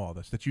that you know all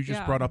this. That you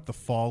just brought up the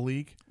fall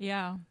league.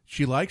 Yeah.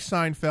 She likes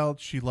Seinfeld.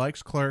 She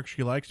likes Clerks.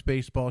 She likes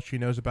baseball. She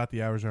knows about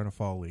the Arizona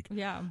Fall League.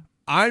 Yeah.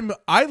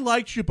 I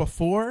liked you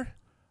before.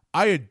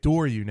 I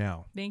adore you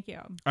now. Thank you.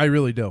 I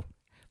really do.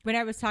 When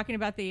I was talking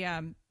about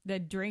the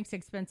drinks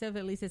expensive,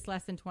 at least it's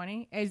less than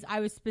 20. As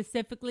I was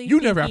specifically, you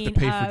never have to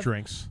pay for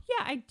drinks.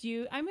 Yeah, I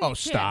do.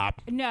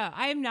 Stop! No,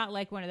 I'm not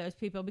like one of those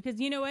people because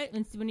you know what?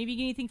 Whenever you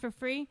get anything for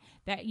free,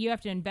 that you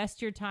have to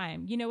invest your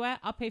time. You know what?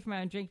 I'll pay for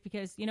my own drink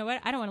because you know what?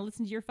 I don't want to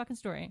listen to your fucking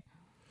story.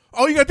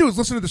 All you gotta do is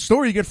listen to the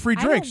story. You get free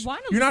drinks. I don't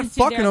want to You're listen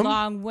not fucking to their them.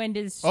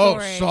 long-winded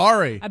story. Oh,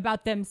 sorry.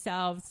 About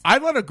themselves.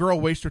 I'd let a girl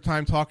waste her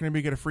time talking to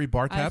me, get a free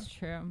bar tab. That's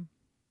true.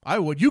 I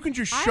would. You can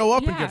just show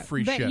up and get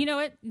free but shit. You know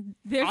what?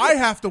 I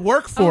have to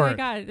work for it. Oh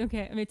my god.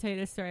 Okay, let me tell you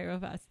this story real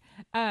fast.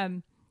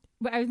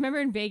 But I remember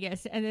in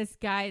Vegas, and this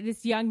guy,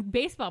 this young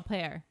baseball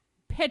player,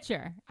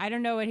 pitcher. I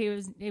don't know what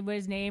his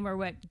name or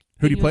what.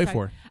 Who do you play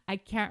for? I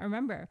can't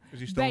remember. Is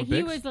he still But with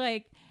he Biggs? was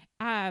like,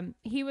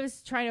 he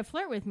was trying to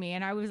flirt with me,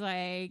 and I was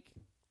like,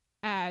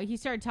 he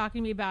started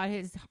talking to me about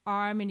his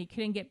arm, and he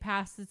couldn't get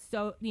past it,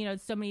 so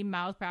many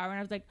miles per hour, and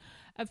I was like,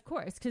 of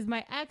course, because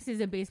my ex is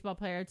a baseball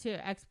player too,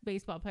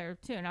 ex-baseball player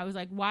too, and I was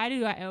like, why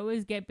do I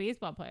always get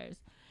baseball players?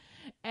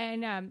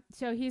 And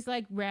so he's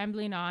like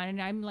rambling on,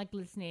 and I'm like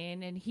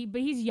listening, and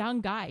but he's a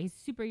young guy, he's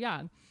super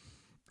young,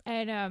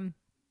 and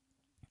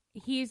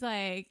he's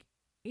like,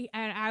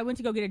 and I went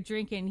to go get a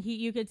drink, and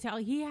you could tell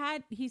he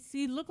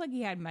looked like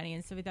he had money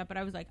and stuff like that, but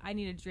I was like, I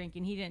need a drink,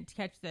 and he didn't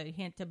catch the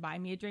hint to buy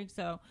me a drink,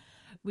 so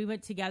we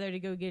went together to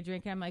go get a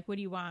drink, and I'm like, what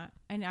do you want?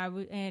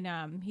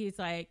 And he's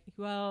like,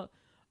 well,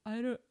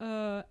 I don't,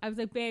 I was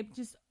like, babe,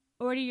 just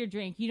order your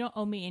drink. You don't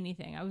owe me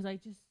anything. I was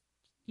like, just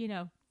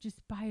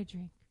buy a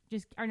drink.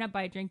 Or not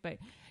buy a drink, but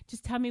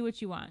just tell me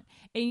what you want.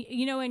 And,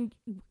 and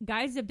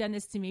guys have done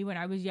this to me when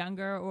I was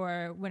younger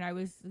or when I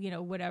was,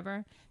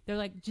 whatever. They're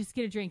like, just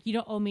get a drink. You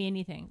don't owe me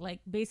anything. Like,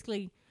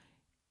 basically,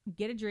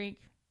 get a drink.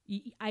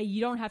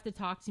 You don't have to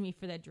talk to me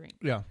for that drink.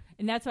 Yeah.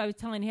 And that's why I was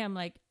telling him,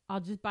 like,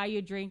 I'll just buy you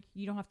a drink.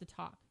 You don't have to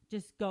talk.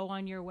 Just go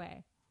on your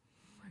way.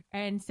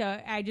 And so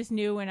I just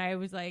knew when I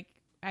was like,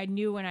 I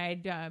knew when I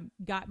had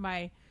got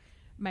my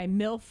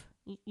MILF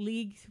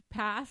league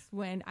pass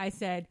when I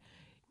said,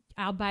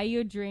 I'll buy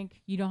you a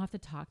drink. You don't have to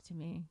talk to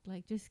me.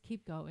 Like, just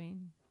keep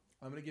going.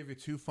 I'm going to give you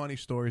 2 funny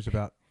stories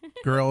about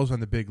girls on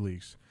the big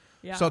leagues.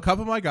 Yeah. So a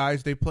couple of my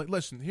guys, they play.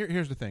 Listen,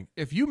 here's the thing.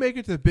 If you make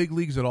it to the big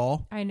leagues at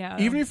all, I know.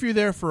 even if you're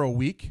there for a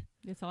week,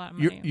 it's a lot of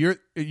money.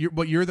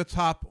 You're the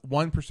top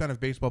 1% of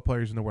baseball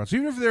players in the world. So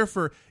even if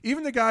they're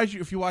even the guys,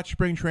 if you watch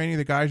spring training,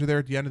 the guys are there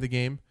at the end of the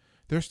game,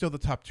 they're still the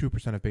top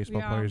 2% of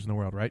baseball players in the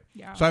world, right?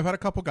 Yeah. So I've had a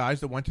couple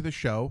guys that went to the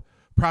show.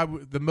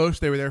 Probably the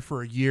most they were there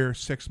for a year,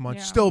 6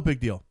 months. Yeah. Still a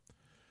big deal.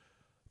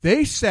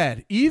 They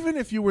said even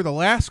if you were the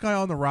last guy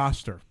on the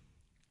roster,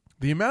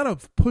 the amount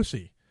of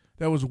pussy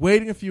that was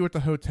waiting for you at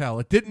the hotel,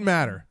 it didn't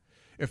matter.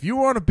 If you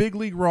were on a big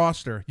league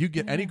roster, you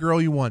get any girl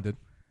you wanted.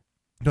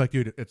 They're like,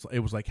 dude, it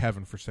was like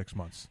heaven for 6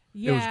 months.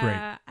 Yeah, it was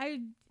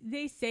great.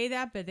 They say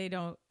that, but they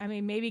don't. I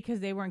mean, maybe because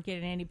they weren't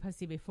getting any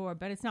pussy before,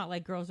 but it's not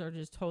like girls are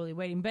just totally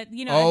waiting. But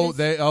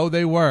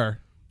they were.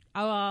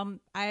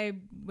 I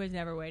was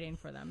never waiting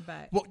for them,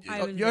 but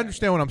you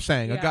understand what I'm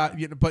saying.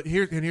 Yeah. But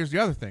here's the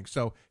other thing.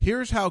 So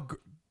here's how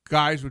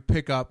guys would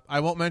pick up.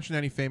 I won't mention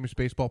any famous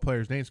baseball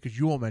players' names because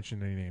you won't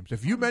mention any names.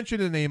 If you mention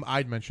a name,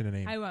 I'd mention a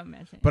name. I won't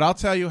mention it. But I'll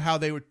tell you how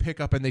they would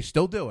pick up, and they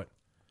still do it,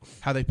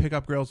 how they pick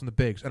up girls in the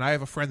bigs. And I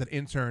have a friend that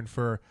interned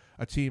for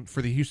a team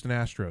for the Houston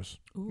Astros.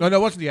 Ooh. No, it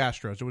wasn't the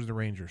Astros. It was the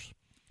Rangers.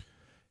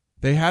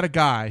 They had a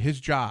guy, his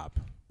job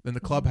in the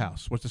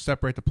clubhouse was to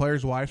separate the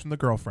players' wives from the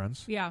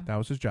girlfriends. Yeah. That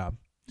was his job.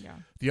 Yeah.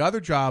 The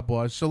other job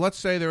was, so let's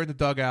say they're in the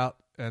dugout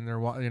and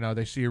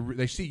they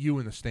see you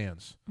in the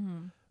stands.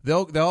 Mm-hmm.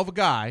 They'll have a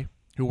guy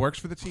who works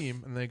for the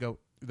team, and they'll go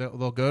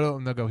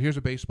and they'll go, here's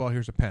a baseball,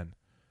 here's a pen,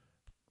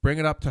 bring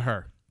it up to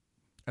her,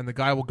 and the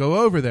guy will go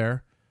over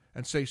there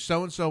and say,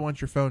 so and so wants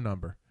your phone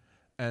number,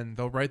 and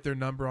they'll write their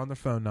number on the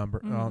phone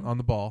number on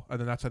the ball, and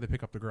then that's how they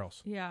pick up the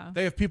girls. Yeah,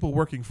 they have people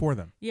working for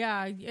them.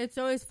 Yeah, it's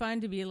always fun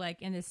to be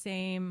like in the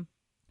same.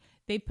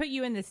 They put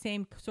you in the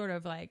same sort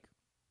of like,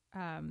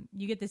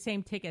 you get the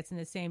same tickets in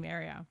the same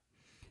area.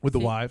 With the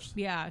wives?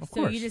 Yeah. Of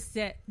So course. you just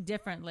sit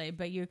differently,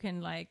 but you can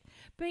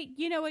but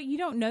you know what? You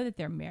don't know that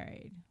they're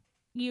married.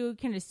 You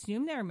can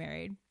assume they're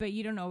married, but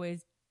you don't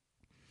always,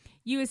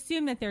 you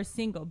assume that they're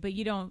single, but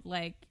you don't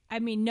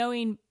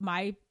knowing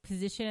my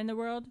position in the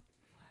world,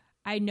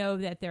 I know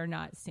that they're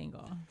not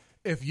single.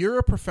 If you're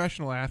a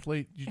professional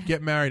athlete, you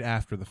get married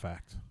after the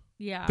fact.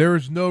 Yeah. There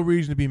is no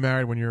reason to be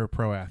married when you're a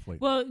pro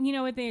athlete. Well, you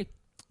know what?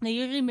 They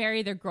usually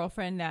marry their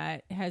girlfriend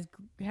that has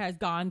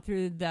gone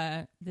through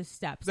the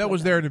steps. That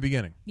was there in the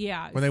beginning.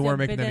 Yeah, when they weren't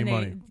making any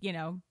money.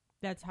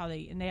 That's how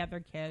and they have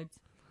their kids.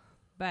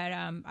 But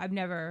I've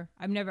never.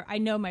 I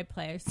know my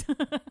place.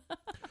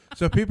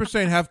 So people are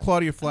saying, have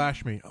Claudia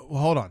flash me.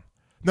 Well, hold on.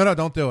 No,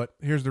 don't do it.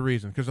 Here's the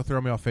reason, because they'll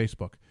throw me off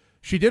Facebook.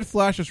 She did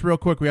flash us real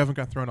quick. We haven't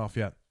got thrown off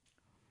yet.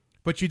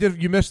 But she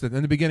did. You missed it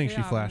in the beginning.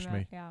 She flashed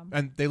me,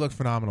 and they look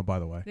phenomenal, by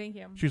the way. Thank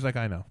you. She's like,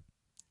 I know.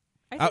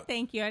 I said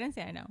thank you. I didn't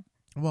say I know.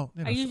 Well,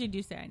 I usually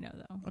do say I know,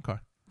 though. Okay.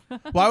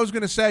 Well, I was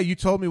going to say, you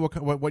told me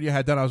what you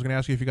had done. I was going to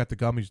ask you if you got the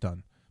gummies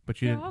done,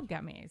 but you They're didn't. all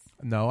gummies.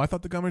 No, I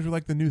thought the gummies were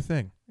like the new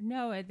thing.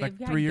 No, they've like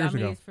got 3 years gummies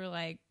ago. for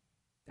I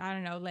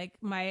don't know,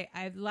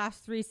 I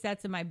last 3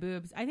 sets of my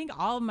boobs. I think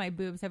all of my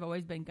boobs have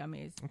always been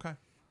gummies. Okay.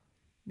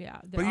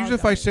 Yeah. But usually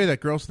if I say that,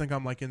 girls think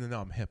I'm like in the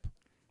know. I'm hip.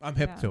 I'm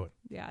hip to it.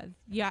 Yeah.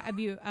 Yeah.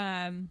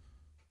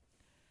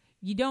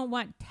 You don't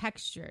want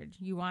textured.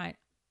 You want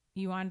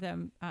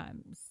them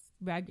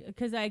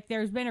because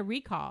there's been a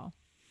recall.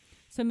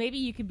 So maybe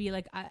you could be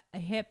like a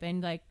hip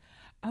and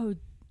oh,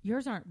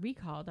 yours aren't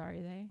recalled, are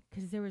they?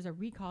 Because there was a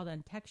recall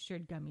on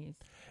textured gummies.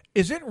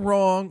 Is it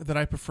wrong that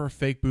I prefer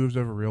fake boobs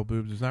over real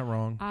boobs? Is that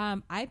wrong?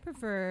 I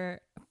prefer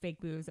fake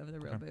boobs over the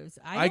real boobs.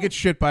 I get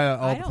shit by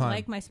all the time. I don't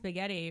like my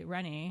spaghetti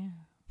runny.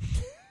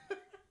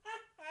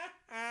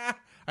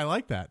 I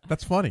like that.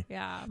 That's funny.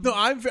 Yeah. No,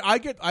 I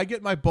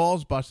get my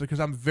balls busted because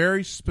I'm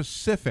very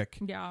specific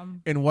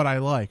in what I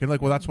like. And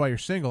like, well, that's why you're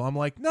single. I'm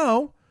like,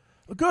 no,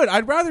 good.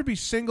 I'd rather be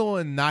single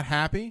and not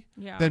happy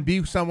than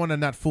be someone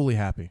and not fully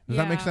happy. Does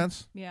that make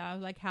sense? Yeah,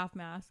 like half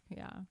mask.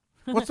 Yeah.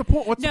 What's the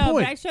point? What's the point? No,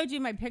 but I showed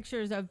you my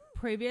pictures of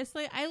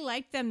previously. I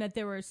liked them that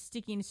they were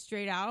sticking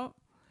straight out.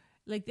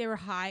 Like they were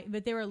high,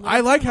 but they were.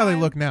 I like how they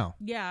look now.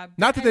 Yeah.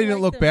 Not that they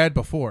didn't look bad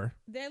before.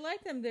 They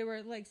liked them. They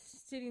were like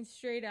sitting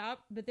straight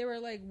up, but they were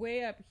like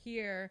way up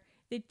here.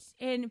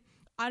 And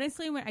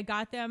honestly, when I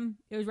got them,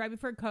 it was right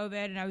before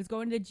COVID, and I was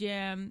going to the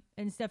gym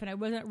and stuff, and I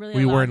wasn't really.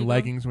 Were you wearing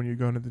leggings when you were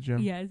going to the gym?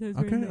 Yes. I was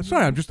okay.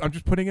 Sorry, I'm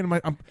just putting it in my.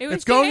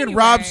 It's going in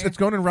Rob's. It's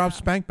going in Rob's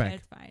spank bank.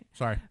 That's fine.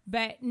 Sorry.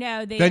 But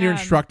no, they. Then your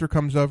instructor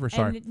comes over.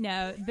 Sorry.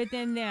 No, but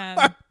then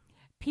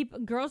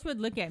girls would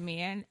look at me,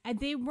 and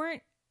they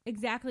weren't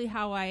exactly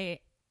how I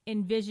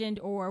envisioned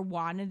or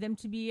wanted them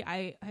to be.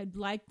 I had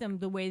liked them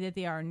the way that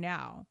they are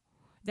now.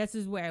 That's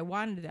the way I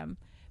wanted them.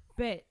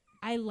 But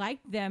I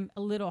liked them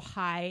a little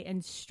high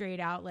and straight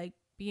out, like,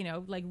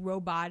 like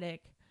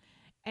robotic.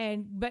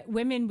 But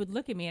women would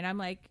look at me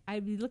and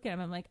I'd be looking at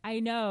them. I'm like, I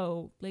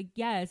know, like,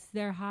 yes,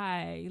 they're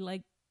high.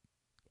 Like,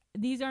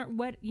 these aren't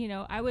what,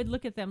 I would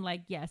look at them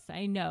like, yes,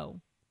 I know.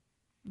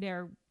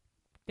 They're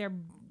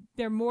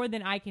more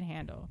than I can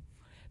handle.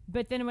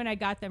 But then when I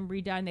got them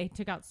redone, they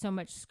took out so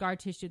much scar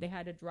tissue, they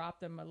had to drop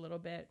them a little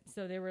bit.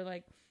 So they were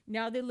like,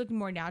 now they look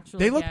more natural.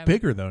 They look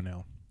bigger though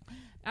now.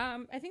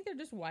 I think they're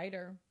just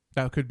wider.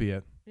 That could be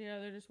it. Yeah,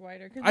 they're just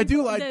wider. I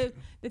do like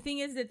the thing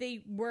is that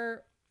they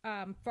were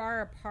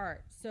far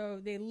apart, so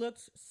they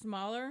looked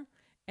smaller,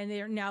 and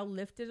they are now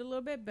lifted a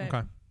little bit.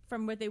 But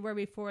from what they were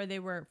before, they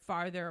were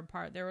farther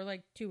apart. They were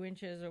like 2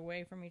 inches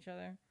away from each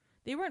other.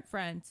 They weren't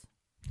friends.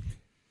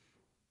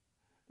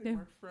 They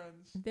weren't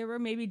friends. They were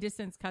maybe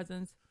distant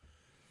cousins.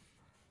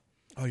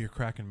 Oh, you're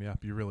cracking me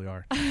up. You really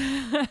are.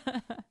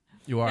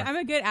 You are. I'm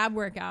a good ab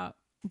workout.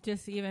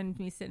 Just even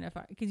me sitting up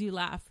because you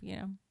laugh,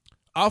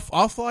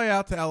 I'll fly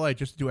out to LA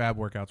just to do ab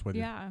workouts with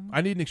you. Yeah.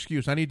 I need an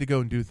excuse. I need to go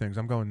and do things.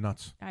 I'm going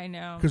nuts. I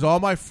know. Because all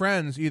my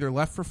friends either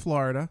left for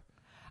Florida,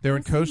 they're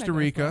in Costa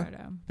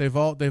Rica. They've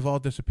all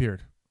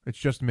disappeared. It's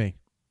just me,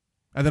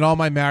 and then all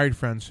my married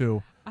friends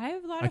who I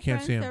have a lot of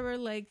friends that were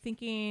like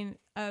thinking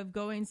of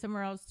going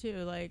somewhere else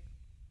too. Like,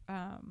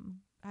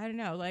 I don't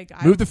know. Like,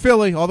 move to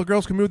Philly. All the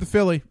girls can move to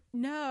Philly.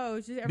 No,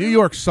 New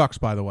York sucks,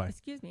 by the way.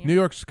 Excuse me. New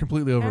York's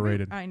completely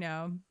overrated. I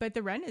know, but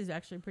the rent is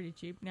actually pretty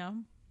cheap now.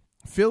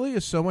 Philly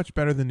is so much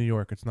better than New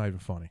York. It's not even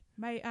funny.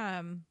 My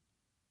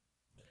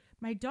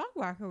dog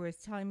walker was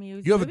telling me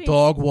you have a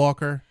dog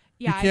walker.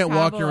 Yeah, you can't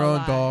walk your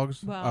own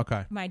dogs. Well,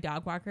 okay. My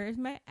dog walker is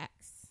my ex.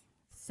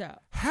 So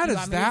how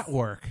does that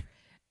work?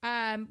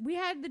 We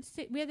had the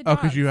dogs. Oh,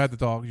 because you had the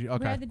dogs. Okay.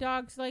 We had the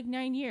dogs like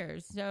 9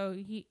 years. So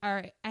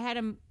I had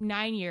him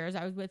 9 years.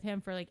 I was with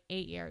him for like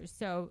 8 years.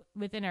 So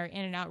within our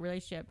in and out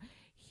relationship,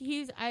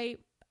 I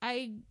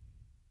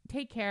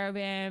take care of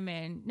him,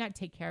 and not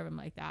take care of him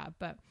like that,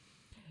 but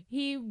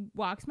he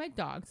walks my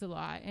dogs a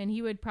lot, and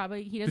he doesn't.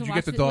 Did you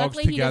get the dogs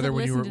together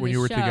when you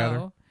were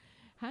together?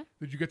 Huh?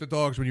 Did you get the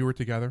dogs when you were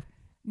together?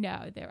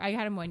 No, I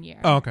had him 1 year.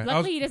 Oh, okay.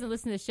 Luckily, he doesn't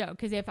listen to the show,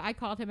 because if I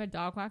called him a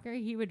dog walker,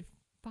 he would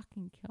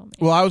fucking kill me.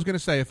 Well, I was gonna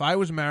say if I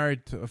was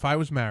married, if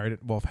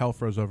hell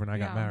froze over and I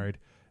got married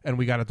and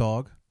we got a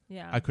dog,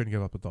 I couldn't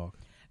give up a dog.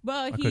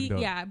 Well,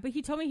 but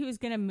he told me he was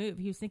gonna move.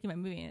 He was thinking about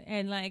moving,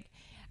 and like,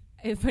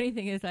 the funny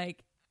thing is,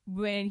 like,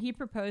 when he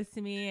proposed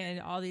to me and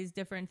all these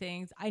different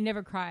things, I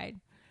never cried.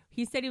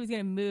 He said he was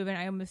gonna move, and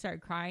I almost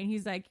started crying.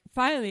 He's like,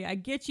 "Finally, I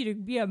get you to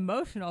be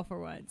emotional for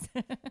once."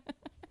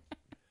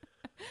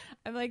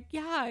 I'm like,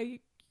 "Yeah.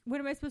 What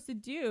am I supposed to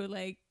do?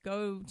 Like,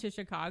 go to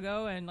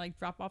Chicago and like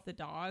drop off the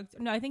dogs?"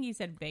 No, I think he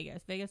said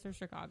Vegas or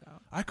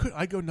Chicago.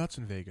 I go nuts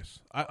in Vegas.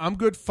 I'm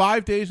good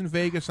 5 days in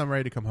Vegas. I'm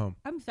ready to come home.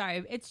 I'm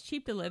sorry, it's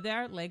cheap to live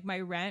there. Like, my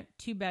rent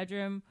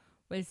 2-bedroom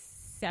was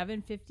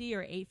 $750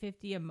 or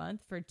 $850 a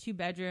month for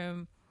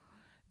 2-bedroom,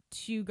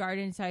 2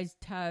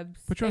 garden-sized tubs.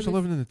 But you're also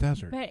living in the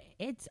desert. But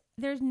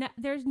there's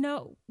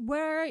no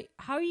where.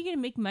 How are you going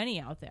to make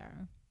money out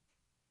there?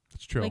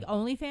 It's true. Like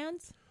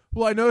OnlyFans.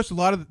 Well, I noticed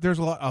there's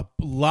a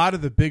lot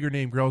of the bigger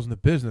name girls in the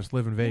business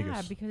live in Vegas.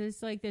 Yeah, because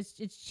it's like this.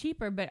 It's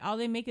cheaper, but all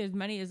they make as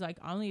money is like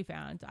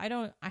OnlyFans.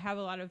 I have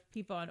a lot of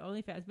people on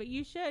OnlyFans, but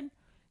you should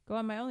go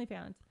on my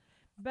OnlyFans.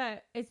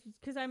 But it's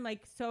because I'm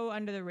like so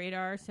under the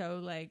radar,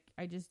 so like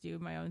I just do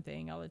my own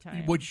thing all the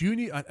time. What you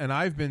need, and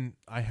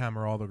I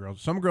hammer all the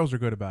girls. Some girls are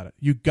good about it.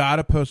 You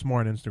gotta post more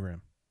on Instagram.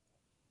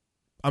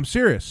 I'm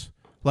serious.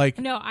 Like,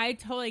 no, I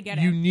totally get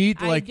it. You need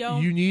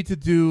to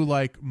do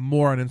like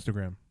more on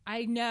Instagram.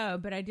 I know,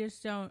 but I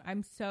just don't.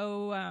 I'm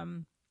so,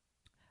 I'm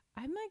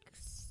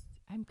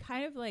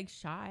kind of like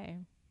shy.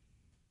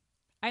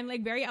 I'm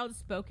like very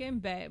outspoken,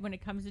 but when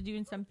it comes to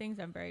doing some things,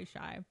 I'm very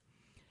shy.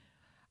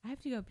 I have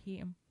to go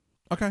pee.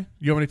 Okay.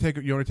 You want me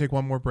to take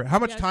one more break? How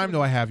much time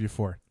do I have you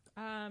for?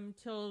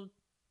 Till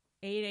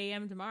 8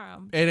 a.m.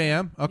 tomorrow. 8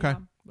 a.m.? Okay. Yeah,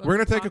 we're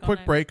going to take a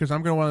quick break because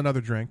I'm going to want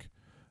another drink.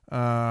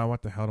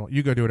 What the hell?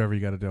 You go do whatever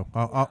you got to do.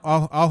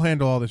 I'll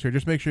handle all this here.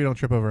 Just make sure you don't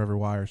trip over every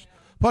wires.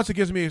 Plus, it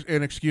gives me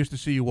an excuse to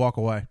see you walk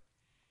away.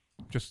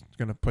 Just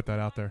going to put that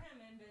out there.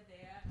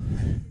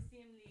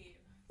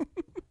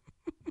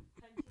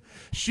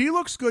 She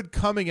looks good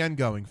coming and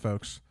going,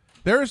 folks.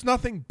 There is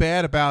nothing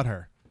bad about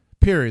her.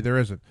 Period. There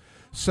isn't.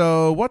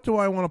 So what do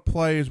I want to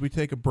play as we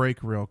take a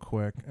break real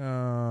quick? I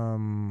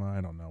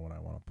don't know what I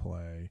want to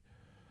play.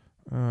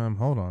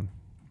 Hold on.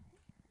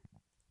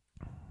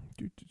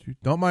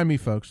 Don't mind me,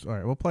 folks. All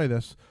right, we'll play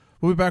this.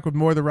 We'll be back with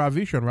more of the Rob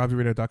V Show on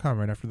RobVRadio.com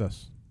right after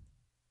this.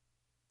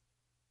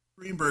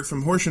 Greenberg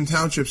from Horsham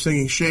Township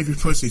singing Shave Your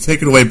Pussy.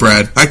 Take it away,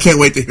 Brad. I can't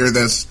wait to hear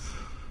this.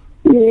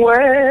 When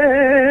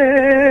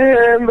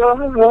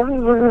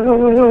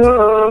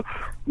the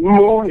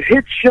moon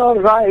hits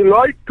your eye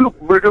like a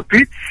big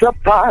pizza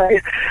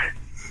pie,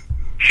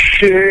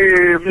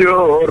 shave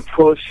your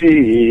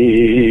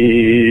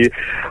pussy.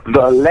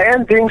 The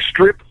landing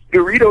strip,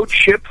 Dorito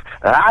chip,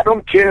 I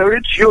don't care,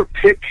 it's your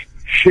pick.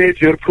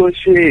 Shave your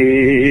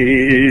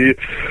pussy.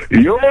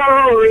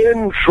 You're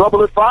in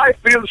trouble if I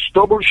feel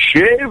stubble.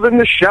 Shave in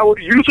the shower,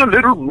 use a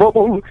little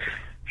bubble.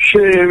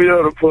 Shave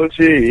your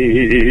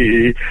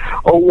pussy.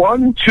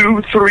 1,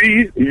 2,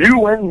 3,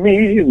 you and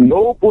me.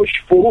 No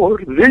bush for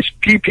this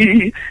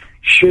pee-pee.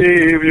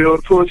 Shave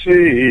your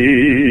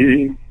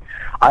pussy.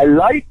 I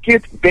like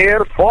it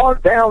bare, far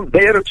down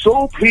there,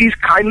 so please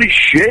kindly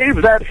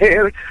shave that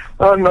hair.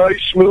 A nice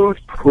smooth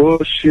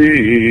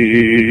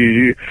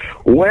pussy.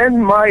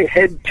 When my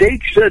head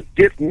takes a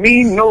dip,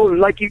 me no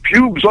likey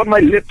pubes on my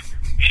lip.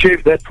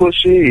 Shave that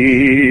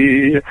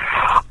pussy.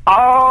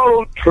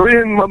 I'll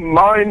trim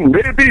mine,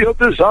 maybe a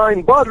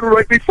design, but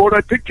right before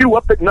I pick you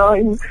up at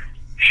 9,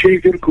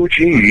 shave your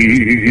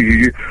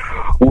coochie.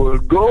 We'll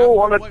go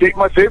on a date,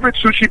 my favorite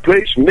sushi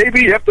place.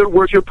 Maybe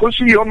afterwards your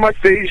pussy on my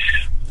face.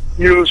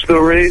 Use the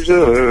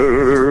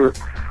razor.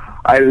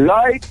 I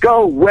like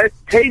a wet,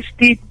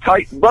 tasty,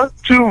 tight, but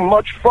too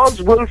much fuzz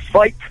will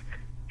fight.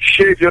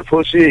 Shave your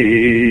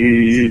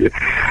pussy.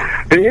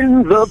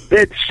 In the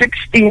bed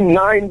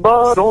 69,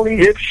 but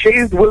only if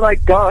shaved will I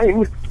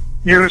dine.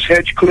 Use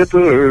hedge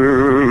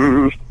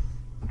clippers.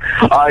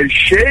 I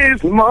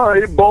shave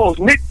my balls,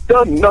 nick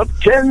the nut,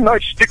 can I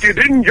stick it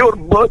in your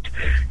butt?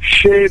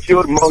 Shave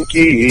your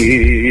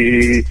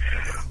monkey.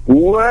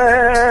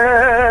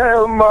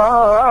 Well,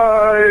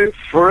 my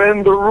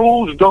friend, the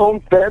rules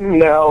don't bend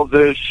now.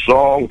 This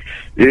song,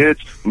 it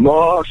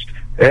must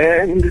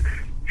end.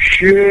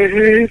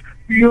 Shave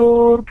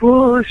your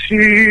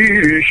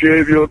pussy,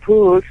 shave your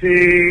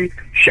pussy,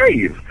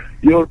 shave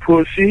your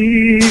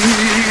pussy.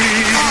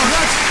 Oh,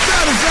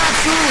 that is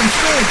absolutely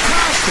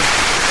fantastic.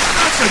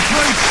 That's a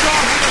great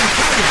song. I'm going to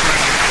tell you,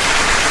 Brad.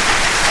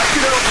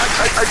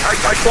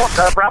 I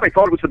thought, Brad, I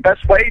thought it was the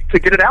best way to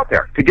get it out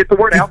there, to get the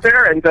word out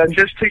there, and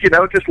just to,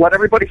 just let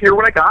everybody hear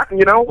what I got. And,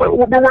 we're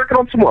working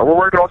on some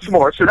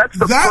more. So that's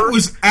the That first.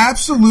 was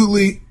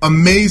absolutely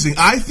amazing.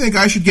 I think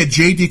I should get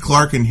J.D.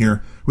 Clark in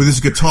here with his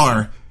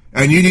guitar,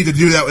 and you need to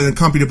do that with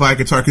accompanied by a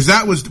guitar, because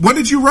that was. When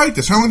did you write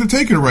this? How long did it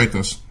take you to write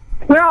this?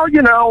 Well,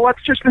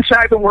 let's just say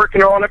I've been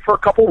working on it for a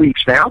couple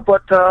weeks now,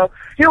 but,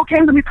 it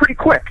came to me pretty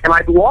quick, and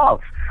I'd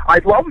love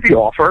the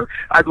offer.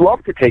 I'd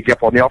love to take you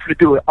up on the offer to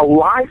do a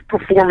live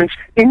performance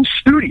in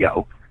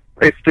studio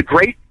if the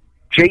great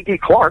J.D.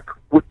 Clark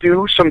would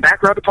do some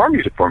background guitar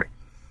music for me.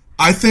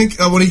 I think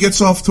when he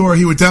gets off tour,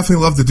 he would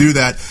definitely love to do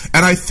that.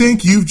 And I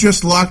think you've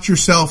just locked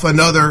yourself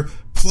another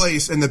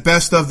place in the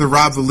best of the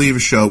Rob Valiva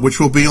Show, which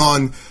will be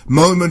on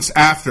moments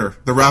after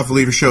the Rob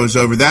Valiva Show is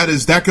over.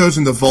 That goes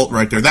in the vault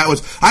right there.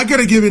 I got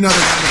to give you another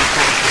round of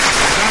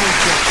applause. That was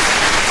just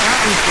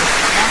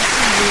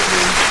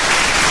absolutely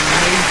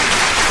amazing.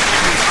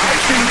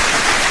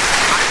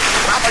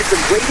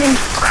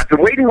 I've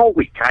been waiting all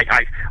week.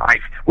 I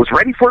was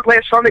ready for it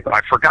last Sunday, but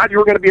I forgot you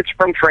were going to be at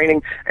spring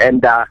training.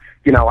 And, I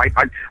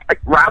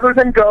rather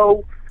than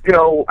go,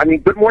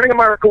 Good Morning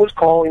America was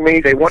calling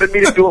me. They wanted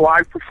me to do a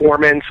live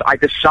performance. I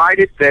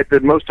decided that the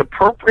most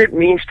appropriate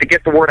means to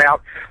get the word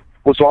out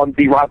was on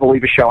the Rob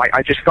Valiva Show.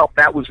 I just felt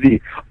that was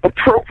the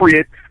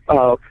appropriate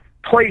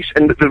place,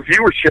 and the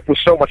viewership was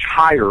so much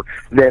higher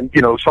than,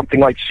 something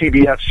like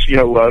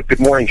CBS, Good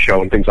Morning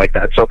Show and things like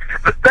that. So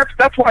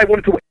that's why I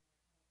wanted to.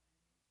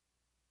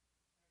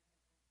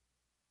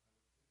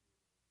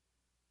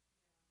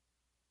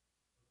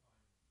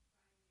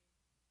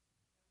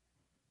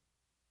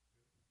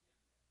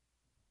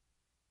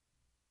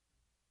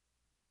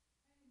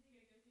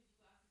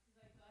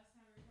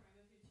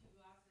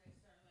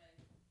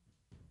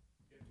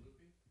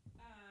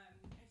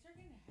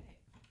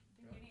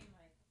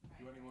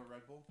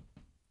 Red Bull?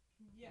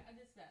 Yeah,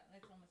 just that.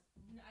 That's almost.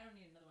 I don't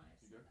need another one. I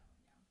just set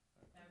that one down.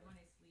 That one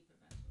I sleep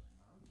eventually.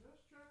 I'm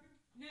just checking.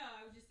 No,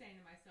 I was just saying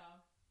to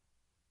myself.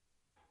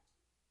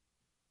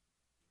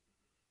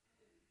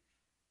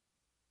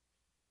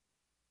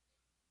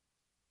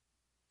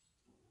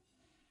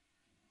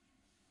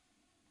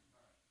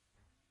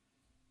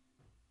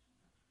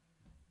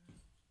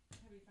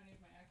 It'd be funny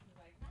if my ex was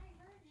like, "I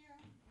heard you."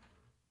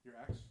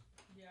 Your ex?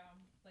 Yeah,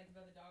 like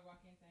about the dog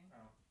walking thing.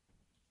 Oh.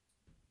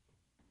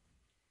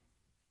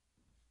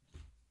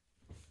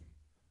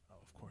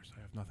 Of course,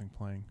 I have nothing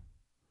playing.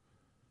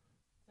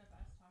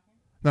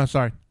 No,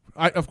 sorry.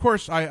 Of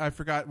course, I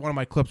forgot one of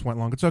my clips went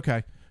long. It's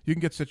okay. You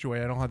can get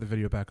situated. I don't have the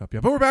video back up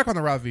yet. But we're back on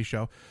the Rob V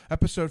Show,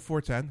 episode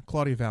 410.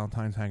 Claudia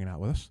Valentine's hanging out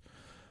with us.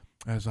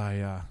 As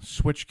I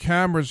switch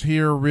cameras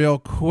here real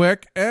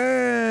quick.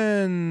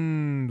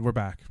 And we're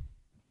back.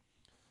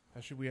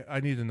 We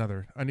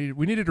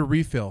needed a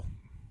refill.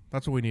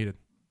 That's what we needed.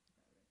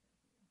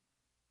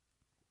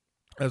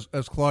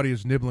 As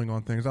Claudia's nibbling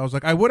on things, I was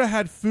like, I would have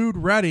had food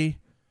ready.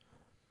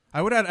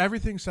 I would have had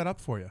everything set up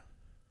for you.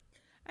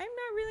 I'm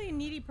not really a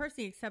needy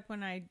person except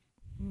when I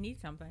need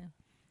something.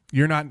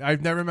 You're not.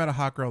 I've never met a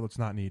hot girl that's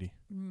not needy.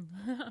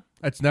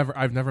 I've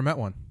never met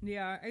one.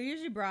 Yeah, I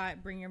usually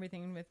bring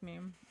everything with me.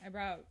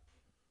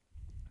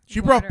 She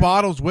brought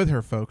bottles with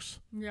her, folks.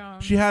 Yeah.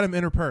 She had them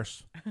in her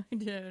purse. I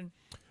did.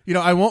 You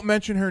know, I won't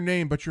mention her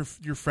name, but your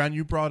friend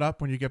you brought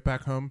up when you get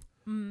back home,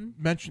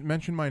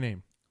 mention my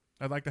name.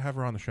 I'd like to have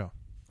her on the show.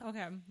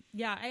 Okay.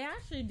 Yeah, I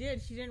actually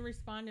did. She didn't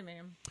respond to me.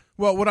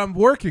 Well, what I'm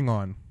working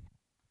on,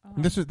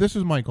 this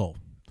is my goal.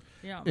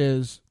 Yeah.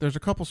 Is there's a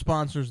couple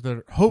sponsors that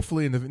are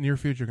hopefully in the near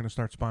future are going to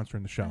start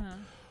sponsoring the show.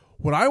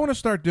 What I want to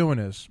start doing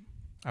is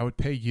I would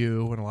pay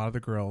you and a lot of the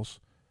girls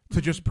to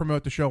just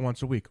promote the show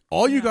once a week.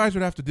 All you guys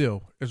would have to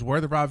do is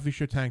wear the Rob V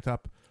Show tank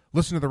top,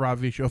 listen to the Rob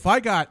V Show. If I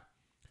got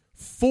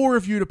 4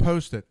 of you to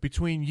post it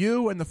between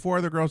you and the 4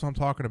 other girls I'm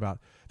talking about,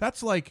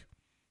 that's like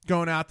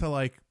going out to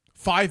like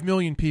 5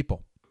 million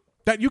people.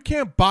 That you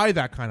can't buy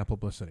that kind of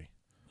publicity.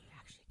 You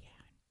actually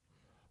can.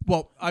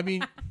 Well, I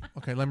mean,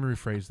 okay, let me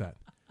rephrase that.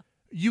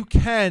 You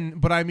can,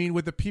 but I mean,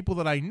 with the people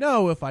that I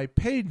know, if I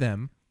paid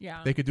them,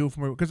 they could do it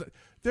for me. Because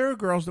there are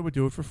girls that would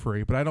do it for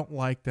free, but I don't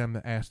like them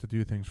to ask to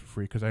do things for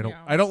free because I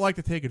don't like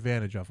to take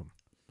advantage of them.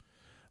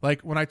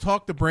 Like when I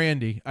talk to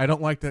Brandy, I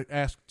don't like to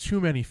ask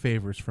too many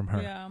favors from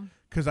her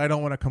because I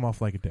don't want to come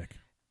off like a dick.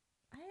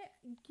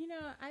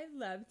 I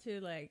love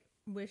to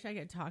wish I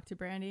could talk to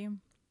Brandy.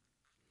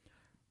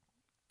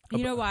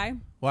 You know why?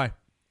 Why?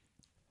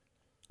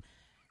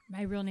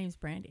 My real name's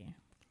Brandy.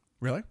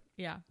 Really?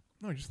 Yeah.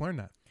 No, I just learned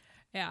that.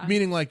 Yeah.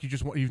 Meaning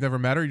you've never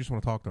met her, you just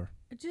want to talk to her.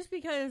 Just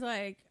because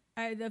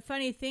the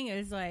funny thing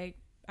is when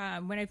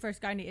I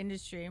first got into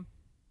industry,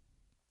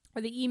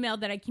 or the email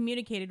that I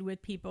communicated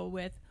with people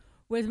with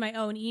was my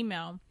own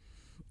email.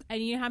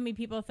 And you know how many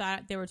people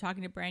thought they were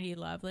talking to Brandy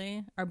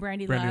Lovely or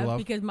Brandy Love?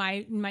 Because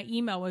my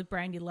email was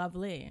Brandy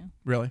Lovely.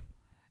 Really?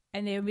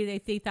 And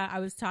they thought I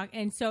was talking,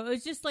 and so it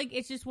was just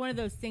it's just one of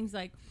those things.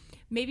 Like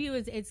maybe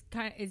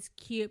it's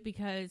cute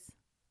because,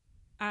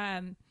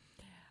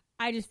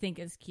 I just think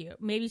it's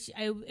cute. Maybe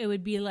it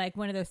would be like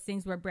one of those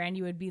things where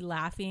Brandy would be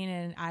laughing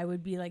and I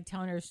would be like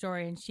telling her a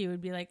story and she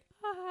would be like,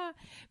 ah,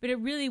 but it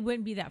really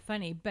wouldn't be that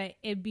funny. But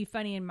it'd be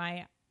funny in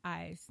my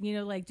eyes,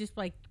 just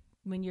like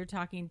when you're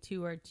talking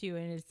to her too,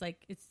 and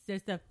it's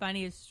just the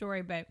funniest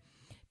story. But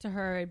to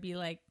her, it'd be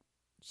like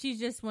she's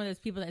just one of those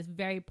people that's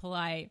very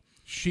polite.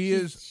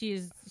 She's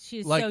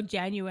so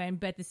genuine,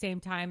 but at the same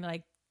time,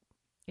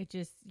 it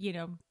just,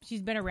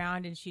 she's been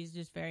around and she's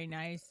just very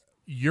nice.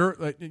 You're,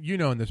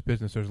 in this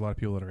business, there's a lot of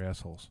people that are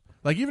assholes.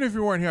 Like, even if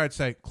you weren't here, I'd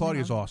say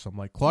Claudia's awesome.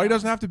 Like, Claudia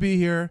doesn't have to be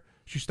here.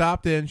 She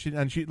stopped in.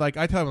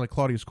 I tell them,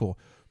 Claudia's cool.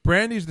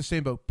 Brandy's the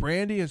same boat.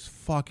 Brandy is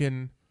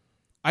fucking,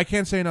 I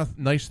can't say enough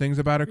nice things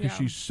about her because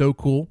she's so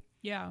cool.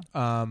 Yeah.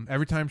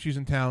 Every time she's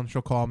in town,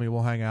 she'll call me.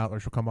 We'll hang out, or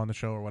she'll come on the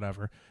show or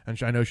whatever.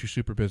 And I know she's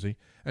super busy.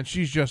 And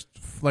she's just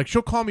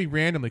she'll call me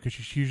randomly because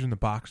she's into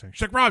boxing.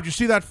 She's like, Rob, did you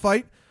see that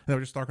fight? And we'll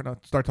just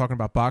start talking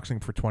about boxing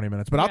for 20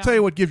 minutes. But I'll tell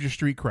you what gives you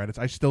street credits.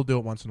 I still do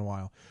it once in a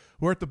while.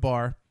 We're at the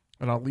bar,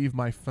 and I'll leave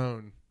my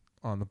phone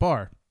on the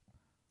bar,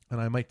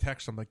 and I might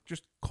text them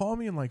just call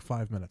me in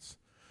 5 minutes.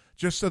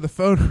 Just so the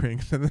phone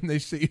rings, and then they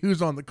see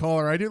who's on the call,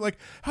 or I do.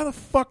 How the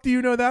fuck do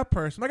you know that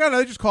person? I don't know,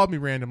 they just called me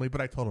randomly,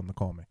 but I told them to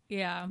call me.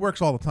 Yeah.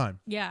 Works all the time.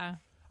 Yeah.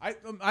 I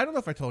don't know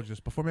if I told you this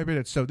before. Maybe I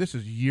did. So this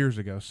is years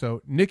ago.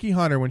 So Nikki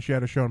Hunter, when she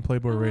had a show on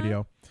Playboy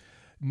Radio,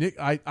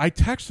 I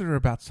texted her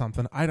about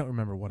something. I don't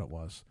remember what it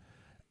was.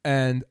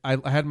 And I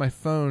had my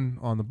phone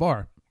on the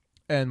bar.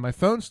 And my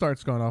phone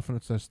starts going off, and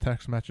it says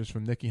text messages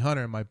from Nikki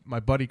Hunter. And my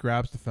buddy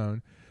grabs the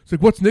phone. He's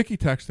like, what's Nikki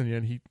texting you?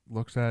 And he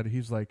looks at it.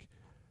 He's like,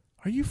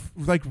 are you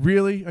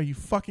really? Are you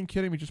fucking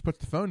kidding me? Just puts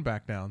the phone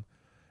back down.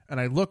 And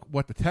I look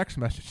what the text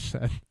message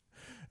said.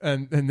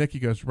 And Nikki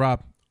goes,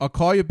 Rob, I'll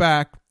call you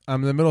back.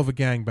 I'm in the middle of a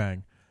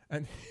gangbang.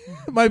 And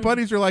my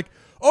buddies are like,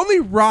 only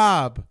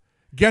Rob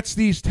gets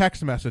these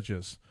text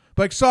messages.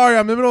 Sorry,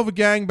 I'm in the middle of a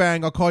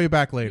gangbang. I'll call you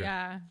back later.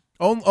 Yeah.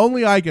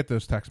 Only I get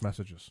those text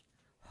messages.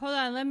 Hold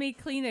on. Let me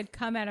clean the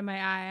cum out of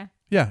my eye.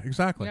 Yeah,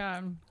 exactly.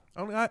 Yeah.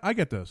 Only I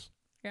get those.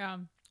 Yeah.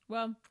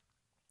 Well,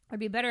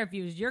 it'd be better if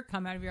it was your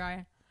cum out of your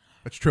eye.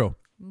 That's true.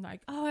 I'm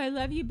like, oh, I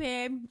love you,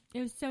 babe. It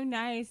was so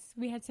nice.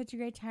 We had such a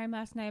great time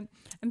last night.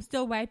 I'm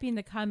still wiping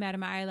the cum out of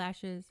my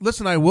eyelashes.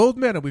 Listen, I will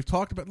admit it. We've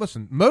talked about.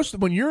 Listen,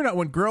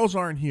 when girls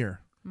aren't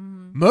here,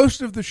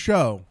 most of the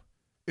show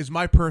is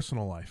my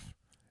personal life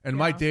and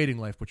my dating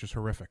life, which is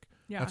horrific.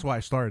 Yeah. That's why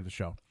I started the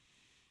show,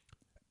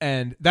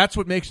 and that's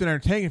what makes it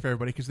entertaining for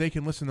everybody because they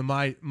can listen to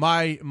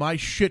my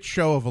shit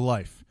show of a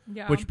life,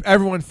 which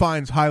everyone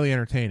finds highly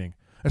entertaining.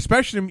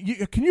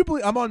 Especially, can you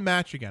believe I'm on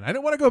Match again? I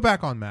didn't want to go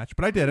back on Match,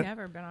 but I did it. I've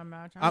never been on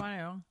Match. I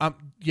want to.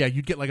 Yeah,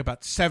 you'd get like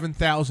about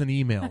 7,000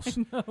 emails.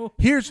 I know.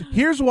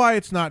 Here's why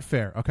it's not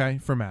fair. Okay,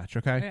 for Match.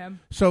 Okay, yeah.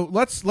 So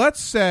let's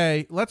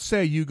say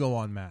you go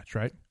on Match,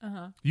 right?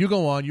 You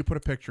go on, you put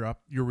a picture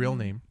up, your real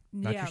name,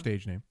 not your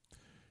stage name.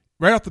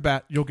 Right off the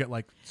bat, you'll get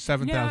like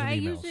 7,000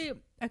 emails. Usually,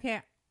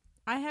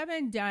 I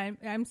haven't done.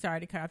 I'm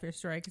sorry to cut off your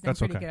story because I'm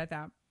pretty good at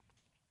that.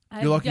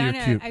 You're lucky you're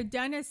cute. I've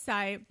done a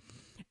site,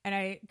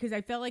 and because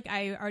I felt like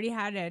I already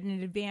had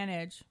an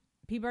advantage.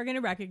 People are going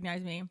to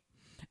recognize me.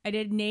 I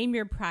did Name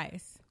Your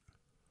Price,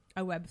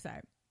 a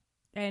website,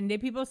 and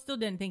people still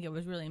didn't think it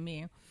was really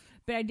me,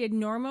 but I did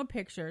normal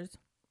pictures.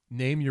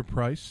 Name Your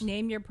Price?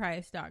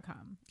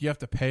 NameYourPrice.com. Do you have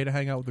to pay to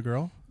hang out with the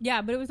girl?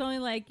 Yeah, but it was only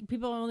like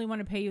people only want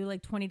to pay you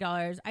like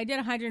 $20. I did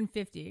 $150.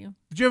 Did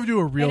you ever do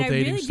a real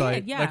dating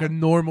site? Yeah. Like a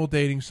normal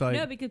dating site?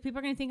 No, because people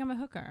are going to think I'm a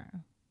hooker.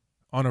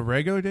 On a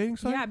regular dating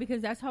site? Yeah,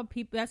 because that's how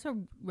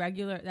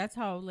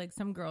like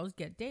some girls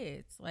get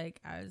dates, like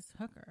as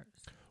hookers.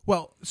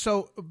 Well,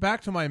 so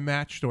back to my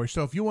Match story.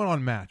 So if you went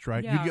on Match,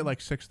 right, yeah. you get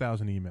like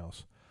 6,000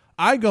 emails.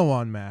 I go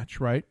on Match,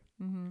 right?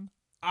 Mm-hmm.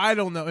 I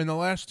don't know. In the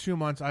last 2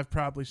 months, I've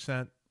probably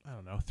sent,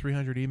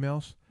 300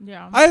 emails.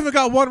 Yeah. I haven't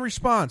got one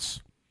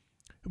response.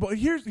 But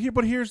here's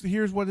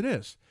what it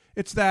is.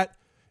 It's that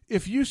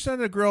if you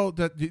send a girl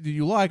that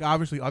you like,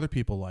 obviously other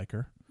people like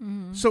her.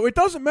 Mm-hmm. So it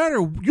doesn't matter.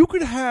 You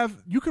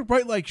could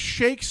write like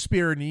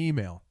Shakespeare in the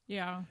email.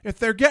 Yeah. If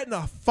they're getting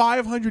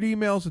 500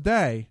 emails a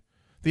day,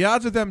 the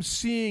odds of them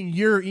seeing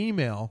your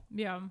email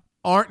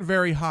aren't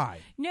very high.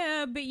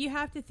 No, but you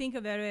have to think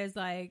of it as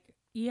like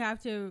you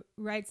have to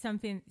write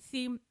something.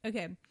 See,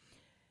 okay.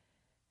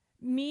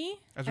 Me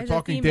as we're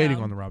talking female,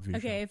 dating on the Rob V Show.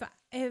 Okay,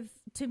 if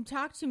to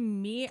talk to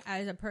me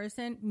as a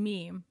person,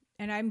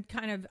 and I'm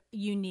kind of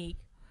unique.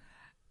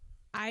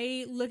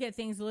 I look at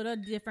things a little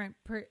different,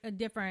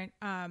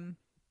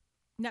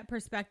 not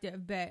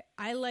perspective, but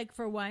I like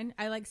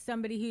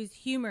somebody who's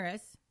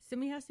humorous.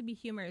 Somebody has to be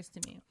humorous to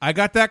me. I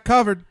got that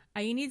covered.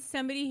 I need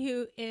somebody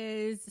who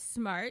is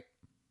smart.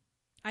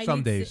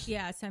 Some days.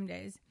 Some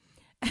days.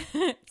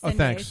 Oh,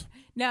 thanks. Days.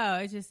 No,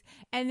 it's just,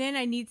 and then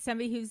I need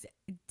somebody who's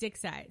dick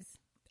size.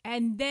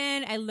 And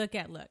then I look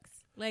at looks.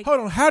 Like,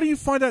 hold on, how do you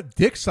find out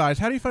dick size?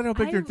 How do you find out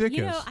how big their dick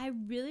is? I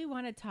really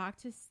want to talk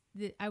to.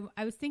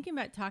 I was thinking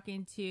about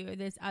talking to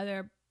this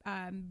other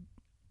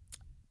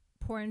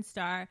porn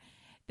star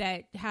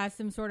that has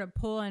some sort of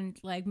pull and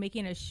like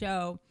making a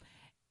show,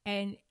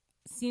 and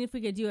seeing if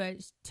we could do a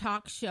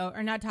talk show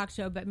or not talk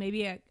show, but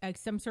maybe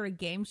some sort of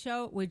game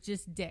show with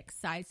just dick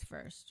size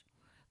first.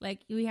 Like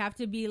we have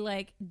to be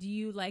like, do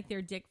you like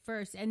their dick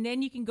first, and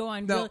then you can go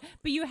on. No.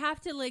 But you have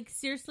to like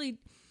seriously.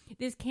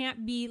 This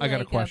can't be like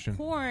a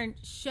porn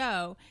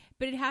show,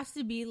 but it has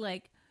to be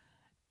like,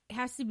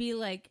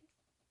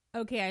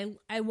 okay,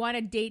 I want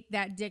to date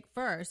that dick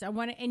first.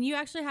 And you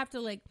actually have to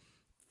like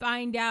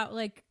find out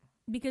like,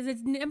 because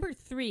it's number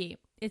 3.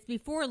 It's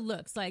before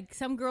looks. Like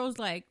some girls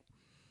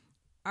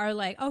are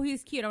like, oh,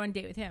 he's cute. I want to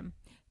date with him.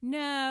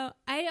 No,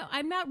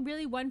 I'm not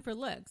really one for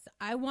looks.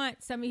 I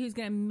want somebody who's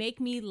going to make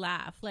me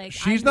laugh. Like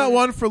she's not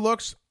one for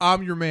looks.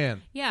 I'm your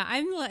man. Yeah,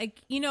 I'm like,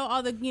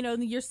 all the,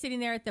 you're sitting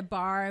there at the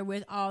bar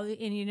with all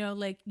the, and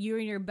like you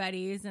and your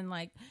buddies, and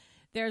like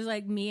there's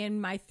like me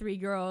and my 3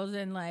 girls,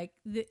 and like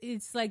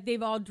it's like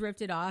they've all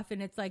drifted off,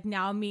 and it's like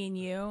now me and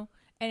you,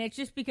 and it's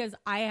just because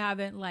I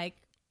haven't like.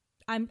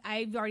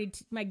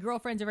 My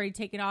girlfriend's already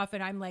taken off,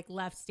 and I'm like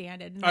left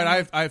standing. All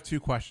right, I have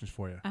 2 questions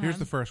for you. Here's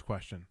the first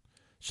question.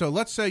 So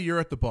let's say you're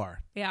at the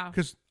bar. Yeah.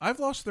 Because I've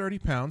lost 30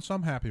 pounds, so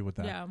I'm happy with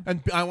that. Yeah.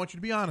 And I want you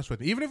to be honest with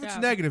me. Even if it's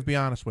negative, be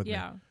honest with me.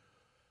 Yeah.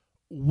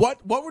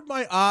 What would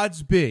my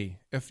odds be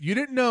if you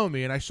didn't know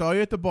me and I saw you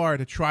at the bar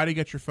to try to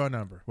get your phone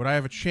number? Would I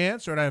have a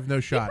chance, or would I have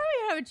no shot? You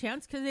probably have a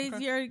chance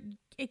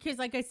because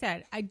like I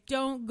said, I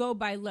don't go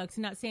by looks.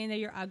 I'm not saying that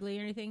you're ugly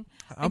or anything.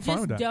 I'm fine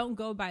with that. I just don't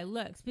go by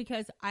looks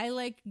because I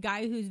like a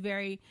guy who's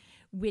very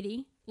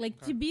witty. Like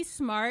to be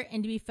smart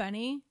and to be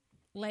funny.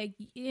 Like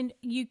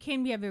you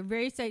can have a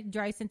very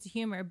dry sense of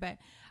humor, but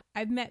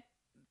I've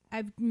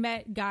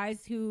met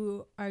guys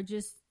who are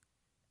just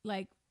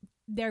like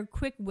they're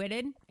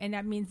quick-witted, and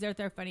that means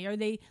they're funny, or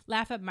they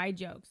laugh at my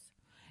jokes,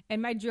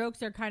 and my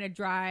jokes are kind of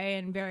dry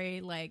and very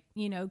like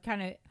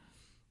kind of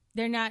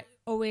they're not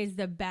always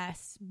the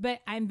best, but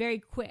I'm very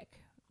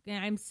quick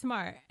and I'm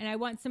smart, and I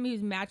want somebody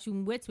who's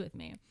matching wits with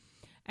me,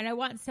 and I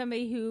want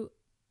somebody who,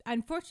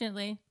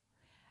 unfortunately,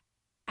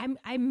 I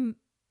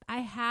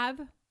have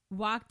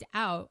walked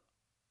out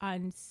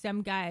on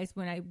some guys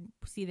when I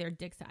see their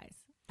dick size.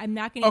 I'm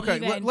not going to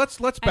even. Let's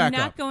back up. I'm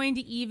not going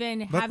to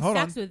even have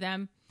sex with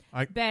them.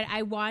 But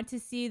I want to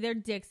see their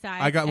dick size.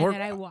 I got more.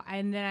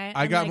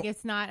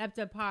 It's not up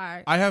to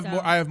par. I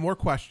have more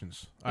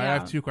questions. Yeah. I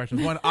have 2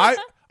 questions. One,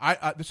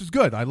 I this is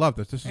good. I love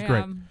this. This is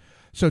great.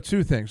 So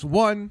 2 things.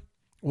 One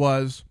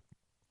was,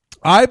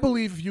 I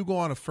believe if you go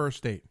on a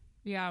first date.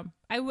 Yeah,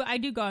 I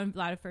do go on a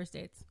lot of first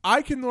dates.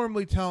 I can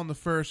normally tell in the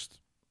first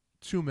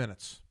 2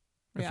 minutes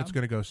if it's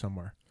going to go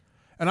somewhere.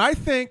 And I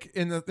think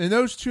in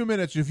those 2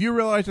 minutes, if you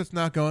realize it's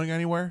not going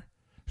anywhere,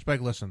 just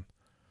like, listen,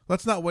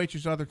 Let's not waste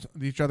each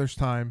other's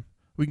time.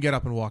 We can get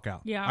up and walk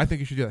out. Yeah. I think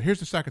you should do that. Here's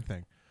the second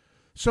thing.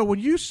 So when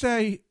you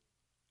say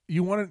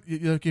you want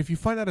to, like, if you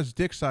find out his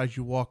dick size,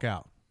 you walk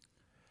out.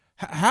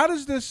 How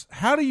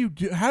do you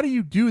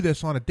do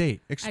this on a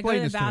date?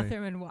 Explain this to me. I go to the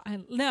bathroom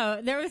and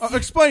no, there was.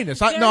 Explain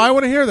this. I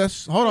want to hear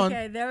this. Hold on.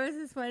 Okay, there was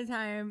this one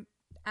time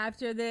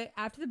after the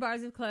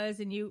bars have closed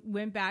and you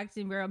went back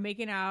and we were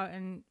making out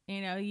and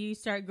you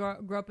start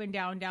groping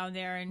down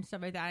there and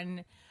stuff like that,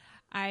 and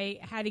I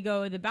had to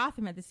go to the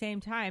bathroom at the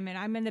same time, and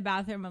I'm in the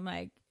bathroom. I'm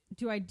like,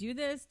 do I do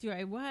this? Do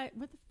I what?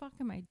 What the fuck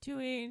am I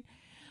doing?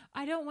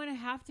 I don't want to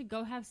have to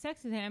go have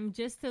sex with him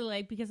just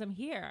to because I'm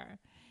here,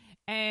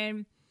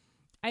 and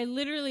I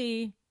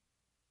literally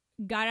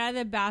got out of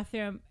the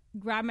bathroom,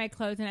 grabbed my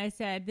clothes, and I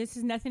said, "This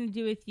has nothing to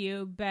do with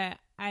you, but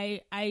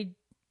I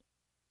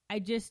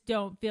just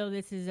don't feel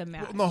this is a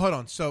match." Well, no, hold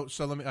on. So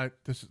let me.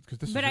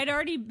 But I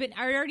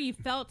already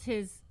felt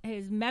his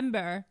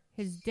member,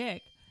 his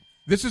dick.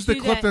 This is the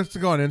clip that's to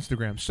go on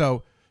Instagram.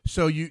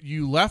 So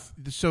you left.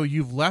 So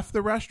you've left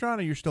the restaurant,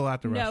 or you're still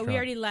at the restaurant? No, we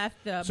already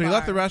left the. So bar. you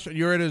left the restaurant.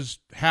 You're at his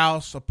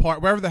house,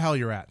 apart, wherever the hell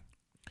you're at.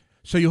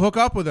 So you hook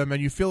up with him, and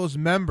you feel his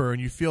member,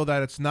 and you feel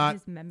that it's not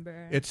his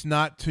member. It's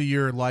not to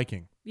your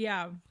liking.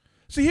 Yeah.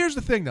 See, here's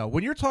the thing, though.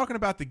 When you're talking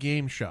about the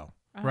game show,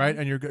 right,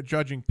 and you're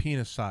judging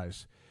penis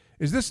size,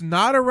 is this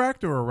not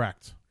erect or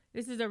erect?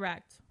 This is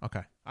erect.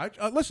 Okay.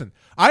 Listen,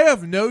 I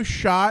have no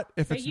shot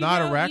if it's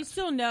not erect. You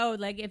still know,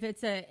 if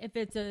it's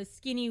a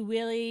skinny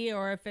willy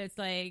or if it's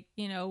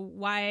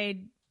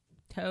wide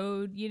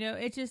toed.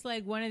 It's just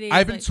one of these.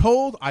 I've been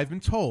told.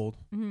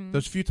 Mm-hmm.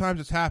 Those few times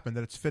it's happened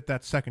that it's fit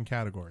that second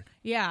category.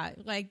 Yeah,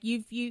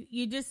 if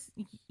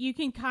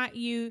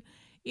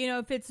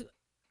it's.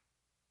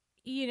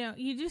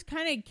 You just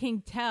kind of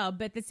can tell,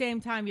 but at the same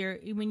time,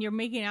 when you're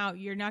making out,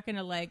 you're not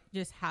gonna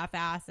just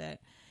half-ass it.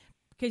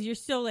 Because you're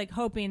still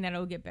hoping that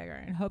it'll get bigger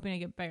and hoping to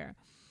get bigger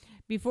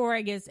before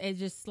I guess it's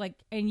just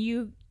and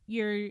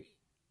you're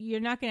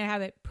not gonna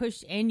have it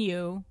pushed in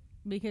you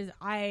because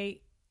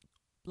I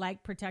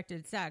like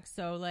protected sex,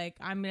 so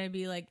I'm gonna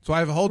be so I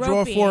have a whole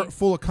drawer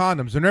full of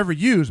condoms. They're never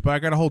used, but I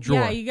got a whole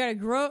drawer. Yeah, you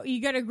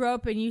gotta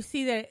grope and you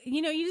see that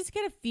you just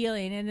get a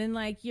feeling, and then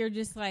you're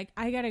just I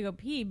gotta go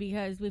pee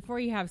because before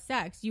you have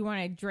sex, you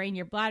want to drain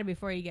your bladder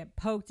before you get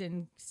poked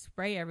and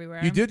spray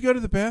everywhere. You did go to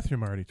the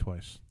bathroom already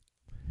twice.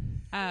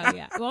 Oh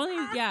yeah, well,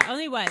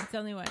 only once.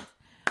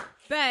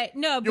 But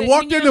no, you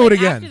walked into it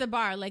again after the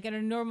bar, on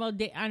a normal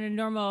day, on a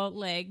normal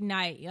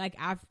night,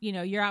 after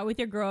you're out with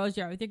your girls,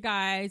 you're out with your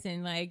guys,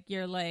 and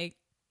you're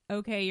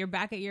okay, you're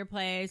back at your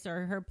place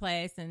or her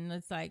place, and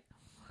it's I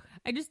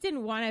just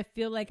didn't want to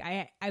feel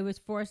I was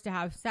forced to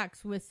have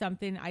sex with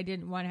something I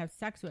didn't want to have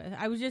sex with.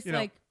 I was just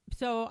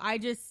so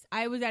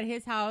I was at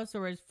his house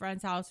or his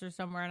friend's house or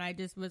somewhere, and I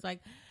just was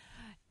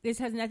this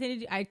has nothing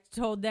to do. I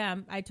told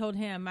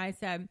him, I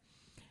said.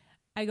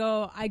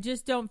 I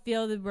just don't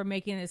feel that we're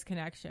making this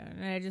connection.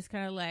 And I just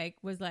kind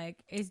of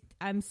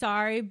I'm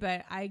sorry,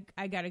 but I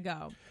got to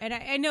go. And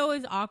I know it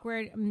was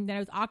awkward. That it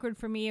was awkward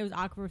for me. It was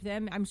awkward for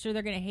them. I'm sure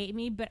they're going to hate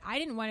me, but I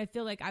didn't want to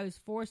feel like I was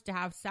forced to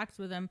have sex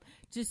with them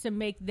just to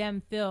make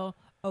them feel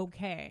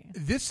okay.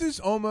 This is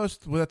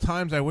almost, at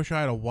times, I wish I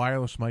had a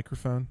wireless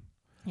microphone.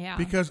 Yeah.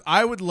 Because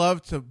I would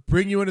love to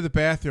bring you into the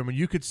bathroom and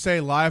you could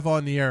say live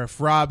on the air if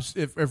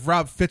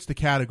Rob fits the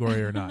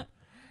category or not.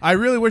 I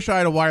really wish I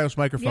had a wireless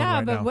microphone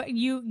right now. Yeah, but what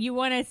you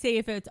want to say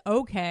if it's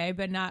okay,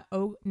 but not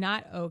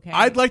okay.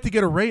 I'd like to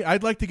get a rate.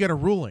 I'd like to get a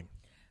ruling.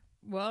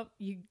 Well,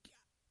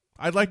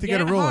 I'd like to get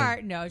a ruling.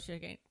 Hard. No, she's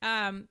kidding.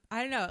 I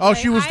don't know. Oh,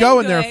 she was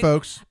going there,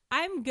 folks.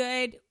 I'm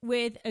good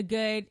with a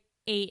good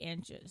 8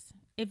 inches.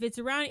 If it's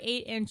around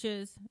 8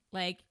 inches,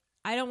 I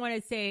don't want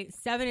to say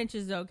 7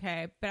 inches is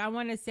okay, but I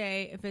want to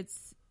say if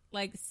it's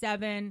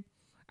 7,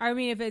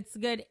 if it's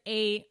good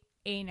 8,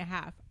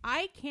 8.5.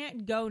 I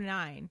can't go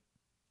 9.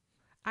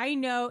 I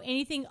know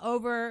anything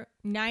over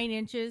 9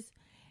 inches.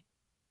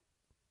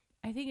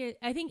 I think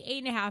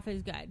 8.5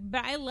 is good,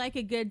 but I like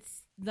a good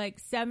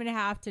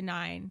 7.5 to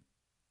 9.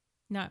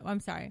 No,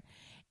 I'm sorry,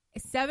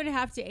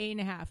 7.5 to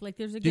 8.5.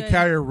 There's a good. Do you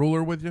carry a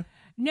ruler with you?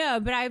 No,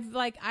 but I've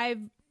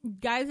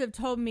guys have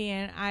told me,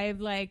 and I've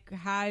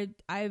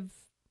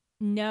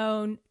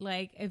known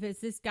if it's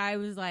this guy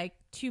was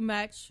too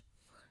much.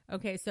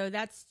 Okay, so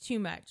that's too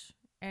much.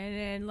 And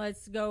then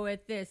let's go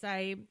with this.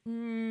 I'm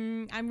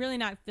really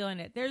not feeling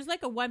it. There's a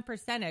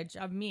 1%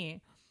 of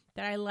me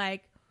that I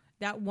like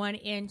that 1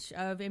 inch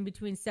of in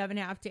between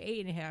 7.5 to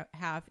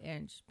 8.5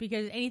 inch,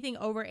 because anything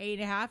over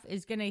 8.5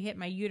 is going to hit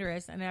my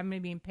uterus and I'm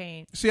going to be in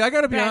pain. See, I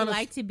got to be honest. I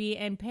like to be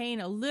in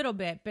pain a little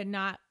bit, but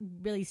not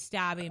really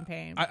stabbing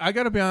pain. I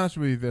got to be honest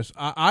with you.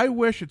 I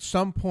wish at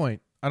some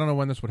point, I don't know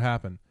when this would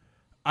happen,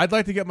 I'd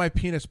like to get my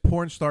penis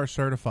porn star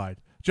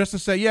certified just to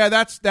say, yeah,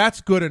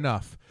 that's good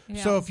enough.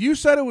 Yeah. So if you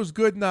said it was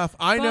good enough,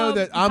 I know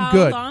that I'm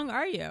good. How long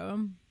are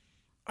you?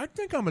 I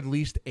think I'm at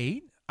least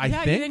 8. I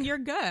think. Then you're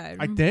good.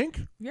 I think.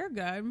 You're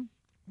good.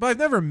 But I've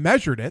never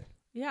measured it.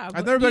 Yeah,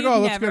 I'd never be like, oh,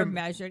 let's never get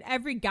measured.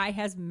 Every guy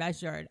has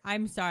measured.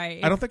 I'm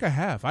sorry. I don't think I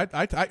have.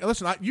 I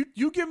listen.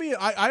 You give me.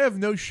 I have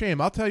no shame.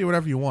 I'll tell you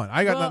whatever you want.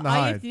 I got nothing to hide.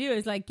 All you have to do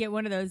is like get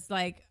one of those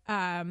like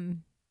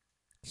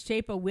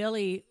shape a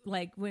willy,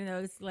 like one of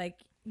those like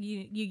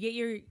you get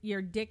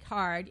your dick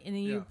hard and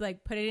then you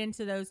like put it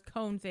into those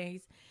cone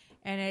things,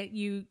 and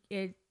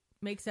it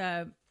makes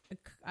a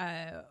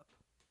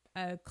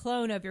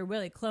clone of your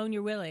willy. Clone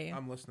your willy.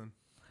 I'm listening.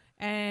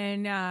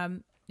 And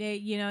and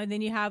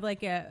then you have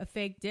like a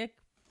fake dick.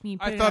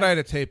 I thought I had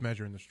a tape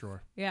measure in this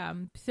drawer. Yeah.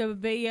 So,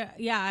 but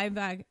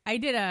I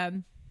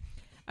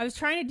was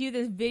trying to do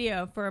this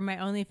video for my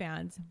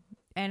OnlyFans,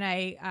 and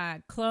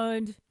I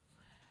cloned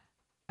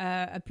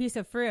a piece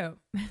of fruit,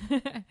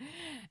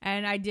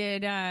 and I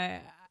did.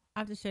 I'll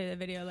have to show you the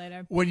video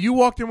later. When you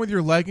walked in with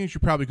your leggings, you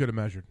probably could have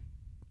measured.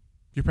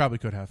 You probably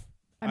could have.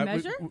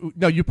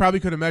 No, you probably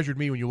could have measured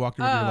me when you walked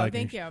in with your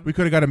leggings. Thank you. We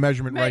could have got a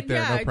measurement right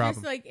there, no problem.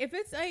 Just like if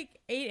it's like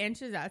 8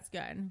 inches, that's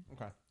good.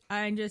 Okay.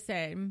 I'm just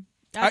saying.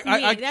 That's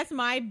me. That's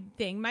my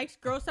thing.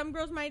 Some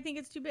girls might think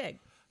it's too big.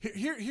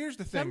 Here's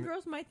the thing. Some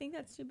girls might think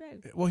that's too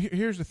big. Well,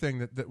 here's the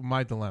thing that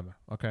my dilemma.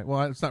 Okay.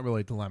 Well, it's not really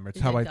a dilemma. It's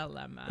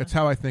dilemma. It's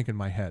how I think in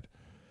my head.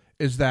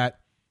 Is that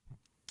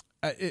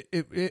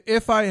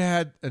if I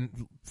had,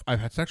 and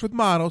I've had sex with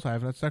models, I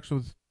haven't had sex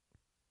with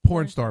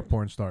porn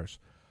stars,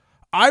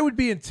 I would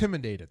be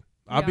intimidated.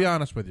 I'll be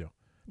honest with you,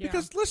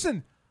 because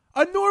listen,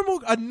 a normal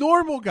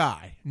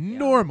guy,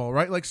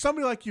 right? Like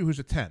somebody like you who's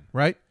a 10,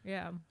 right?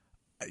 Yeah.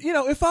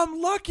 If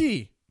I'm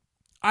lucky,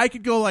 I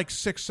could go like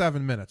 6-7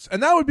 minutes,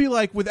 and that would be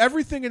like with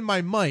everything in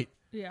my might.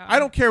 Yeah. I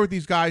don't care what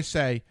these guys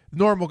say.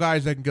 Normal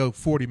guys that can go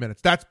 40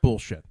 minutes. That's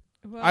bullshit.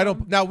 Well, I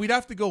don't. Now we'd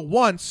have to go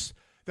once.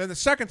 Then the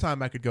second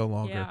time I could go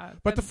longer. Yeah,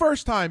 but the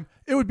first time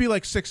it would be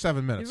like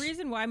 6-7 minutes. The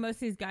reason why most of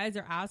these guys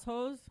are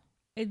assholes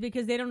is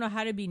because they don't know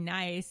how to be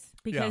nice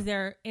because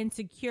they're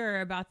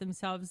insecure about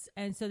themselves,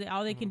 and so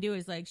all they can do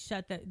is like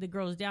shut the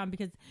girls down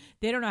because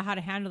they don't know how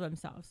to handle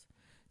themselves.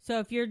 So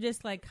if you're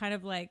just like kind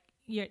of like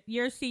you're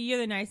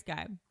the nice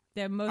guy.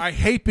 I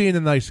hate being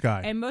the nice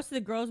guy. And most of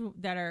the girls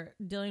that are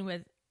dealing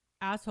with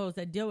assholes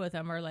that deal with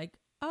them are like,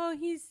 oh,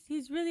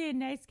 he's really a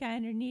nice guy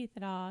underneath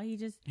it all.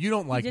 You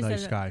don't like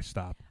nice guys.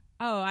 Stop.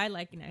 Oh, I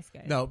like a nice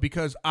guy. No,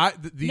 because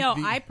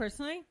I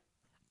personally,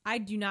 I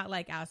do not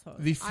like assholes.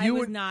 I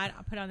was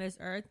not put on this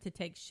earth to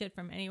take shit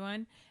from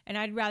anyone, and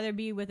I'd rather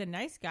be with a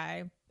nice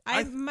guy.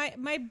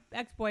 My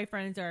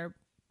ex-boyfriends are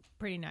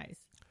pretty nice.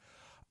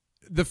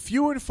 The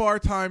few and far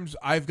times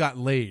I've got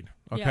laid,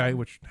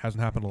 which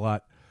hasn't happened a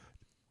lot,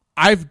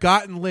 I've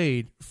gotten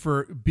laid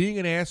for being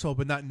an asshole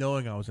but not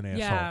knowing I was an asshole.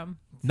 Yeah.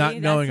 Not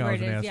knowing I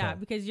was an asshole. Yeah,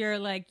 because you're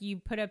like, you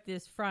put up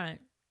this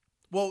front.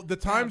 Well, the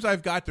times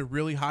I've got the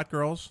really hot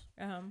girls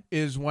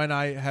is when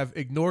I have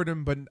ignored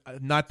them but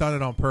not done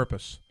it on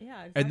purpose. Yeah,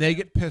 exactly. And they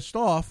get pissed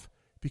off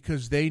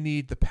because they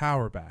need the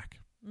power back.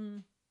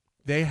 Mm.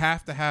 They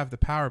have to have the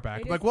power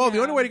back. Like, well, the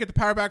only way to get the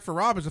power back for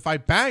Rob is if I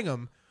bang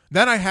him,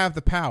 then I have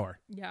the power.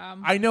 Yeah.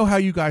 I know how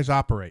you guys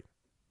operate.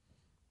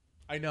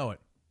 I know it.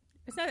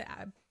 It's not...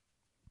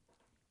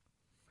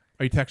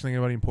 Are you texting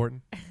anybody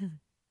important?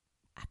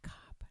 A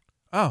cop.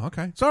 Oh,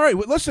 okay. It's all right.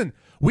 Listen,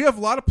 we have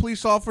a lot of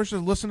police officers that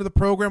listen to the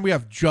program. We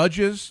have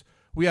judges.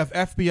 We have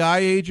FBI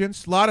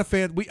agents. A lot of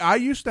fans. I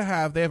used to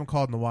have, they haven't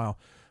called in a while,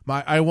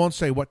 I won't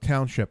say what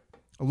township.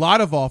 A lot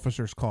of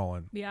officers call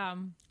in. Yeah.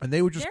 And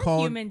they would just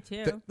call in. They're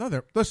human,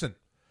 too. Listen,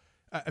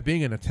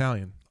 being an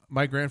Italian,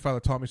 my grandfather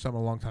taught me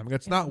something a long time ago.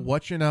 It's not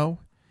what you know,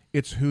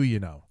 it's who you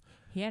know.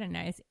 He had a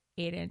nice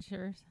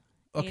 8-incher.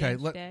 Okay,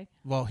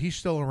 well, he's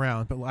still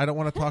around, but I don't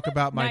want to talk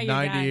about my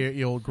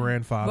 90-year-old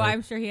grandfather. Well,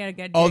 I'm sure he had a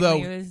good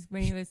day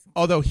when he was...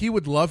 Although he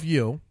would love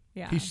you.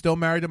 Yeah. He's still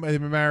married. They've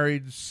been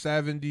married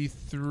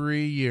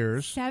 73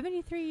 years.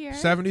 73 years?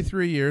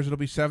 73 years. It'll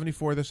be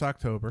 74 this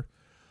October.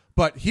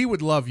 But he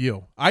would love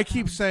you. I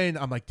keep saying,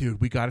 I'm like,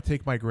 dude, we got to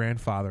take my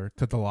grandfather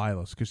to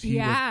Delilah's because he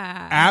would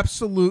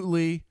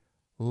absolutely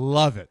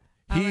love it.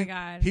 Oh my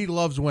God. He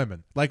loves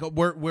women. Like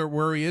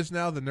where he is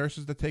now, the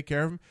nurses that take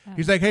care of him.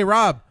 He's like, hey,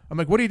 Rob. I'm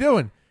like, what are you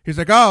doing? He's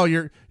like, oh,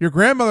 your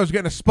grandmother's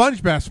getting a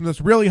sponge bath from this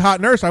really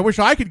hot nurse. I wish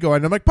I could go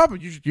in. I'm like, Papa,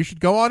 you should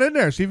go on in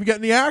there. See if you get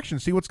any action.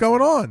 See what's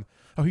going on.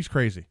 Oh, he's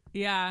crazy.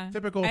 Yeah.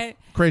 Typical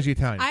crazy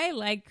Italian. I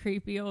like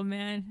creepy old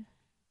men.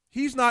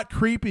 He's not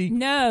creepy.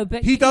 No,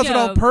 but he does it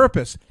on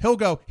purpose.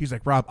 He's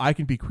like, Rob, I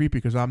can be creepy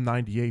because I'm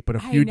 98, but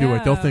if you do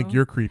it, they'll think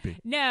you're creepy.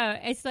 No,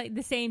 it's like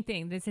the same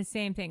thing. It's the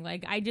same thing.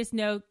 Like, I just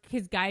know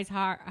because guys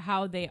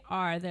how they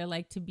are. They're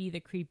like to be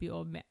the creepy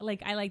old man.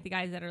 Like, I like the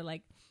guys that are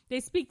like, they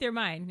speak their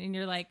mind, and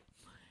you're like,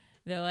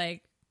 they're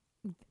like,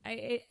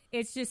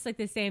 it's just like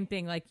the same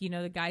thing. Like,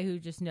 the guy who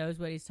just knows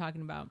what he's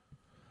talking about.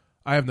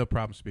 I have no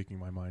problem speaking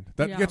my mind.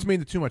 That gets me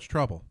into too much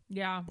trouble.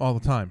 Yeah. All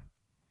the time.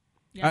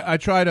 Yeah. I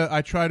try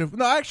to.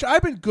 No, actually,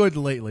 I've been good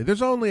lately.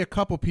 There's only a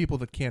couple people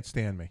that can't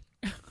stand me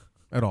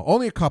at all.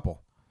 Only a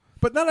couple,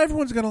 but not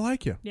everyone's gonna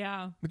like you.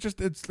 Yeah,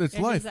 it's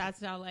life.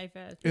 That's how life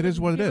is. It is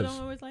what it is. People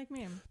don't always like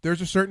me.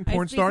 There's a certain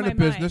porn star in the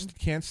business that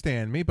can't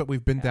stand me, but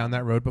we've been down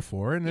that road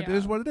before, and it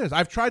is what it is.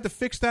 I've tried to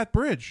fix that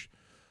bridge.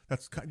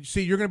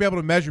 See, you're going to be able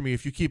to measure me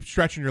if you keep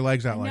stretching your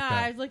legs out like No,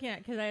 that. I was looking at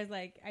because I was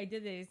like, I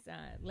did these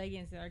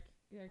leggings that are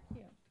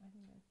cute.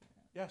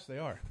 Yes, they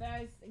are. But I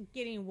was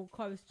getting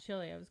close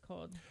chilly. I was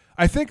cold.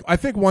 I think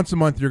once a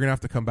month you're going to have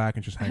to come back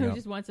and just hang out.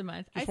 Just once a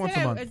month. Just once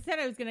a month. I said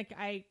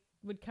I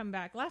would come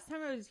back. Last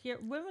time I was here.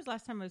 When was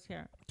last time I was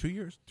here? 2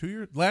 years.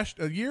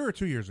 A year or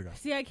 2 years ago.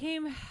 See,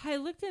 I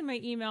looked in my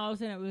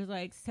emails and it was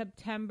like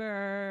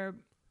September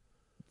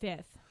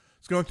 5th.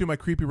 It's going through my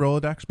creepy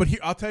Rolodex. But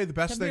I'll tell you the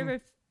best September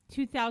thing.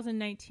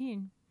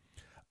 2019.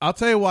 I'll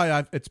tell you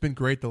why it's been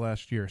great the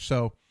last year.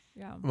 So,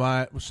 yeah.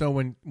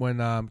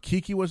 When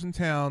Kiki was in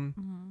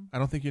town, I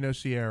don't think you know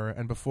Sierra,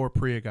 and before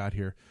Priya got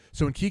here.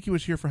 So when Kiki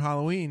was here for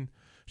Halloween,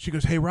 she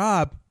goes, "Hey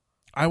Rob,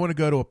 I want to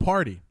go to a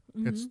party.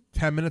 It's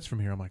 10 minutes from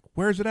here." I'm like,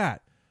 "Where's it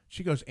at?"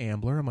 She goes,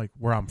 "Ambler." I'm like,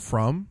 "Where I'm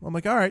from?" I'm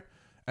like, "All right."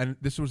 And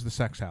this was the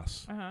sex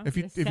house.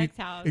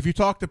 If you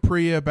talk to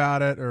Priya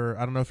about it, or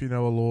I don't know if you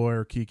know Aloy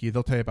or Kiki,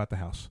 they'll tell you about the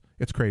house.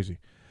 It's crazy.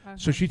 Okay.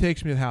 So she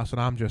takes me to the house, and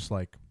I'm just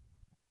like,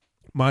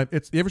 you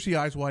ever see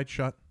Eyes Wide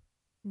Shut?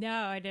 No,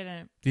 I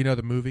didn't. Do you know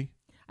the movie?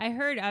 I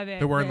heard of it.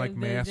 They're wearing like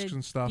masks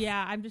and stuff.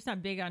 Yeah, I'm just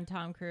not big on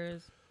Tom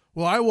Cruise.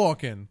 Well, I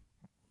walk in,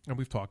 and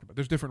we've talked about it.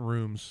 There's different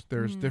rooms.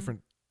 There's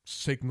different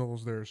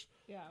signals. There's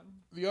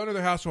the owner of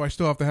the house who I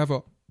still have to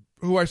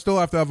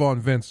have on,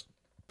 Vince.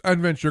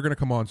 And Vince, you're going to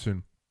come on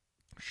soon.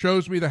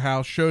 Shows me the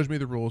house, shows me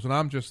the rules, and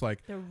I'm just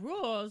like, the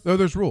rules. No,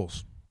 there's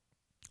rules.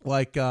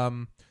 Like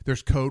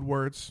there's code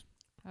words.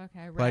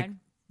 Okay, red.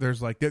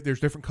 Like there's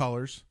different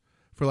colors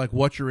for like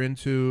what you're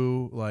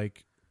into,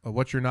 like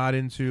what you're not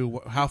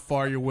into, how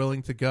far you're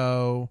willing to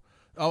go.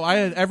 Oh, I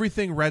had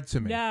everything read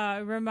to me.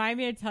 No, remind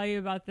me to tell you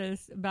about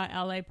this, about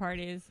LA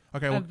parties.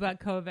 Okay. About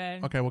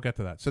COVID. Okay, we'll get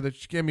to that. So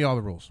she gave me all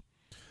the rules.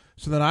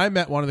 So then I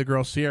met one of the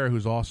girls, Sierra,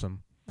 who's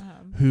awesome,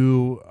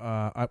 who,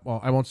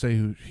 I won't say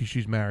who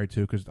she's married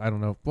to because I don't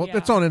know. Well,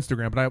 it's on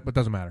Instagram, but it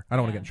doesn't matter. I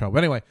don't want to get in trouble.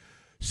 But anyway,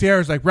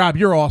 Sierra's like, "Rob,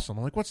 you're awesome."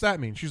 I'm like, "What's that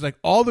mean?" She's like,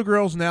 "All the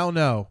girls now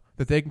know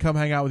that they can come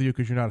hang out with you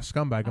because you're not a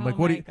scumbag." I'm like,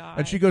 "What do you?"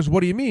 And she goes, "What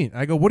do you mean?"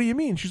 I go, "What do you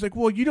mean?" She's like,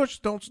 "Well, you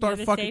just don't start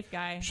you're the fucking." Safe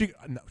guy.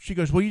 She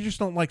goes, "Well, you just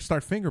don't like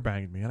start finger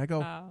banging me." And I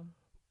go,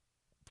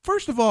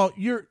 First of all,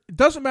 it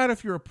doesn't matter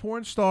if you're a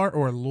porn star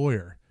or a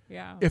lawyer.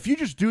 Yeah. If you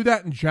just do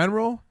that in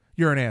general,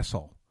 you're an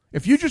asshole.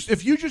 If you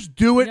just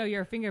do it, no,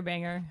 you're a finger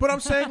banger. But I'm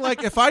saying,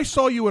 like, if I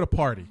saw you at a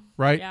party,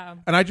 right? Yeah.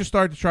 And I just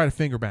started to try to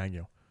finger bang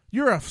you,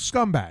 you're a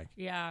scumbag.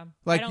 Yeah.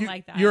 Like, I don't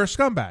like that. You're a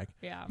scumbag.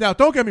 Yeah. Now,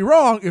 don't get me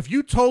wrong. If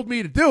you told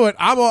me to do it,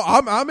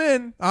 I'm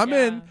in. I'm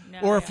in. No,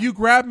 or if you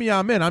grab me,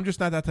 I'm in. I'm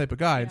just not that type of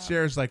guy. And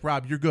Sarah's like,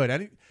 "Rob, you're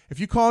good. If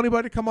you call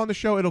anybody to come on the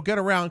show, it'll get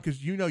around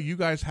because you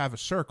guys have a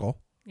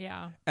circle.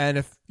 Yeah. And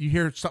if you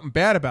hear something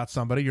bad about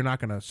somebody, you're not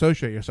going to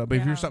associate yourself. But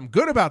if you hear something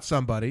good about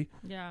somebody,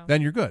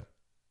 then you're good.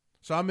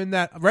 So I'm in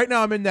that right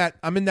now. I'm in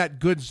that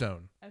good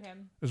zone. Okay.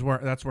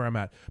 That's where I'm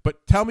at.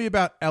 But tell me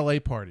about LA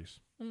parties.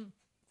 Oh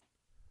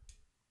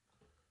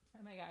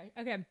my gosh.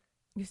 Okay.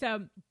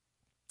 So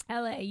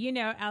LA,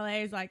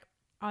 LA is like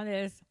on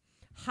this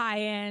high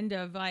end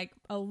of like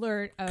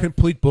alert of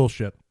complete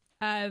bullshit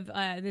of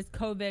this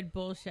COVID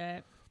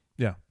bullshit.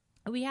 Yeah.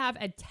 We have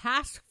a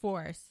task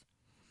force,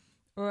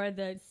 or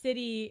the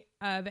city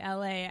of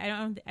LA.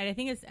 I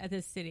think it's at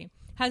this city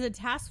has a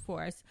task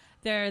force.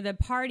 They're the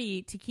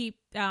party to keep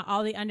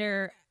all the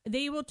under.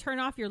 They will turn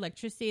off your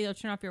electricity. They'll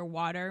turn off your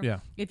water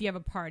if you have a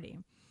party.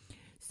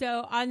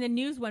 So on the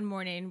news one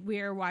morning,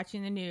 we were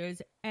watching the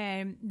news,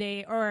 and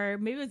or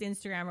maybe it was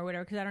Instagram or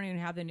whatever, because I don't even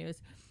have the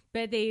news.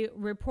 But they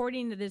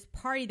reporting that this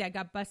party that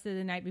got busted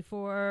the night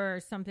before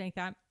or something like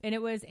that, and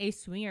it was a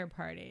swinger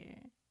party.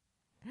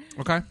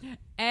 Okay.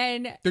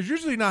 And there's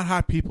usually not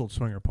hot people at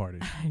swinger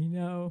parties. I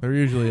know. There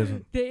usually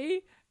isn't.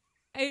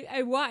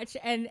 I watch,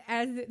 and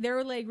as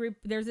they're like,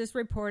 there's this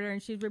reporter,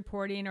 and she's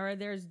reporting, or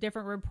there's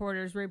different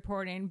reporters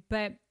reporting,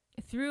 but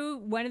through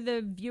one of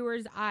the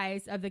viewers'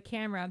 eyes of the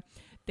camera,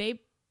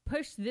 they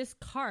pushed this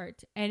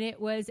cart, and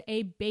it was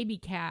a baby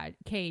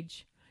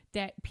cage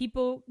that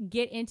people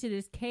get into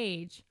this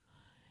cage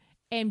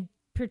and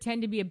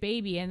pretend to be a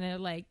baby, and they're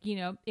like,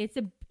 it's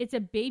a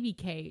baby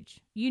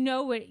cage.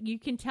 What you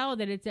can tell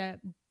that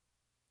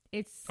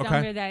it's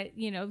somewhere that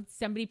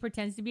somebody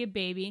pretends to be a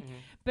baby,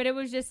 but it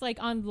was just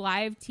like on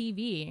live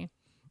TV,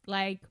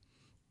 like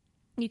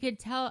you could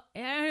tell.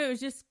 And it was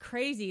just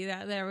crazy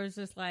that there was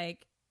just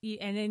like,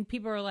 and then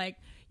people were like,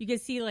 you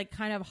could see like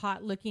kind of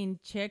hot looking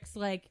chicks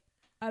like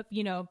up,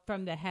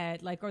 from the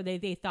head, like, or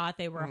they thought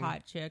they were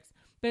hot chicks,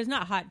 but it's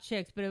not hot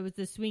chicks, but it was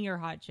the swinger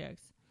hot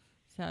chicks.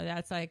 So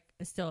that's like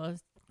still a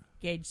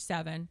gauge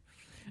 7.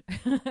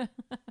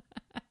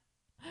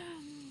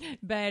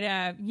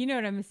 But you know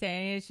what I'm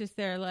saying? It's just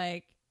they're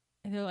like,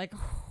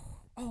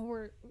 oh,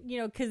 we're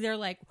because they're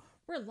like,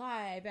 we're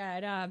live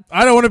at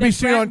I don't want to be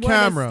seen on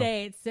camera.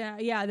 Estates,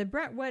 the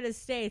Brentwood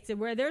Estates,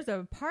 where there's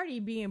a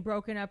party being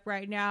broken up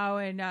right now,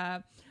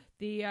 and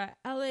the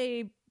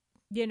LA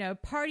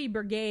party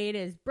brigade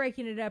is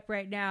breaking it up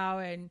right now,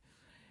 and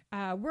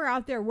we're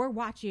out there, we're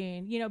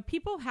watching.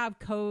 People have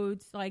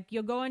codes, like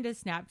you'll go into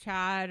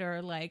Snapchat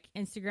or like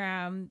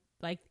Instagram,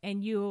 like,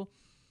 and you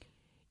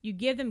you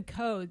give them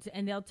codes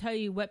and they'll tell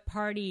you what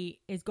party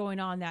is going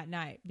on that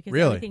night because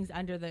Really? everything's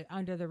under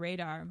the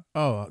radar.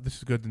 Oh, this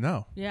is good to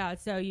know. Yeah,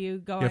 so you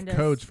go You have into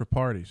codes for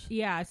parties.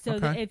 Yeah, so Okay.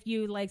 that if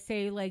you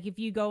if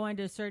you go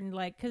into certain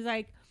because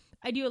I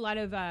do a lot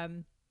of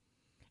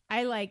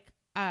I like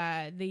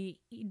the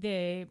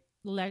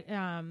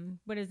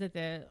what is it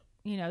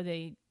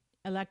the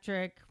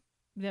electric.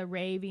 The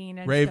raving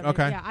and Rave, stuff.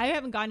 okay. Yeah, I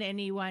haven't gone to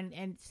anyone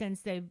and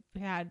since they've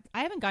had.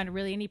 I haven't gone to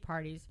really any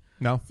parties.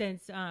 No.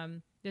 Since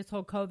this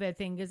whole COVID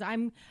thing, because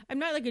I'm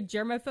not like a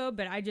germaphobe,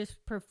 but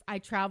I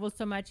travel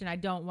so much and I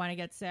don't want to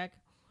get sick.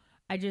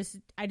 I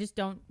just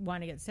don't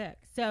want to get sick.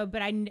 So,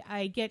 but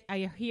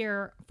I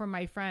hear from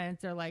my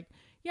friends, they're like,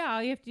 yeah,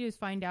 all you have to do is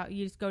find out.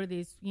 You just go to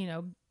these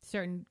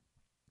certain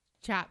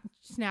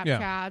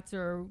Snapchats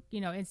or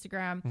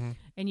Instagram,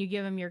 and you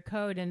give them your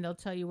code, and they'll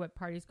tell you what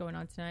party's going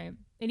on tonight.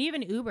 And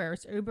even Uber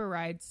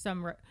rides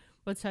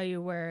will tell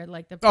you where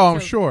I'm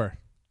sure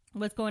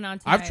what's going on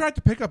tonight. I've tried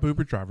to pick up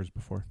Uber drivers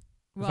before.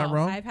 Is that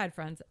wrong? I've had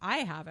friends. I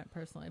haven't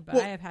personally, but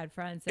I have had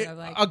friends that have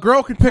a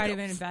girl can pick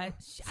up.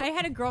 I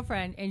had a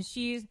girlfriend, and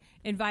she's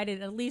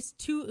invited at least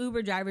 2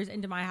 Uber drivers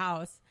into my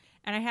house,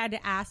 and I had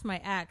to ask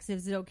my ex,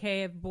 "Is it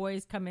okay if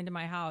boys come into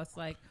my house?"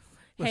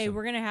 Hey,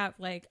 we're going to have,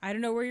 I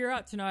don't know where you're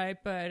at tonight,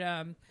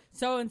 but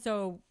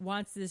so-and-so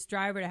wants this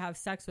driver to have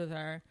sex with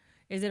her.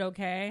 Is it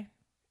okay?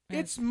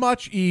 It's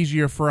much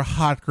easier for a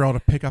hot girl to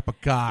pick up a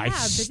guy. Yeah,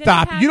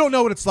 Stop. You don't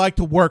know what it's like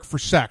to work for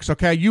sex,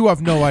 okay? You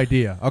have no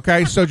idea,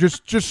 okay? So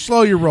just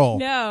slow your roll.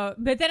 No,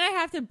 but then I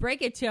have to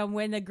break it to him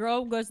when the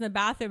girl goes in the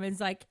bathroom and is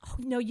like, oh,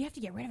 no, you have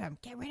to get rid of him.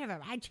 Get rid of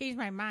him. I changed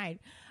my mind.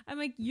 I'm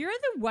like, you're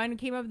the one who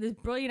came up with this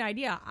brilliant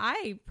idea.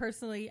 I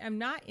personally am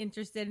not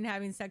interested in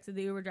having sex with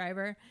the Uber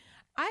driver.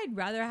 I'd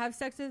rather have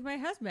sex with my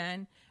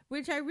husband,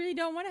 which I really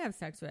don't want to have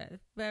sex with.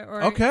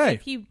 Okay.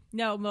 If he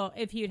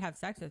would have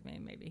sex with me,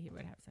 maybe he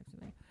would have sex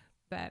with me.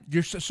 But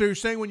So you're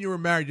saying when you were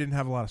married, you didn't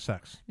have a lot of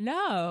sex?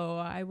 No,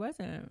 I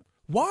wasn't.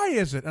 Why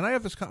is it? And I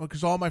have this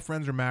because all my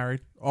friends are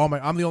married.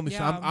 I'm the only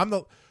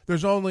son.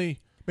 There's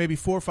only maybe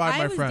 4 or 5 of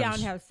my friends. I was down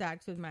to have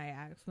sex with my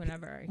ex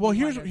whenever. Well,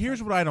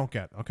 here's what I don't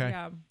get. Okay.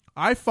 Yeah.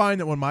 I find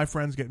that when my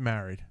friends get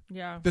married,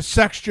 yeah, the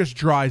sex just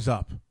dries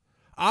up.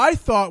 I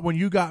thought when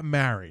you got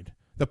married,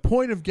 the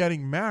point of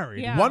getting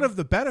married, one of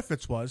the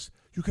benefits was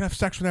you can have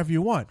sex whenever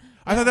you want.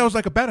 I thought that was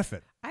like a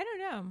benefit. I don't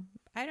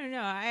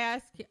know.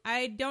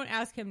 I don't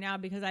ask him now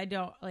because I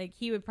don't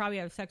he would probably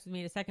have sex with me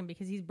in a second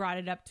because he's brought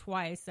it up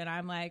twice and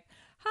I'm like,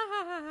 ha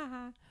ha ha ha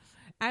ha.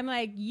 I'm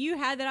like, you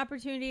had that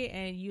opportunity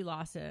and you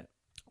lost it.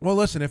 Well,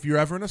 listen, if you're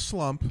ever in a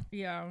slump and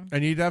you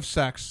need to have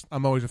sex,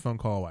 I'm always a phone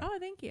call away. Oh,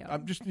 thank you.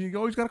 You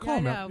always got to call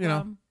me.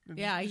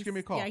 Just give me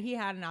a call. Yeah, he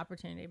had an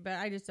opportunity, but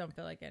I just don't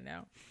feel like it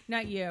now.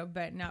 Not you,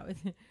 but not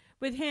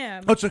with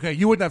him. Oh, it's okay.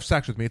 You wouldn't have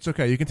sex with me. It's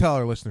okay. You can tell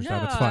our listeners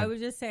that. It's fine. I was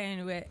just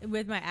saying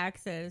with my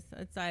exes,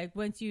 it's like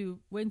once you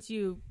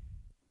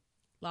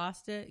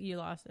lost it, you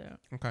lost it.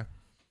 Okay.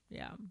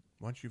 Yeah.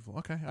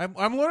 Okay.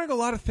 I'm learning a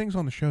lot of things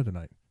on the show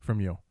tonight from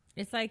you.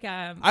 It's like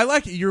I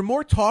like it. You're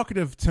more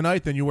talkative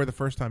tonight than you were the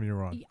first time you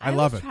were on. I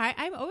love it.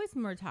 I'm always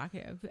more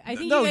talkative. I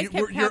think you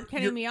guys kept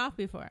cutting me off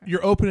before.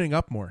 You're opening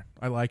up more.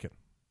 I like it.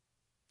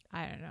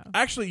 I don't know.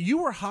 Actually, you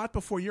were hot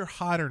before. You're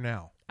hotter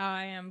now.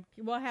 I am.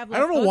 Well, I have less I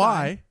don't know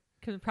why.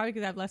 Probably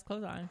because I have less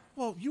clothes on.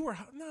 Well, you were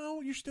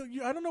no. You're still.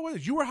 I don't know what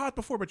it is. You were hot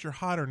before, but you're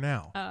hotter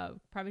now.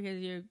 Probably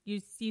because you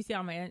see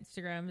all my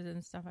Instagrams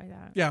and stuff like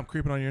that. Yeah, I'm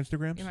creeping on your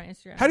Instagrams. In my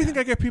Instagram. How do you think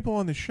I get people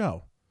on this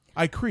show?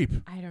 I creep.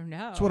 I don't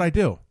know. That's what I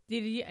do.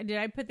 Did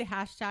I put the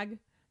hashtag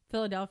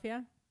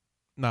Philadelphia?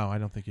 No, I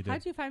don't think you did.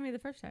 How'd you find me the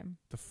first time?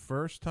 The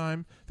first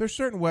time, there's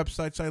certain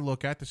websites I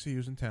look at to see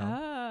who's in town.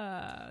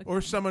 Oh, okay.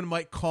 Or someone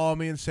might call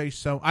me and say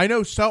so. I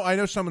know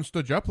someone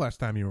stood you up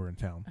last time you were in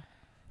town.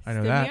 I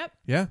know that. Me up?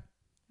 Yeah.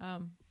 You were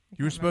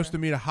remember. supposed to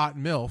meet a hot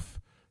MILF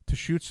to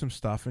shoot some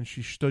stuff, and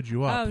she stood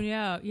you up. Oh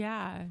no,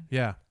 yeah.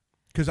 Yeah,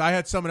 because I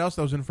had someone else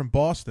that was in from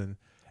Boston,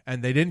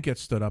 and they didn't get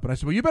stood up, and I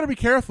said, "Well, you better be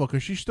careful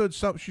because she stood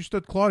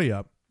Claudia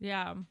up."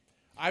 Yeah.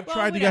 I've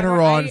tried to get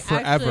her on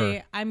forever.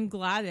 Actually, I'm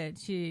glad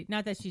that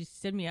not that she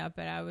stood me up,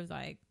 but I was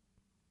like,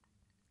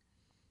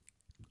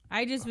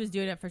 I just was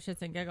doing it for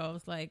shits and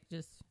giggles,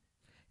 because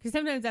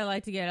sometimes I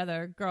like to get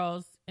other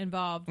girls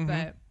involved,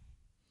 but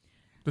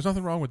there's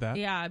nothing wrong with that.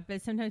 Yeah,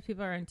 but sometimes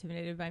people are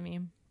intimidated by me.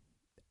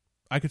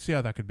 I could see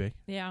how that could be.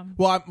 Yeah.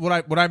 Well,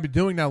 what I've been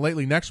doing now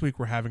lately, next week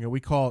we're having it.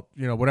 We call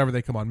it, whatever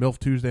they come on, MILF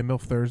Tuesday,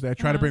 MILF Thursday. I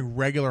try to bring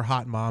regular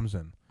hot moms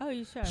in. Oh,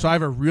 you should. So I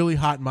have a really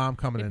hot mom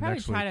coming in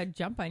next week. They probably try to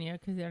jump on you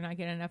because they're not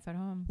getting enough at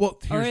home. Well,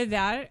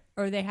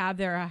 or they have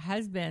their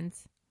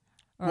husbands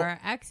or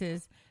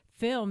exes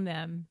film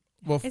them.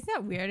 Well, isn't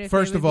that weird?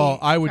 First of all,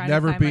 I would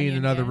never be in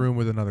another room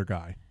with another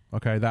guy.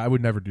 Okay, I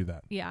would never do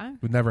that. Yeah,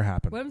 would never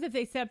happen. What if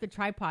they set up the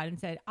tripod and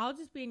said, "I'll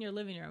just be in your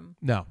living room"?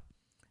 No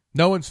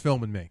one's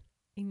filming me.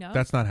 No,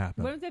 that's not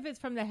happening. What if it's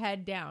from the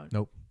head down?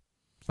 Nope,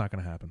 it's not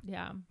going to happen.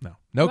 Yeah,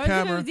 no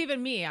camera. If it was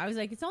even me. I was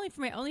like, it's only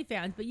for my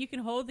OnlyFans, but you can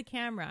hold the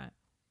camera.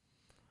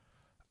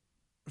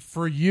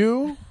 For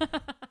you,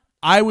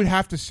 I would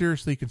have to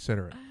seriously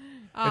consider it.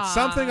 It's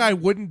something I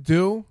wouldn't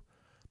do,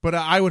 But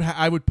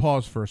I would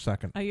pause for a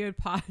second. Oh, you would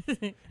pause.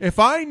 If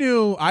I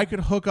knew I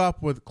could hook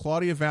up with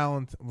Claudia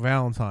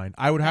Valentine,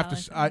 I would have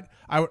to.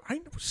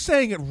 I'm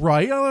saying it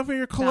right. I love how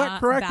you're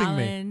correcting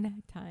me.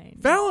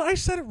 I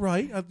said it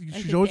right.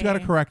 She's always got to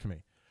correct me.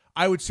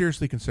 I would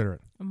seriously consider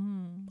it.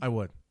 I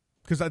would,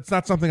 because it's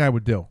not something I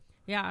would do.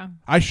 Yeah.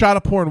 I shot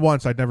a porn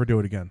once. I'd never do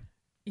it again.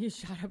 You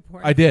shot a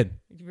porn? I did.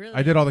 Really?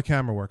 I did all the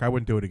camera work. I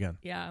wouldn't do it again.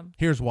 Yeah.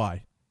 Here's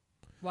why.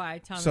 Why?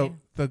 Tell me. So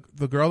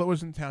the girl that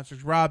was in town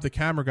says, Rob, the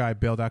camera guy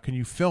bailed out. Can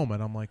you film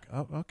it? I'm like,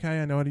 oh,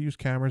 okay, I know how to use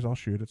cameras. I'll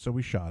shoot it. So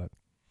we shot it.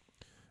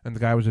 And the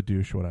guy was a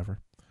douche, whatever.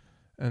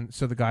 And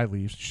so the guy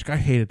leaves. She's like,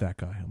 I hated that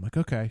guy. I'm like,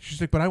 okay.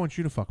 She's like, but I want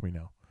you to fuck me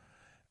now.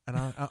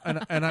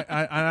 And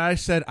I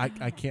said, I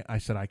can't. I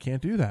said, I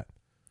can't do that.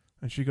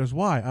 And she goes,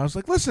 why? I was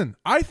like, listen,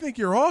 I think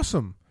you're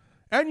awesome.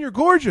 And you're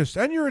gorgeous.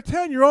 And you're a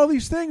 10. You're all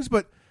these things.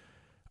 But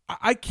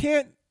I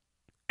can't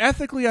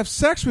ethically have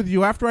sex with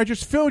you after I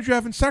just filmed you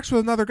having sex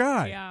with another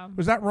guy. Yeah.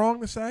 Was that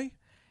wrong to say?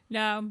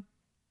 No.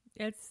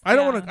 I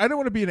don't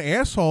want to be an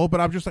asshole, but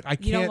I'm just like, I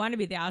can't. You don't want to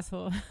be the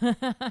asshole.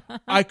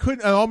 I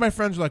couldn't. And all my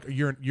friends were like,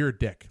 you're a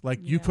dick. Like,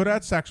 you could have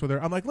had sex with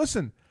her. I'm like,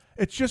 listen,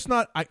 it's just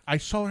not. I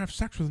saw her have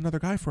sex with another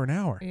guy for an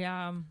hour.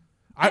 Yeah.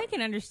 I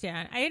can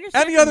understand. I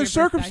understand. Any other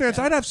circumstance,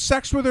 I'd have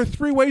sex with her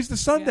 3 ways to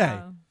Sunday.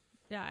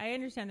 Yeah, I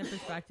understand the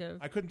perspective.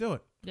 I couldn't do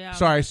it. Yeah.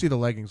 Sorry, I see the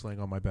leggings laying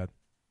on my bed.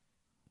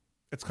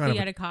 It's kind of. You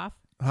had a cough?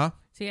 Huh?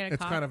 So you had a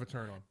it's cough? Kind of a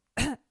turn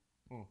on.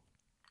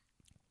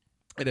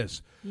 It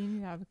is. You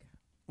need to have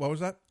what was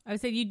that? I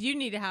would say you do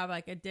need to have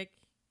like a dick.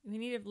 We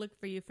need to look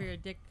for you for your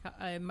dick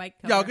mic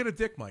cover. Yeah, I'll get a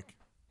dick mic.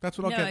 That's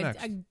what I'll get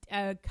next.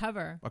 A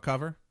cover. A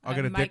cover? I'll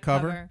get a dick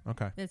cover.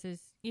 Okay. This is.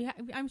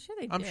 I'm sure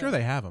they. I'm sure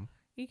they have them.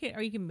 You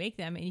can make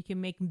them, and you can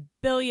make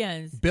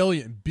billions of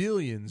dollars.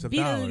 Billions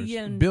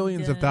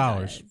of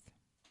dollars.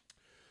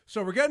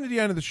 So we're getting to the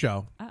end of the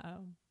show. Uh-oh.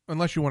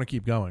 Unless you want to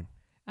keep going.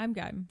 I'm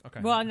good. Okay.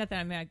 Well, not that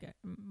I'm good.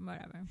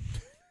 Whatever.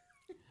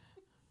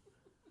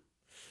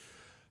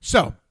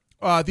 So,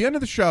 at the end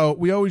of the show,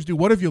 we always do,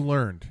 what have you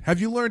learned? Have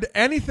you learned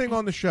anything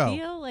on the show? I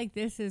feel like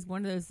this is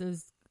one of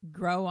those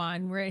grow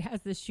on where it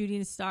has the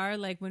shooting star,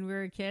 like when we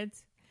were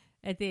kids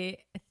at the,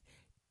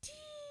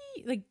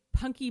 like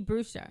Punky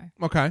Brewster.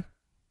 Okay.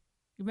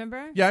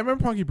 Remember? Yeah, I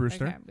remember Punky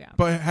Brewster. Okay, yeah.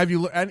 But have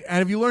you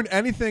learned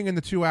anything in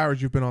the 2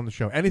 hours you've been on the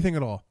show? Anything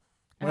at all?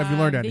 Have you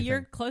learned anything?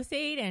 You're close to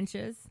 8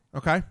 inches.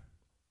 Okay.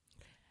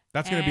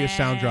 That's going to be a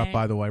sound drop,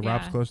 by the way. Yeah.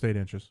 Rob's close to 8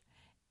 inches.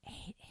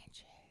 8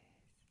 inches.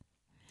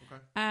 Okay.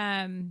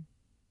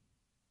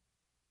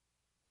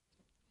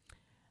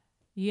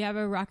 You have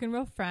a rock and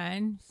roll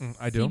friend.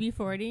 I do.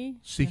 CB40.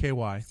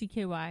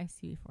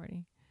 CKY.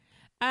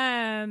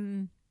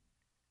 CB40.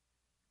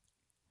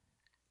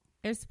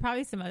 There's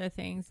probably some other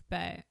things,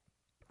 but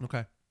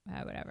okay.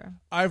 Whatever.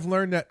 I've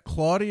learned that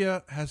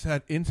Claudia has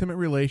had intimate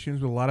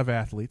relations with a lot of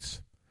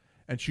athletes,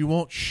 and she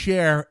won't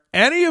share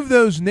any of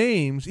those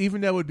names,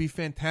 even though it would be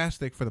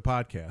fantastic for the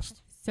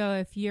podcast. So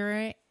if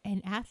you're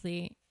an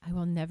athlete, I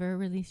will never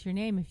release your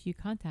name if you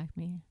contact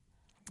me.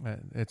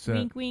 It's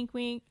wink, wink,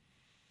 wink.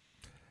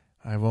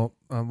 I won't.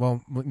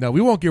 Well, no,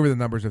 we won't give her the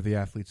numbers of the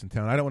athletes in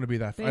town. I don't want to be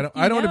that.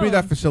 I don't want to be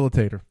that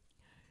facilitator.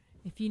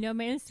 If you know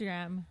my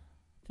Instagram,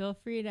 feel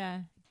free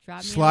to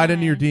drop me. Slide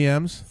into your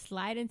DMs.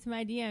 Slide into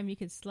my DM. You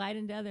could slide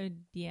into other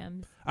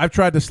DMs. I've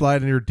tried to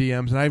slide into her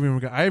DMs, and I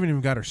haven't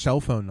even got her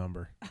cell phone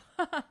number.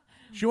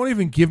 She won't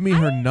even give me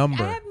her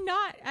number. I have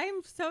not. I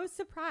am so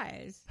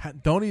surprised.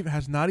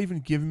 Has not even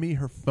given me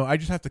her phone. I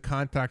just have to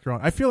contact her on.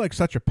 I feel like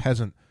such a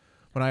peasant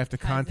when I have to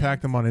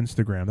contact them on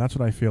Instagram. That's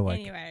what I feel like.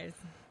 Anyways.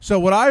 So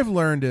what I've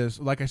learned is,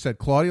 like I said,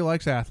 Claudia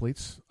likes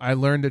athletes. I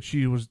learned that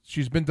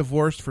she's been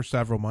divorced for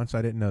several months.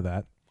 I didn't know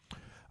that.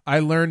 I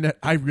learned that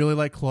I really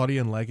like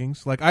Claudia in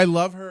leggings. Like, I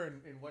love her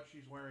in what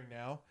she's wearing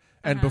now.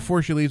 And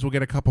before she leaves, we'll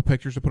get a couple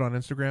pictures to put on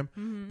Instagram.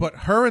 Mm-hmm. But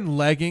her in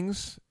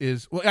leggings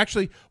is... Well,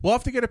 actually, we'll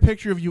have to get a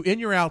picture of you in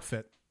your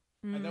outfit.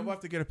 Mm-hmm. And then we'll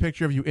have to get a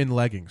picture of you in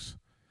leggings.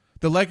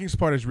 The leggings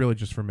part is really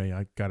just for me.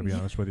 I got to be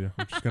honest with you.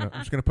 I'm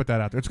just gonna put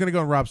that out there. It's going to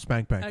go in Rob's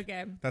Spank Bank.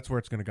 Okay. That's where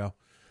it's going to go.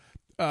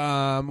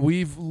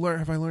 We've learned...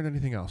 Have I learned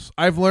anything else?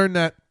 I've learned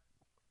that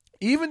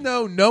even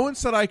though no one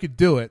said I could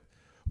do it,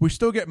 we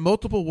still get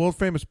multiple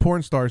world-famous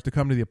porn stars to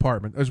come to the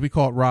apartment, as we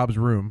call it, Rob's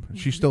room.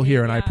 She's still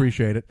here, and I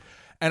appreciate it.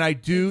 And I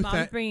do...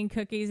 Mom's bringing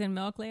cookies and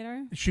milk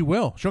later? She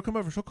will. She'll come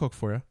over. She'll cook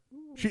for you.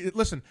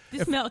 Listen.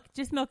 Just milk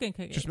and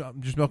cookies.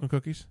 Just milk and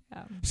cookies?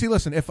 Oh. See,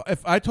 listen, if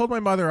I told my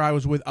mother I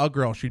was with a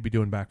girl, she'd be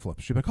doing backflips.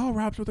 She'd be like, oh,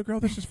 Rob's with a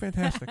girl? This is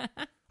fantastic.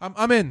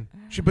 I'm in.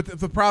 But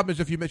the problem is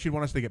if she'd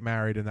want us to get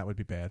married, and that would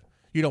be bad.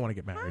 You don't want to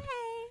get married.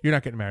 Hi. You're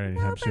not getting married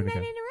anytime soon again.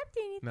 I'm not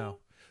interrupting anything. No.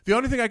 The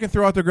only thing I can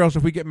throw out the girls,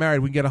 if we get married,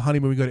 we can get a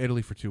honeymoon, we go to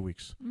Italy for 2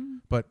 weeks. Mm.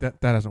 But that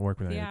doesn't work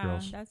with any of the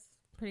girls. Yeah, that's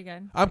pretty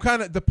good. I'm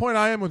kind of... The point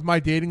I am with my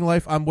dating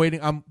life, I'm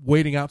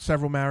waiting out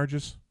several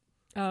marriages.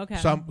 Oh, okay.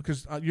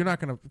 Because you're not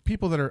going to...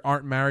 People that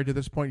aren't married to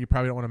this point, you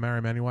probably don't want to marry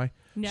them anyway.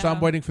 No. So I'm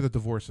waiting for the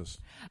divorces.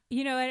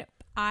 You know what?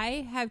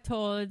 I have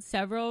told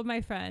several of my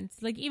friends,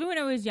 like even when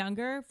I was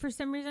younger, for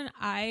some reason,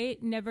 I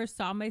never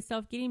saw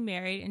myself getting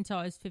married until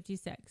I was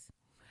 56.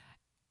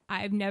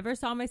 I've never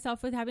saw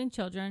myself with having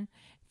children.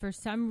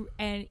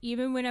 and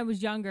even when I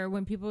was younger,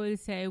 when people would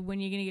say, when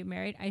are you going to get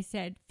married? I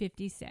said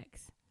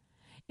 56.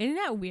 Isn't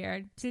that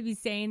weird to be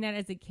saying that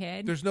as a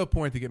kid? There's no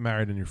point to get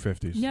married in your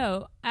 50s.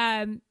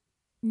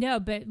 No,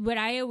 but what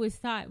I always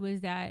thought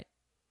was that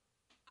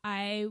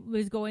I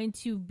was going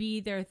to be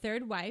their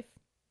third wife.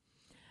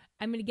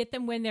 I'm going to get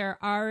them when they're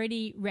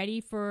already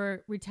ready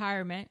for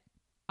retirement.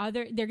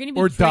 They're going to be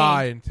or trained.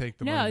 Die and take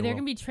the money. No, they're going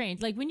to be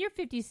trained. Like when you're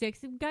 56,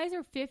 guys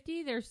are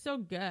 50. They're so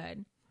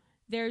good.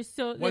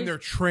 When they're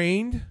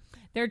trained.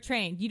 They're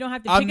trained. You don't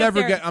have to. I'm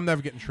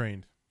never getting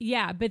trained.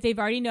 Yeah, but they've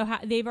already know how.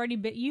 They've already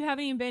been. You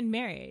haven't even been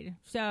married,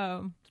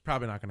 so it's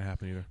probably not going to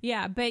happen either.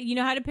 Yeah, but you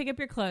know how to pick up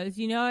your clothes.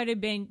 You know how to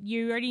been.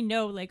 You already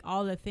know like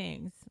all the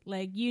things.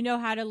 Like you know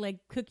how to like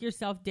cook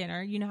yourself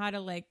dinner. You know how to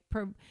like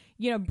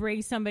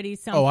bring somebody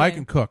something. Oh, I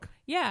can cook.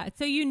 Yeah,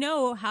 so you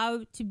know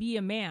how to be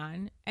a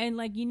man, and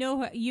like you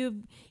know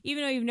even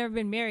though you've never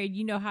been married,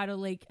 you know how to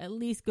like at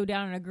least go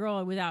down on a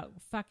girl without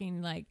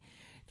fucking like.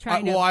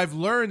 Well, I've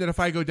learned that if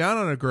I go down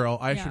on a girl,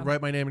 I should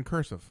write my name in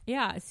cursive.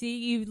 Yeah, see,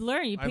 you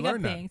learn, you pick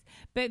up things.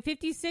 But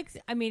 56,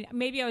 I mean,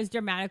 maybe I was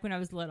dramatic when I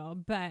was little,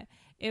 but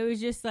it was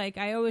just like,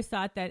 I always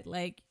thought that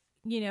like,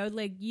 you know,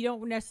 like you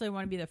don't necessarily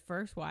want to be the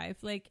first wife.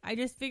 Like, I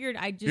just figured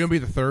You're going to be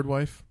the third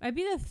wife? I'd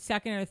be the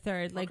second or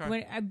third. Like,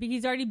 when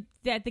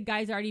the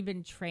guy's already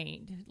been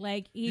trained.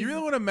 Like, you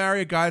really want to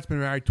marry a guy that's been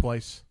married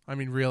twice? I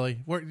mean,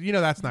 really? You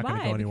know, that's not going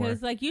to go anywhere.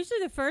 Because, like,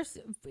 usually the first,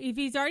 if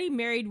he's already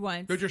married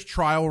once. They're just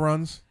trial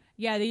runs?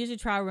 Yeah, they usually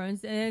trial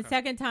runs. And then the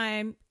second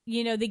time,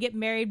 you know, they get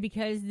married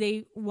because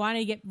they want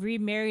to get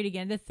remarried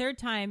again. The third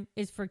time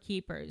is for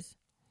keepers.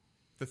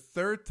 The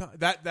third time,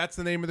 that's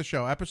the name of the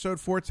show. Episode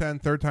 410,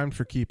 third time's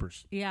for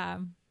keepers. Yeah.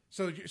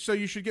 So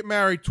you should get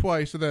married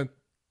twice, and then.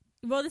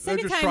 Well, the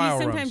second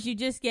time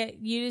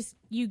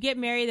you get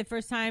married the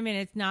first time, and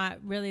it's not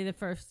really the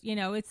first. You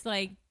know, it's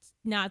like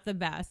not the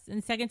best. And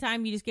the second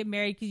time you just get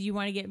married because you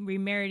want to get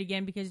remarried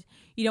again because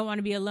you don't want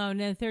to be alone.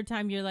 And the third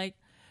time you're like,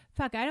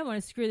 fuck, I don't want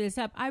to screw this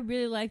up. I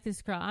really like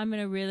this girl. I'm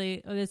going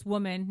to this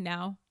woman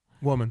now.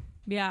 Woman.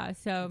 Yeah.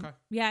 So,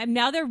 yeah. And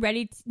now they're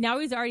ready. Now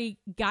he's already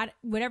got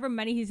whatever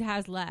money he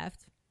has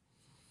left.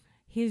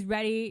 He's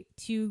ready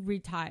to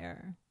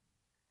retire.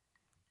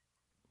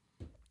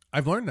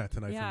 I've learned that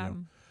tonight from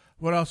you.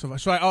 What else have I?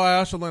 So I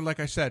also learned, like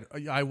I said,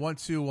 I want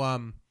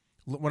to,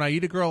 when I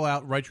eat a girl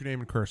out, write your name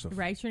in cursive.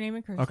 Write your name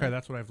in cursive. Okay,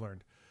 that's what I've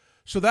learned.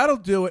 So that'll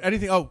do it.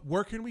 Anything? Oh,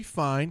 where can we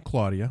find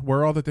Claudia? Where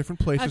are all the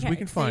different places we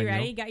can find you?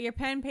 Ready? You got your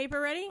pen and paper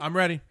ready? I'm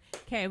ready.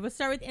 Okay, we'll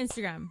start with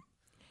Instagram.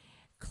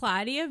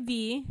 Claudia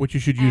V. Which you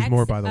should use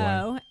more, by the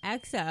way.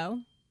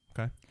 XO.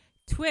 Okay.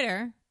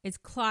 Twitter is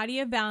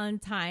Claudia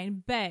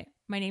Valentine, but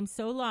my name's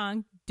so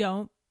long,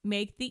 don't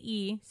make the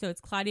E, so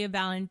it's Claudia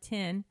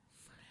Valentin.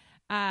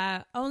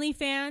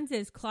 OnlyFans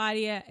is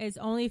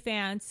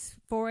OnlyFans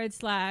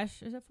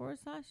 / is it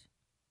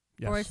 /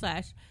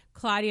 Yes. /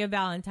 Claudia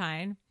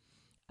Valentine.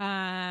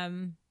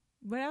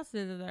 What else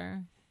is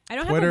there? I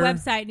don't Twitter. have a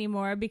website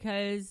anymore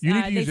because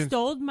they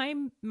stole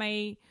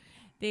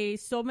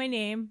my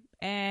name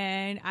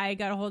and I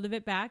got a hold of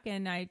it back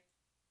and I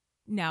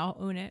now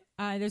own it.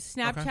 There's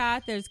Snapchat.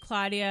 Okay. There's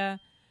Claudia.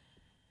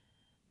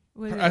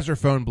 As her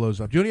phone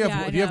blows up. Do you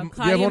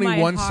have only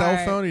one cell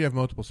phone or do you have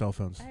multiple cell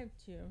phones? I have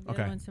two.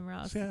 Okay. One somewhere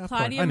else. Yeah,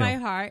 Claudia My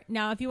Heart.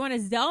 Now, if you want to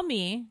Zelle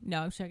me.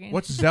 No, I'm joking.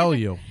 What's Zelle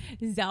you?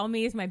 Zelle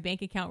me is my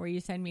bank account where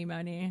you send me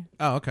money.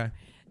 Oh, okay.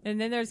 And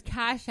then there's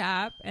Cash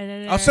App. And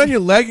then I'll send you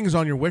leggings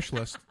on your wish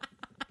list.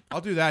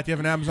 I'll do that. Do you have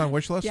an Amazon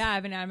wish list? Yeah, I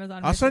have an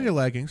Amazon. I'll send you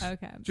leggings.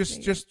 Okay.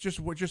 Just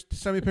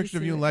send me pictures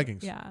of you in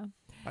leggings. Yeah.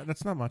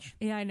 That's not much.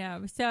 Yeah, I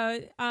know. So,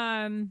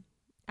 I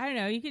don't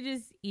know. You could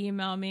just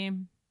email me.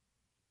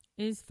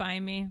 Just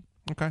find me.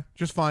 Okay.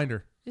 Just find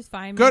her. Just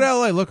find me. Go to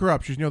LA. Look her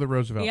up. She's near the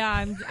Roosevelt.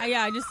 Yeah.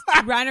 I just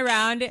run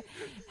around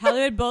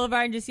Hollywood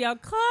Boulevard and just yell,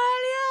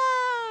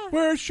 Claudia!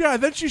 Where's she?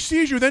 Then she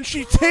sees you. Then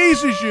she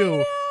tases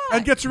you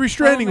and gets a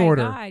restraining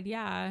order. Oh, my God.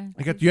 Yeah.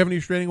 Do you have any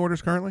restraining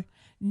orders currently?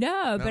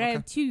 No, but I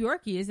have 2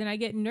 Yorkies, and I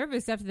get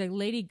nervous after the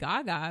Lady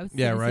Gaga incident.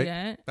 Yeah,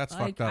 right? That's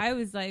fucked up. I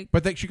was like...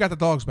 But she got the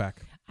dogs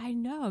back. I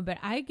know, but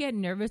I get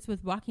nervous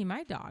with walking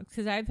my dogs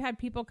because I've had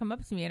people come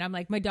up to me, and I'm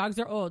like, my dogs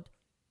are old.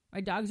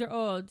 My dogs are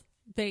old.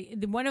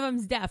 One of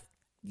them's deaf.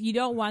 You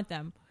don't want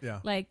them. Yeah.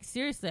 Like,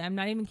 seriously, I'm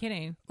not even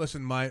kidding.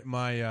 Listen,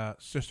 my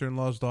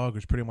sister-in-law's dog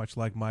was pretty much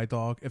like my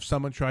dog. If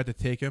someone tried to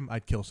take him,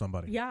 I'd kill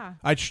somebody. Yeah.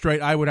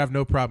 I would have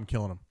no problem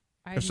killing him.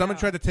 If someone know.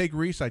 tried to take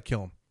Reese, I'd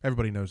kill him.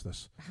 Everybody knows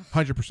this.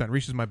 100%.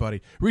 Reese is my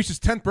buddy. Reese's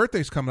 10th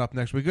birthday's coming up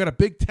next week. We got a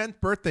big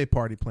 10th birthday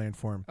party planned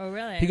for him. Oh,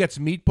 really? He gets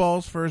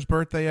meatballs for his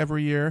birthday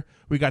every year.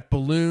 We got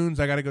balloons.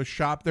 I got to go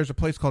shop. There's a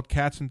place called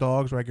Cats and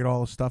Dogs where I get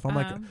all this stuff. I'm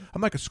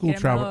like a school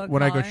traveler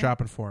when I go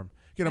shopping for him.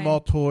 Get him all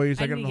toys.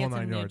 I get him the whole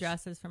 9 yards. New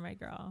dresses for my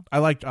girl.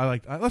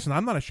 Listen,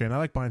 I'm not ashamed. I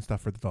like buying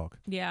stuff for the dog.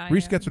 Yeah.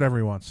 Reese gets whatever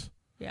he wants.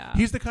 Yeah.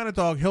 He's the kind of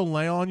dog, he'll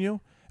lay on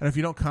you, and if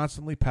you don't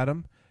constantly pet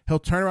him, he'll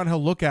turn around,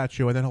 he'll look at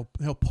you, and then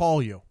he'll paw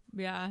you.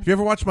 Yeah. If you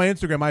ever watch my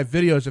Instagram, I have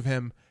videos of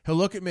him. He'll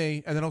look at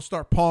me, and then he'll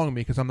start pawing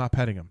me because I'm not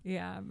petting him.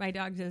 Yeah, my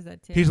dog does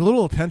that too. He's a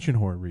little attention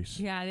whore, Reese.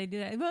 Yeah, they do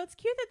that. Well, it's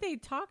cute that they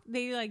talk.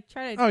 They like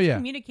try to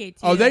communicate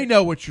to you. Oh, they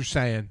know what you're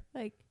saying.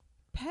 Like,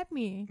 pet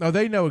me. No,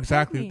 they know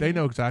exactly. They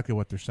know exactly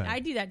what they're saying. I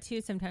do that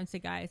too sometimes to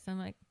guys. I'm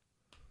like,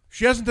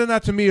 she hasn't done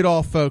that to me at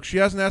all, folks. She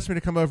hasn't asked me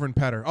to come over and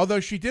pet her. Although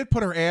she did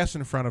put her ass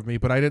in front of me,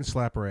 but I didn't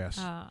slap her ass.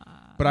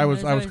 But I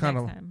was kind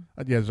of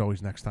there's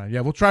always next time.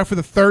 Yeah, we'll try for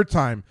the third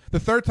time. The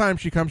third time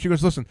she comes, she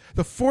goes, listen,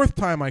 the fourth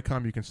time I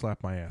come, you can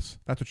slap my ass.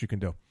 That's what you can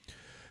do.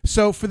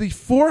 So for the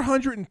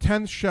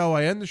 410th show,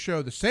 I end the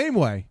show the same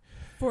way.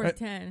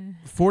 410.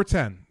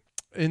 410.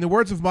 In the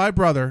words of my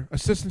brother,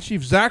 Assistant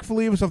Chief Zach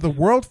Vallivas of the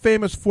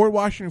world-famous Fort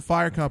Washington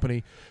Fire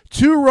Company,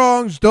 2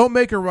 wrongs don't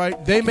make a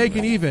right, they make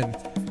an even.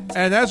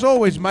 And as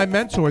always, my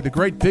mentor, the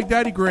great Big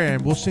Daddy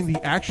Graham, will sing the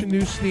Action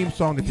News theme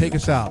song to take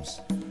us out.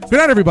 Good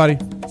night, everybody.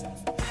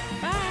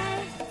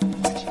 Bye.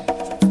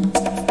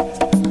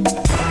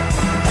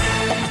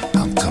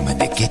 I'm coming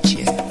to get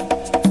you.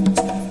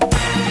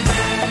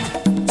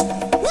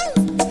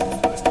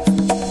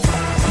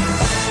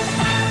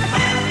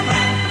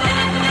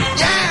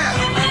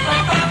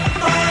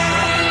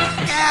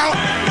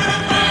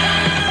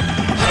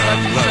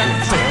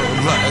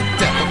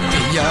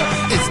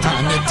 It's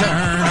time to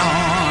turn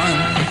on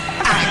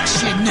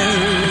Action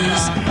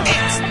News.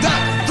 It's the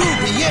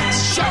grooviest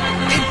show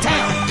in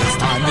town. It's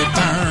time to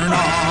turn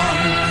on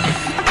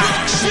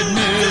Action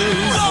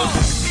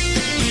News.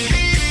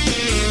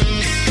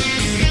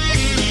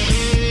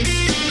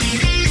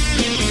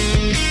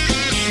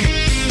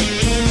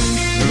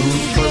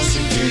 Move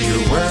closer to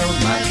your world,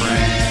 my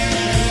friend.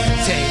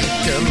 Take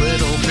a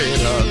little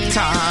bit of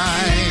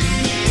time.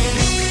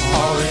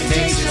 All it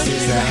takes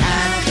is a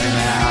half an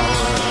hour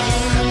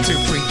to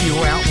freak you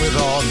out with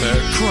all the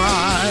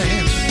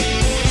crime.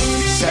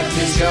 Seth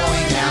is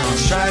going down on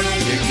strike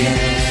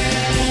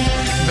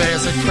again.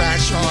 There's a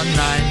crash on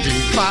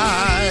 95.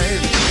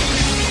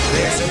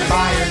 There's a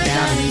fire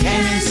down in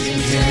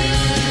Kensington.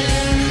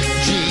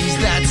 Geez,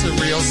 that's a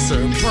real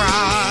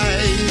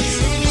surprise.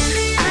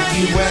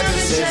 AccuWeather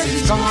says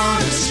it's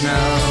gonna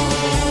snow.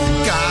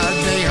 God,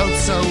 they hope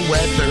so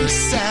weather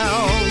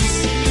sells.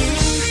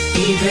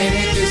 Even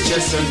if it's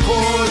just a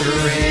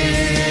quarter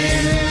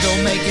inch,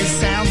 they'll make it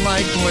sound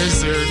like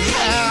blizzard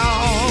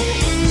hell.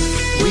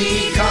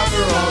 We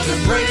cover all the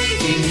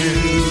breaking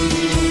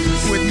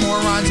news with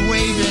morons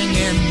waving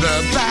in the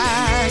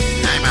back.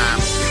 I'm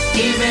out.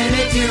 Even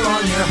if you're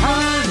on your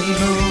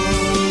honeymoon,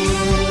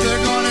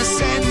 they're gonna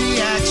send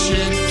the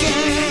action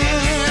cam.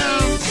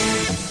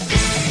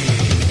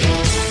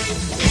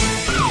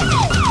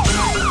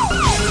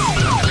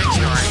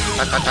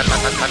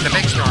 The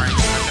big story.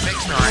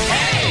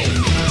 Hey,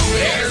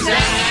 there's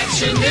that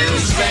Action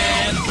News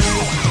fan.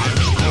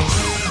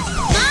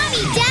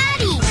 Mommy,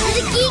 Daddy, there's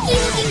a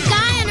geeky-looking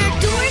guy on our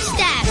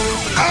doorstep.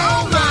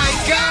 Oh my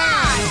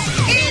God!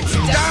 It's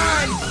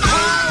Don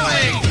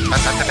calling.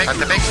 But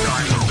the big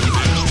story.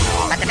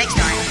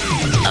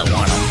 I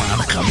want a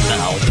Monica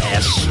Mel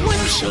Bass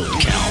swimsuit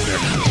count.